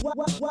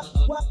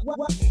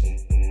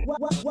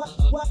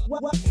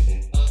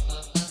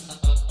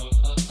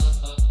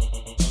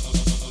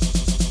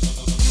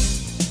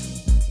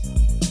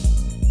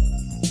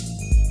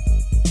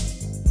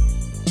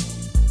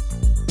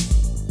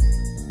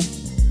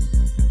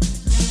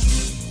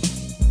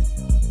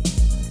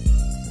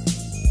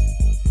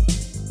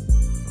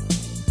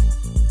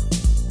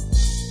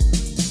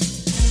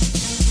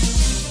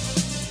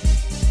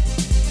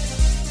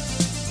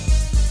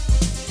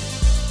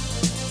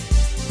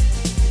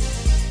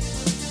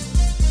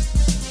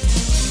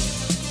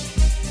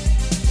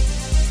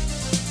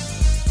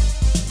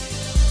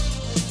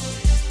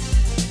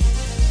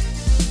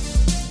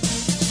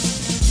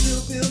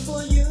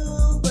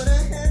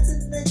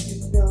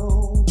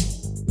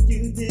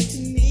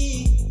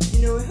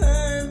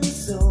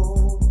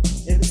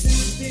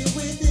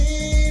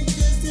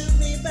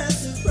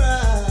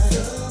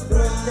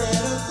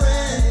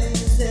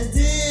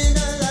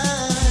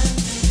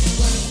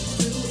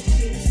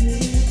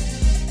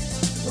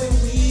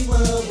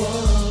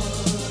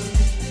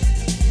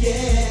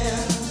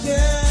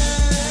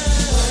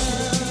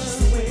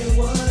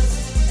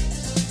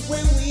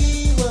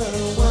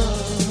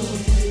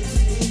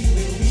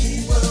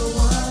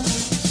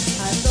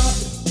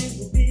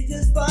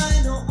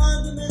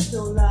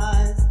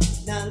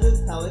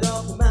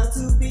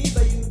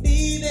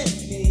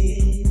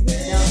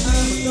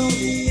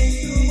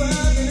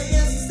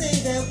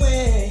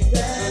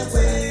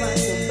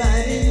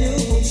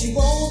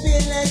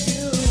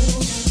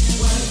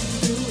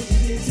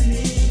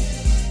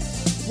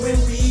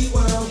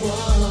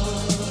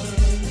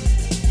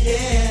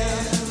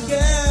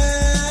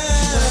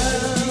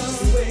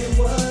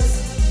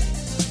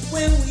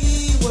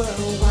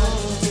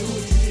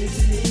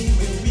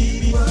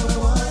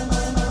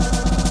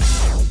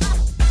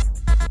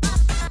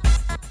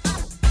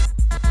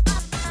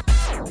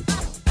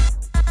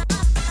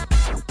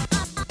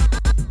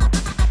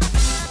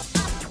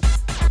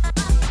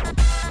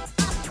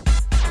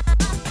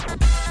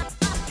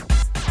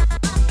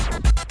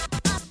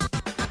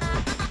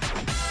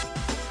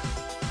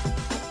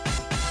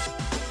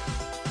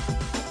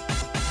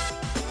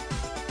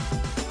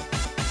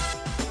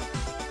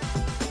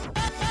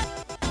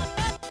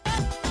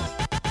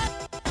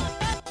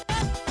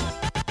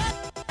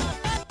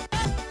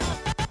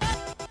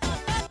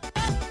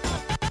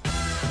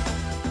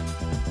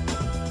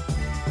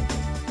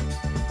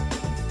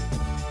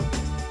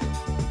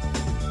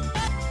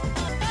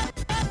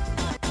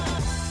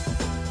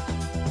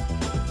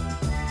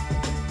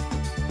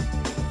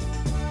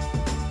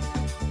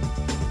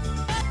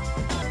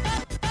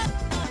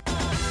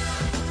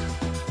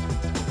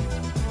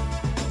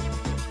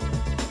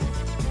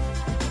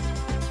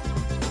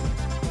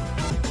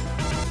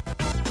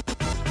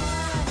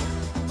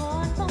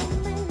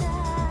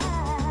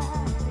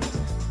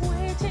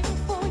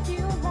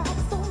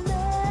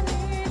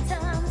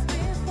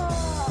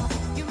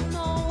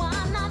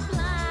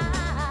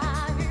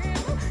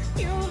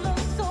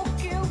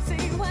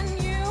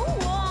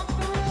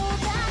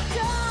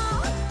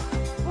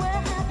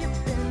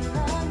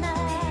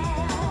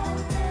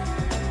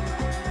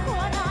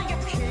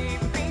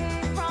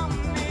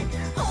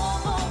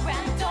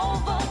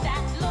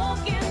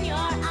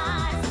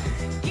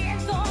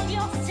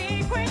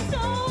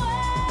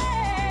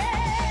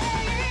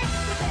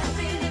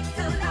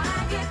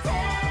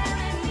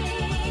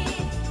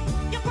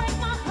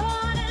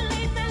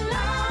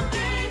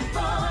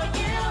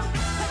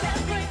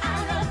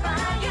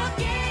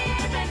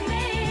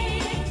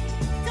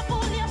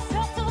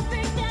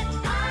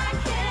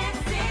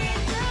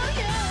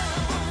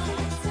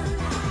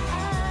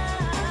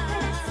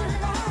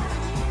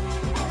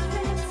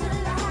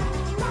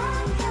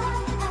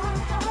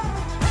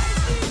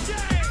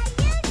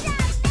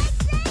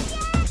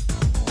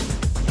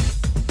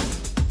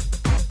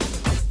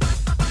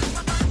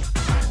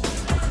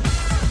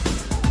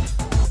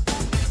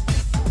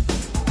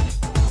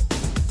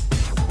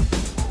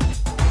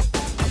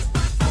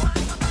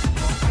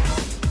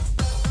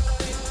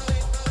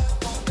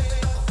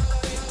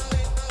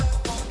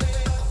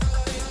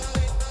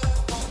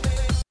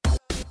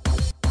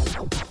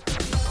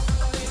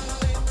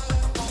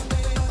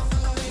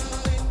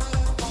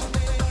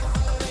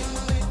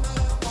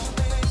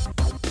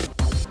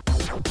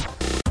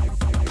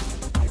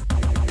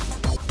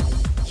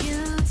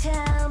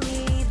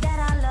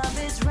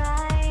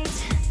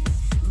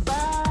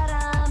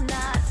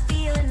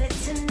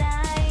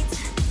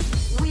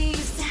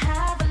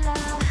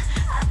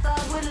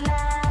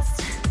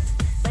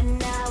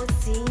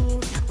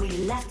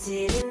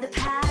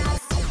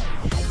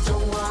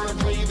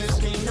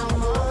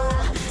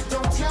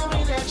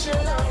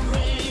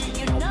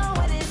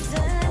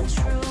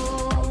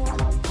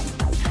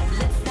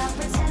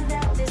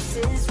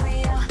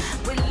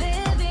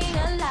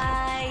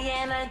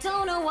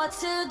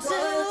 to do.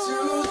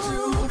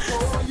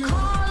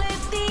 Call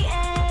it the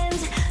end,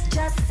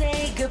 just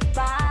say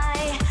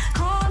goodbye.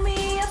 Call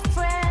me a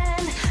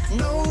friend.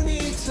 No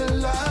need to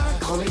lie.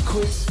 Call it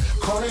quits,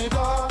 call it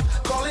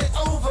off, call it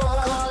over.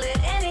 Call it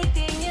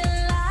anything you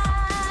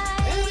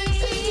like.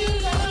 Anything you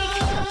like.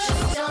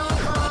 Just don't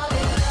call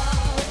it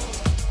love.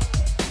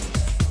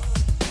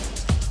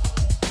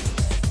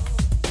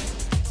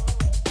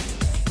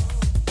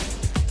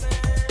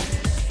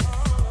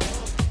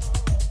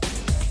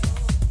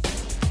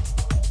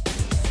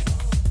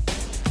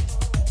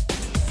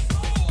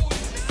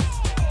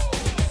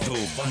 The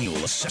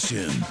Vinyl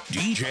Session.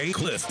 DJ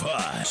Cliff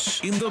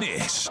Potts in the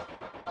mix.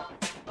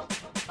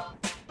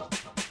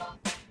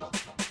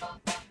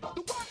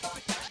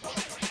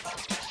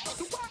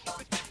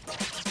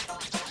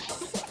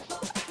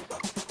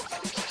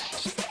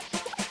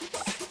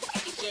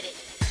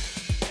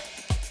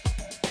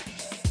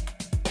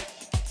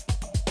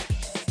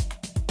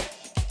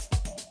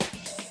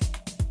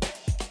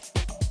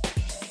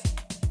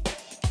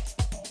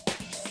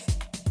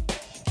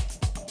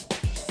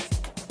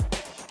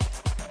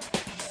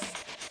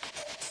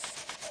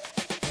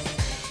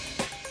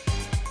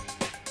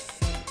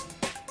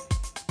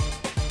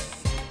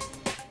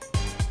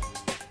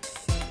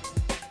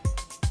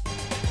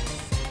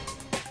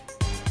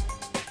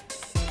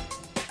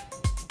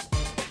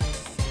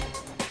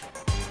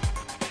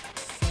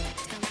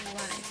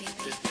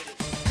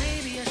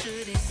 Maybe I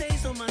shouldn't say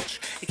so much.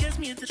 It gets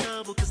me into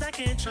trouble cause I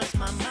can't trust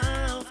my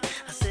mouth.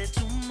 I said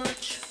too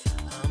much.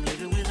 I'm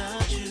living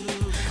without you.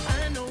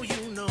 I know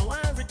you know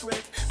I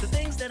regret the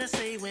things that I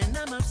say when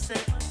I'm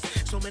upset.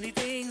 So many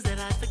things that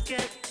I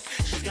forget.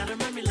 She's gotta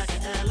run me like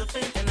an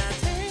elephant. And I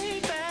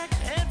take back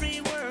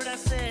every word I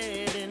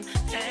said in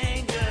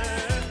anger.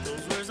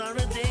 Those words are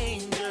a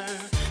danger.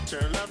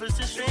 Turn lovers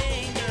to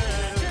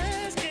strangers.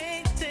 Just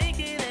can't take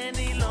it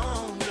any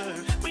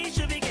longer. We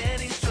should be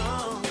getting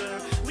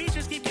stronger. We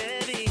just keep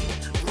getting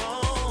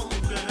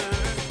wronger.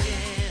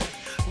 Yeah.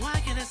 Why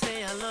can't I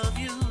say I love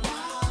you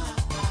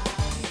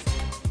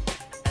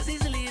as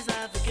easily as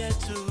I forget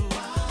to?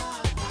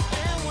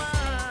 And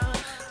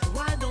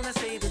why don't I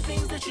say the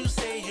things that you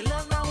say you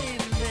love my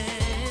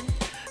women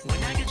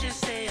when I could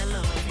just say I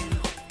love you?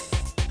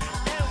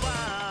 And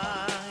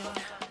why?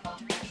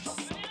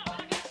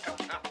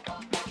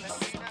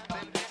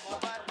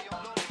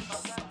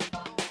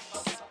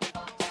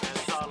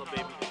 That's all,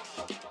 baby.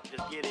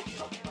 Just get it.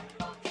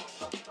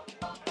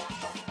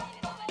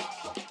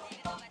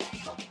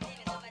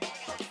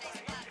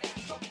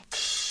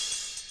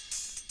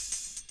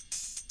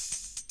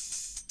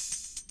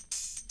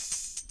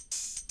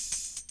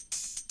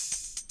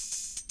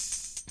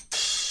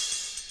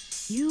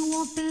 You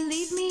won't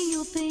believe me,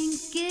 you'll think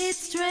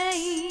it's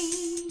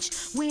strange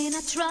when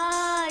I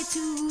try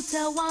to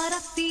tell what I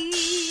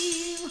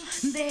feel,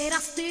 that I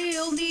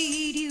still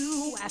need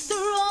you after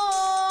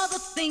all the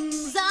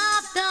things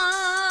I've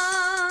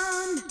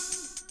done.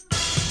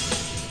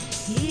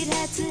 It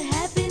had to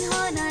happen,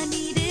 hon, I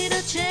needed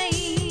a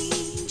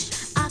change.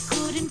 I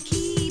couldn't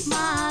keep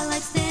my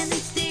life standing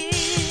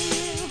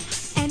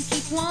still and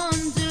keep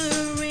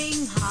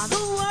wondering how the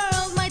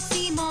world might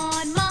seem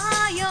on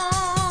my own.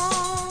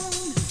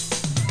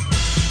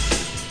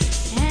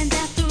 And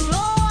after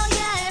all,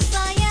 yes,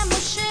 I am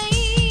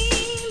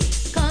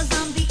ashamed, 'cause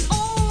I'm the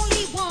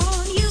only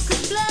one you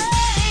could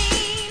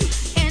blame.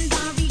 And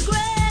I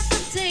regret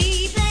the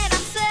day that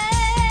I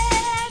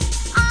said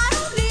I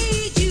don't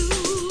need you.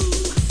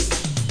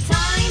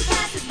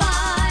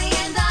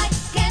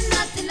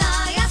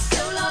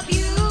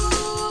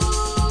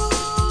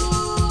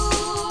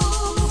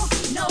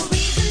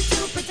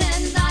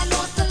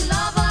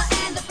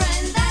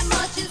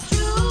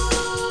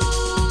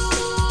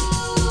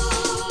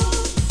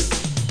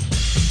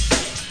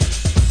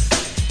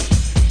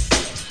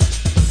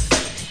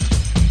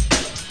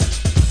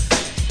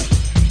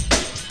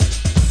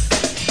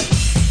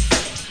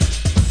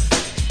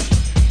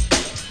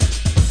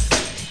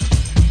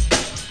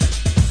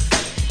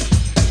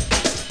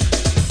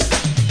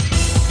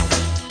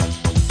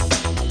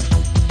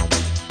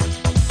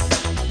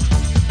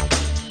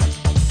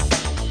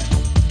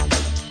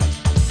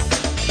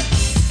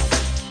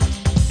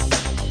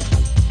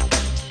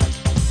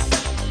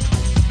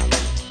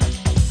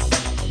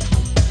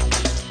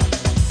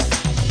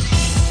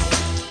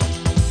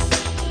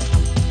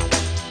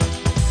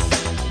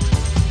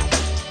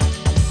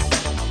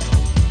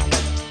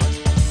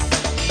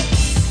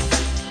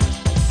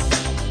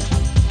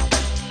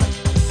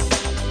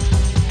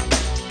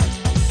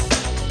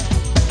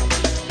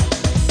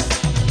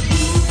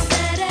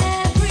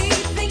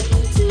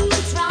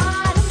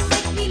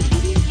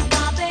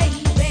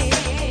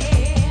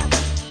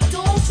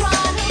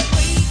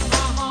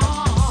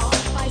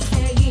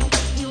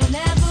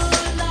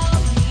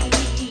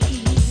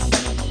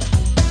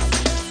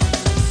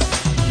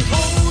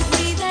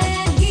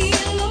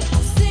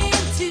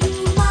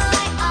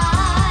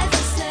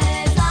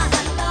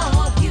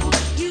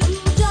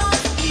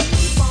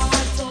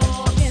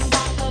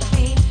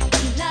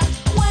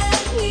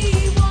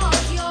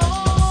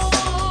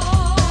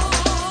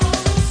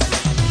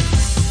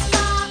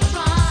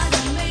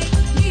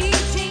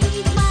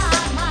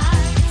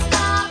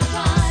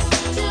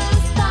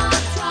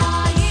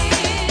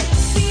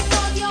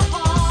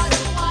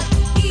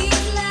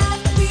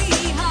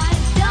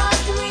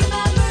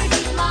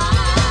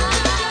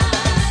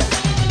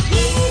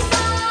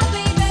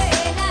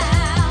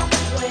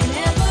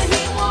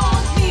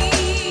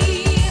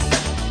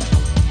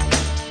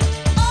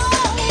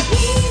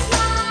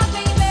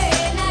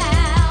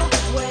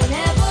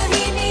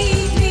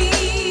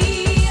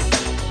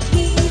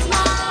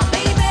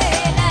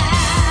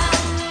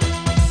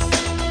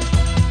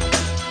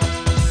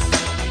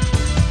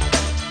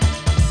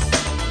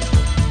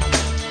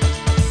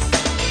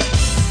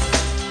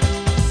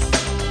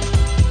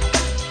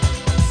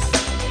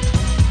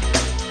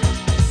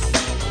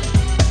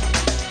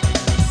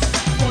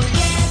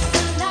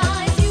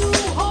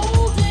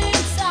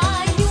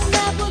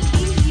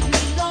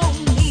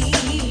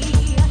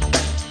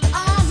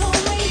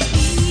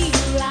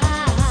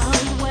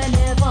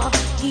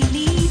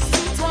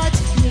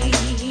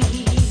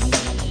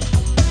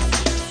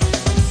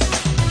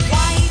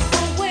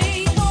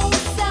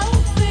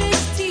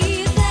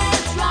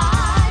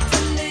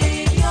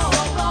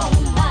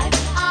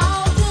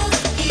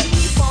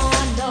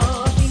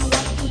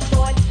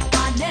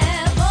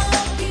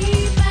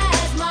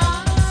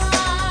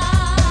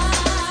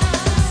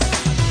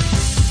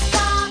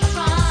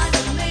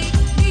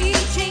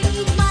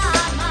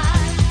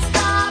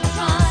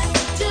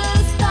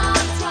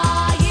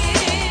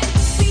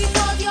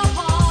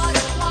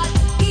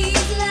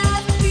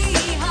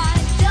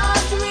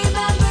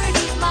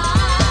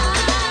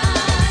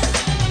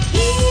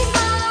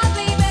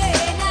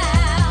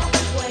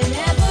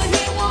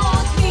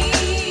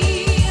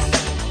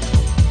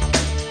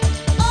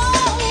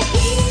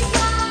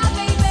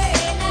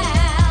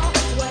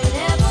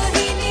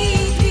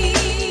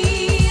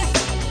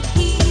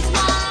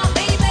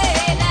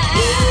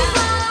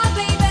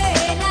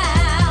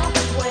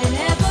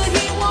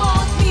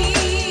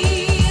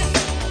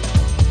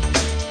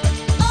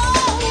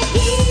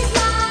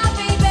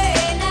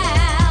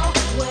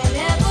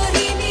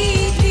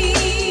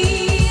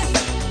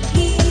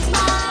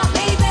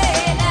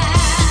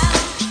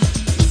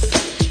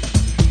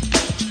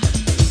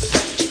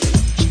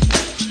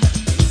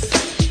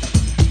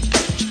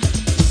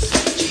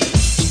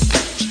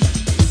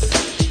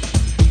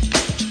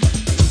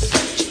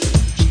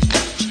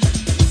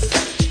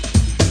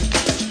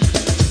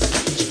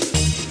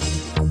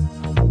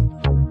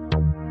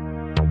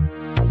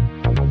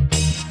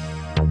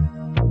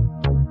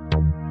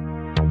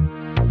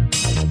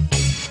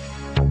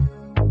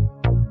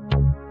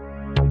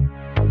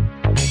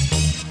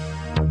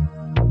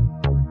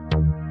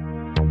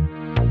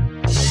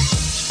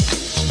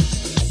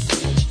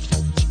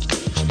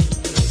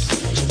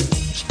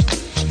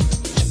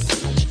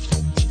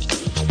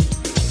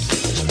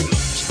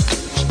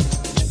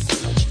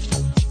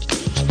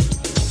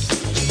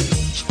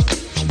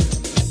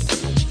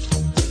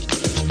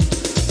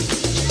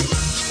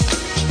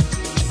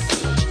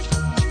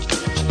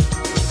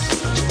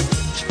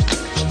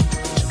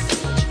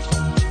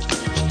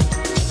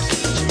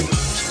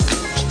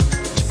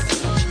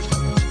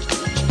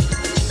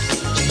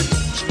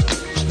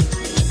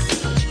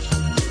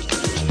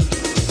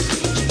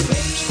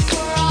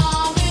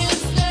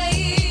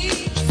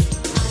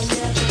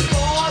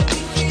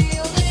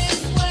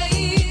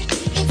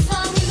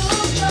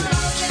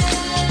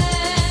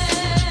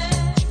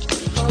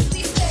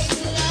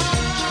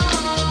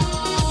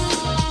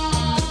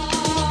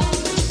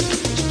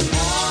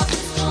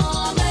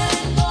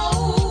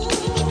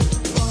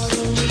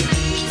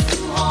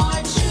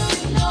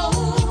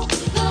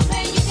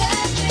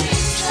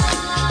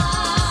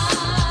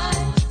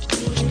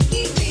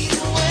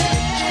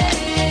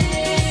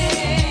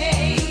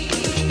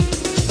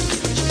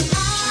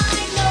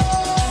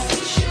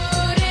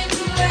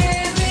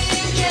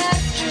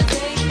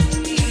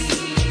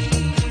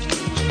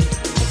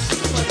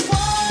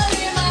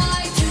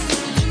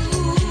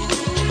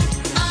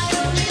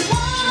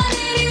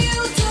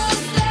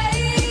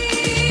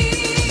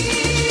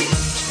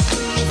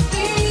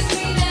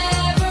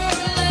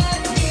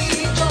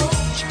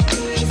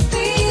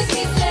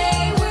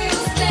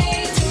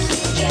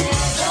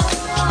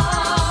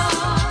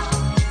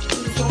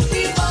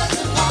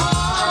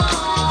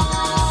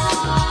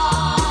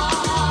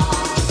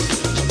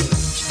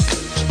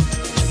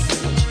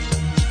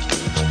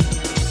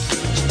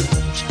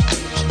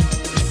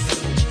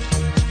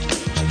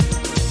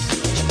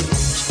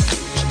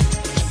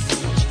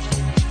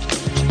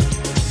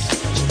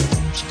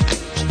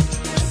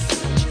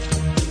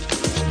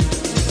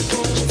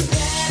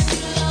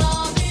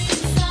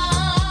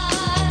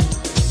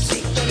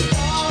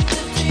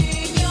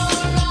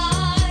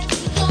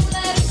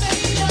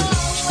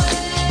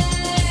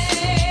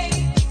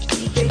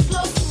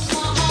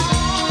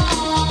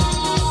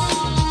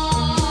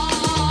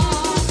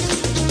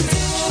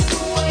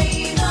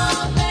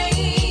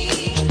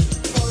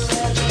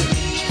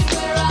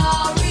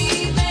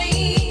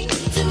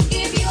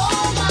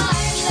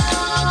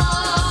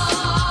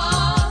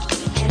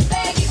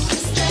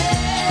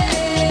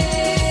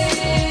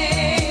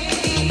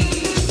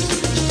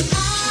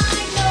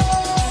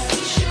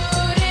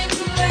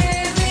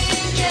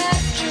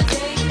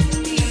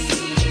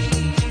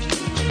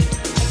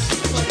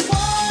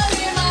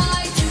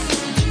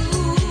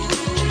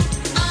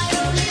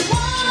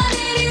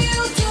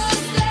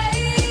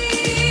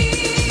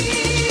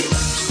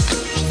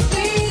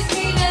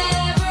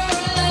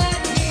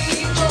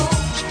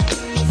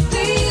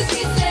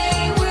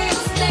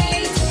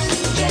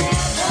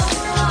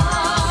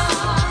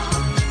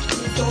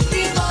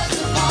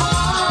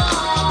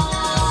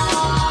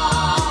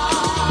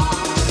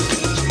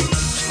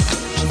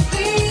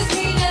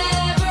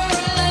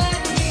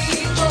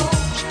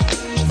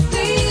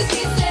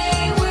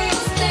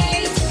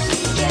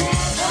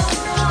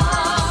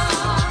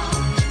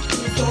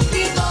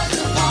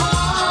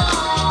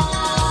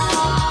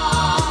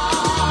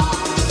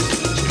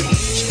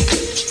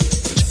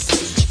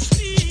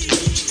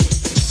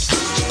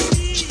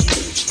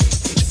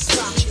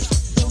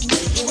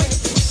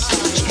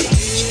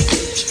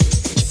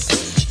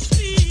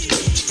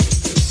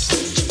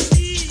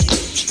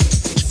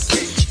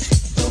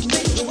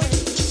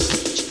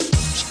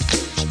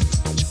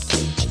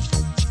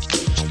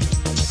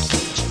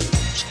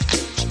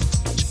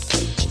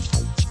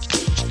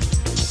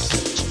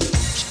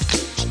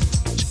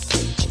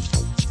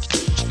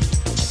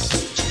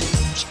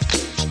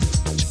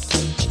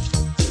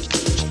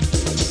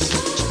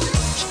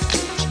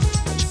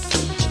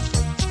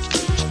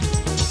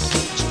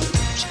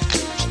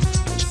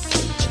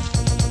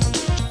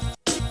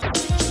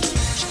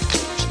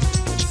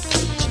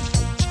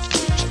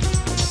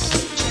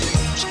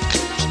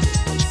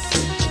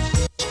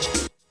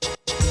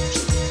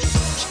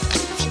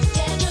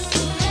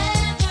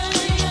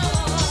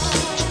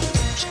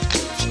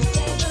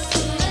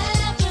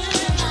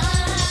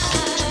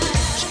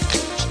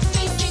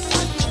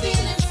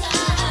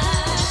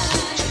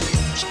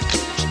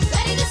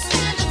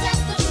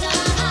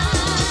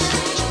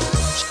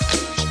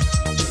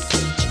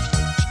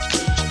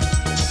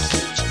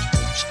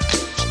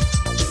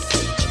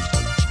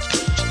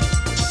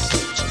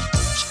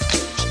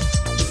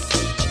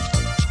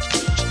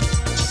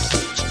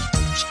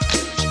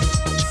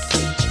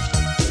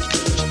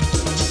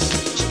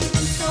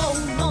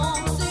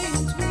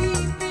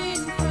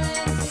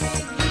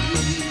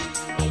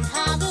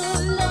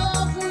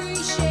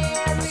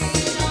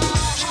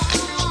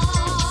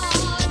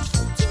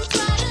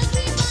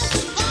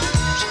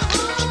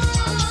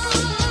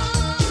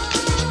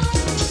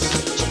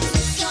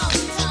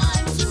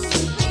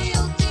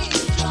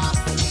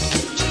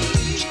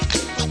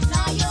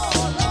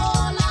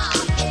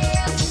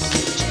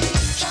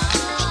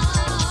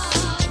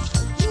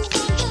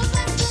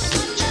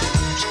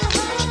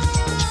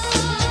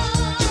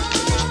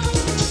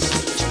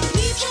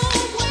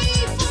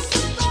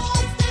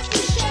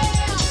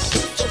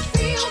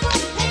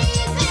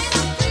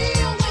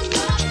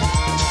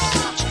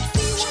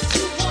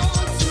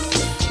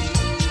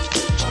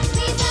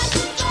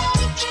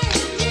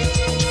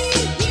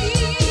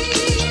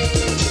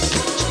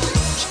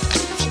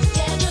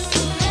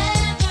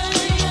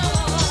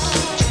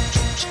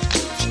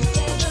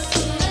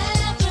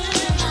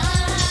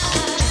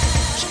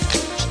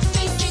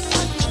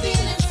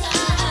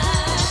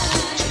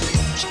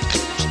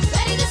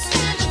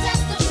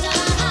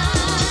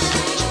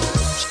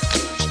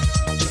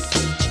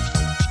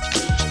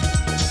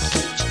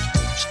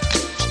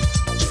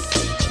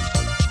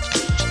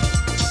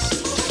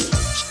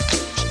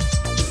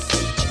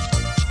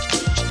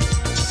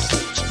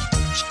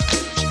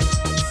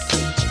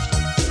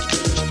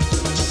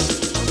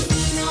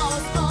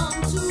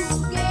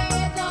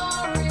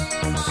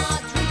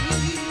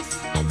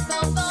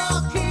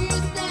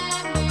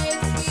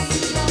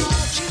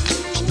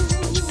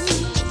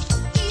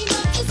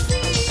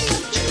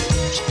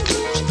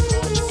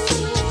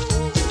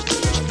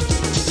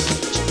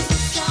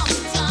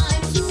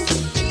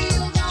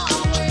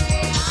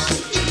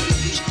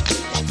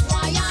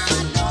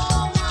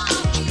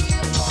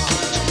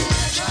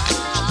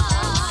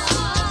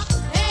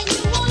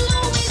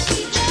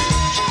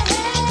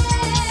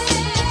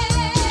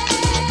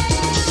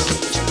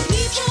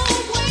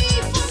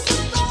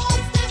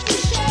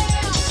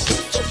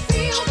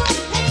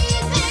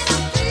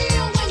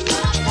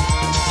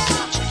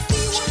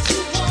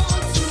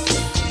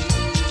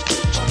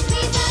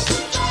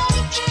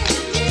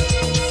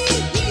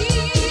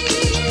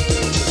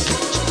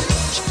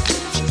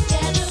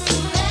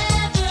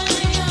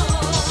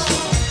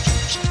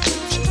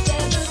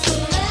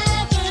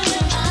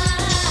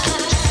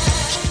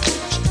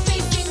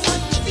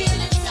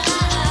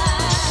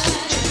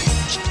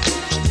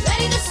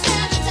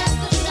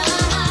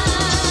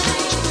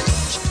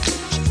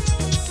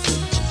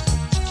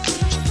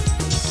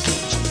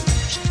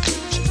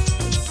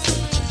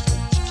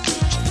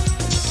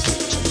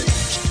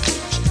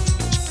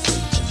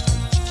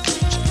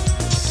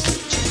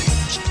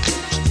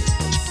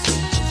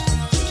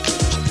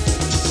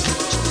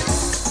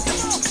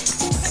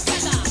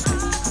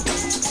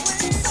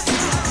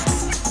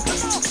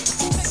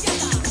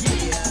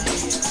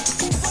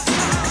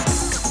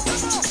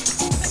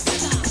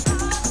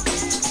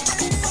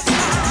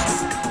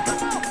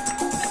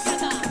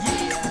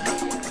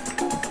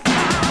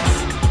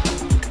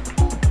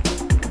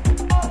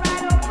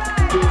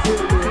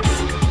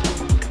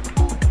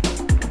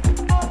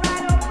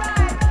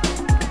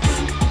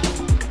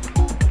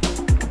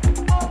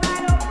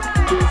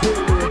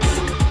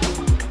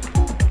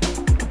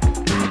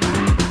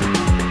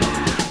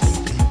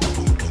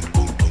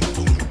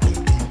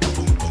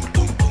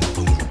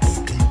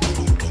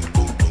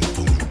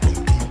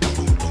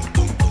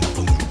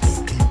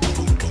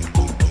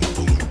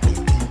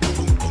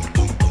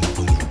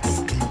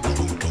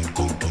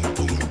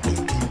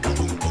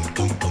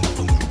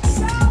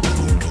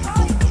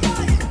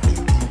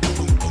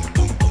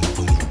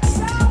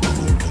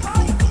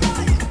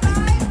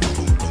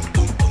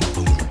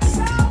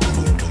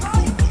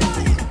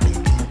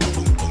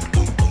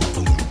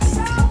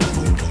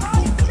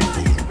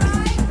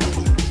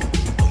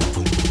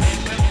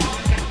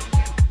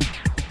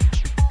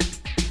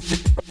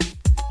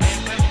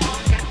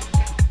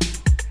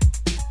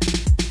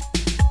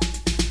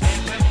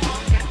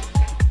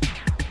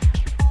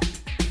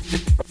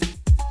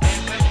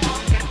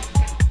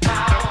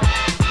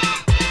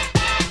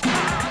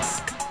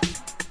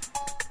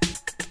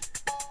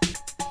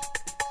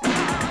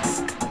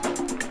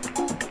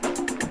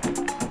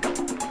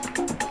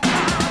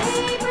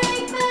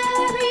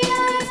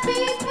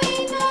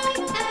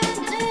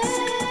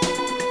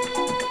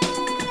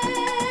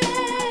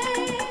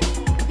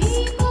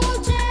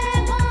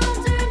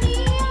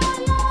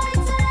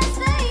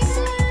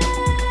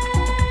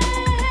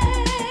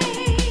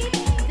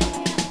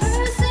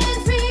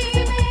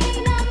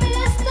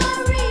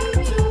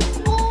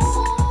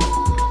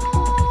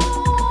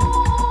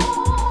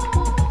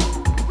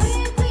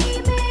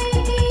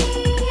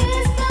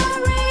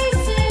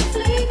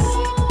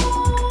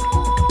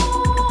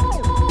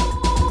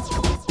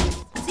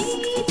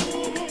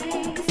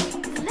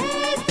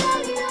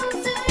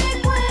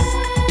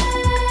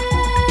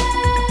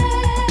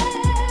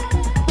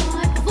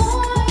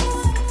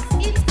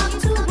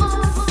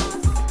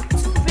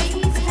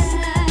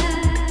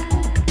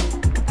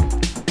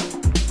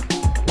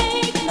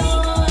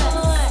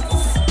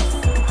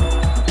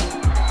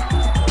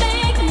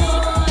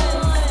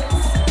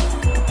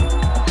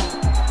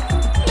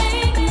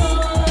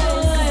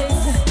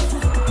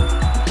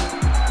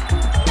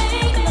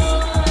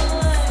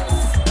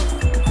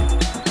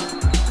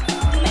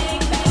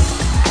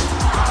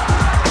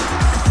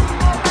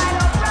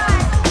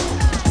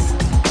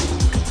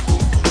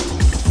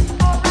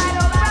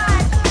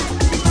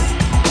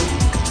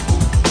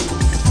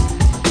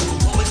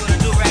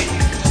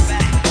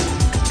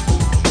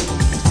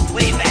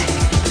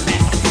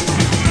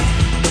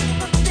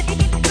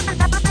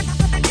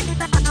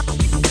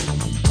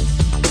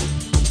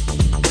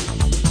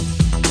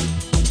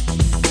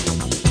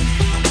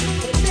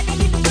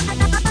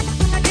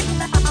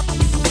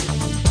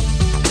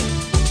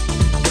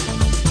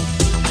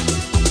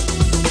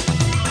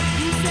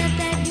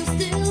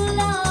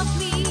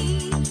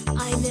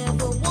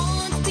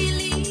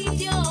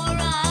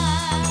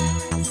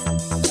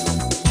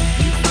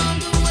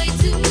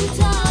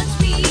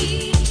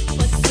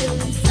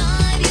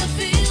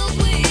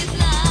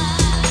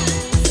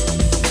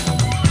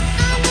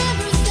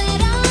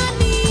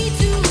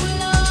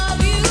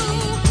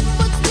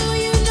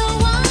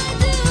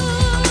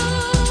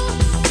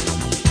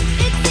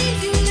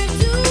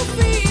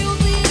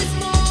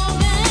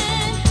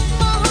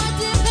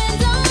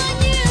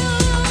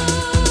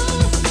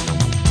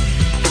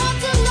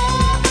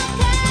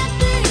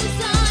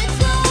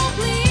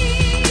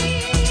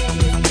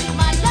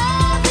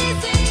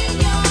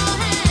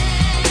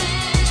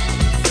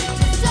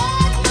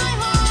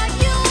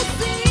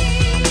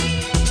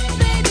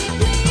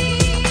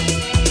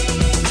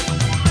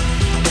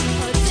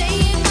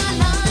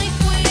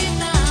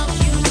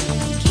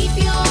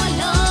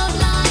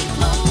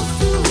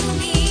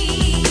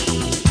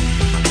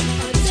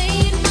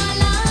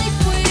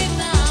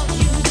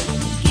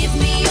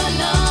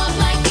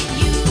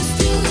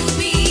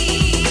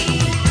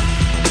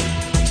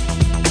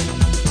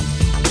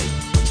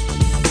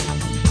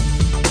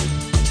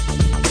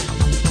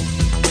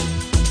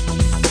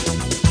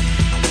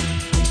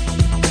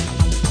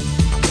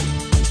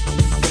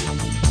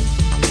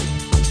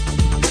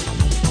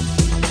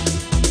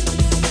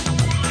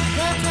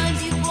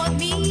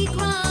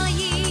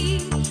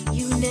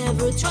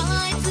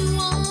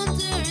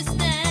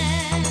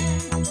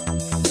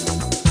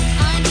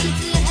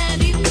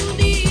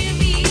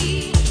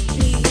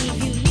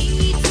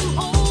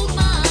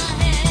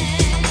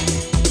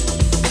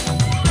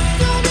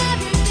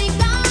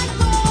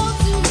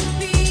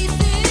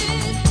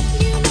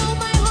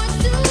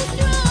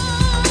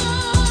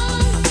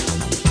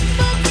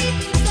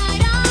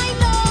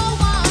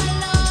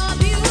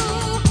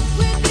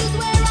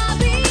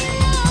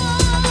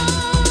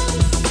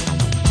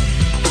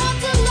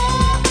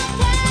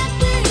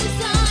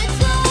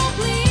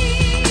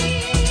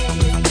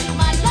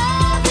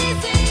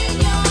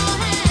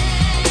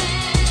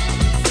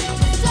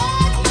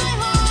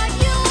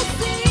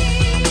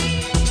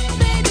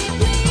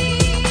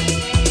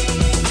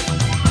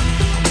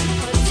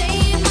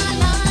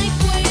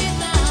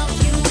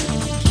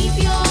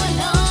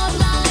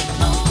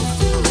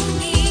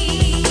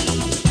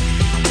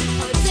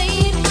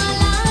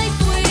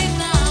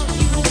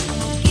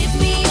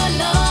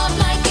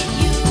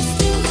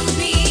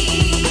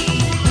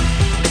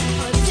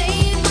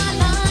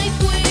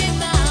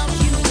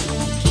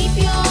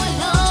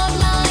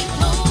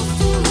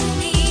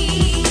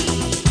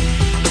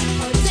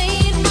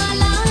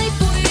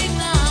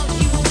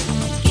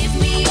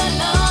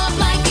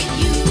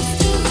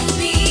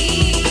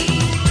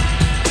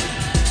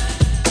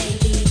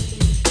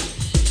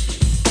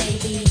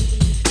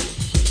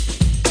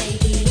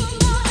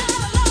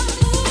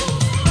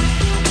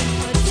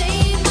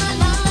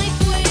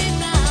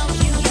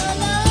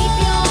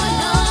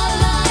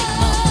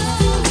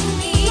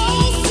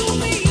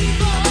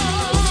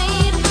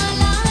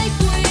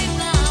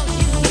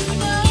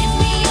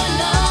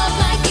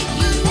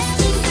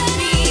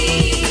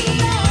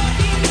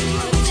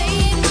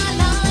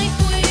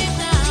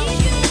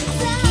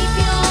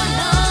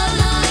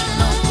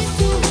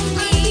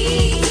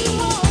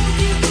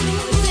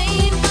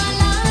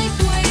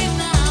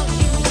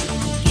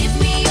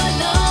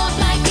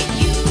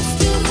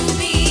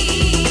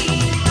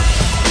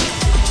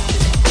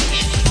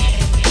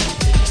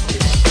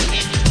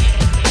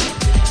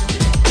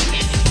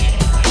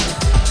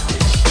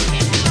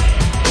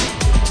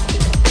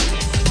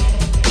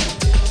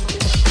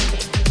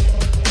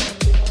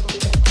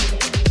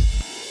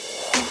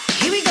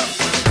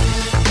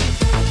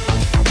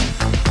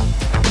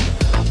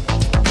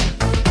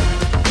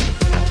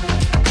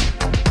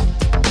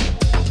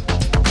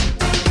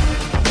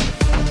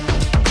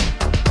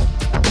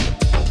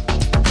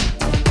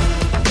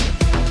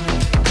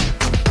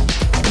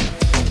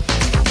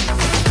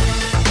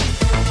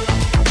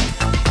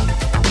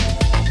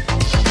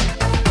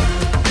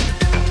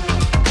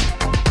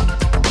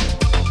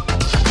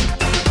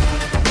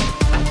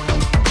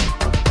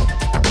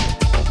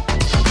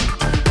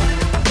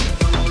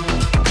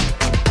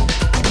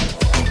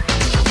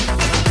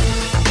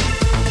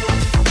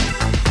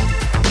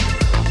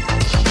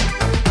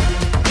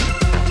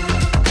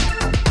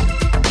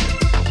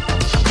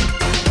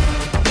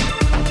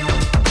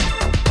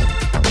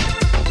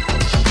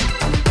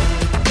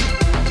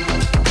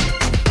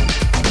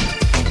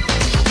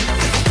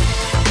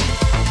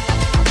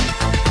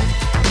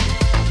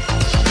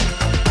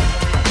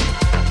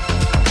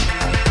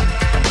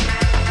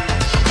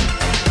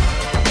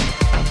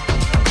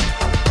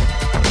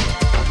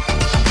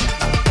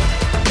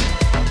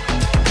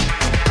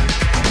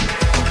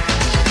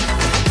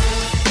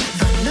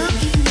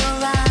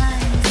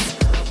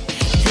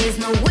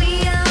 no way.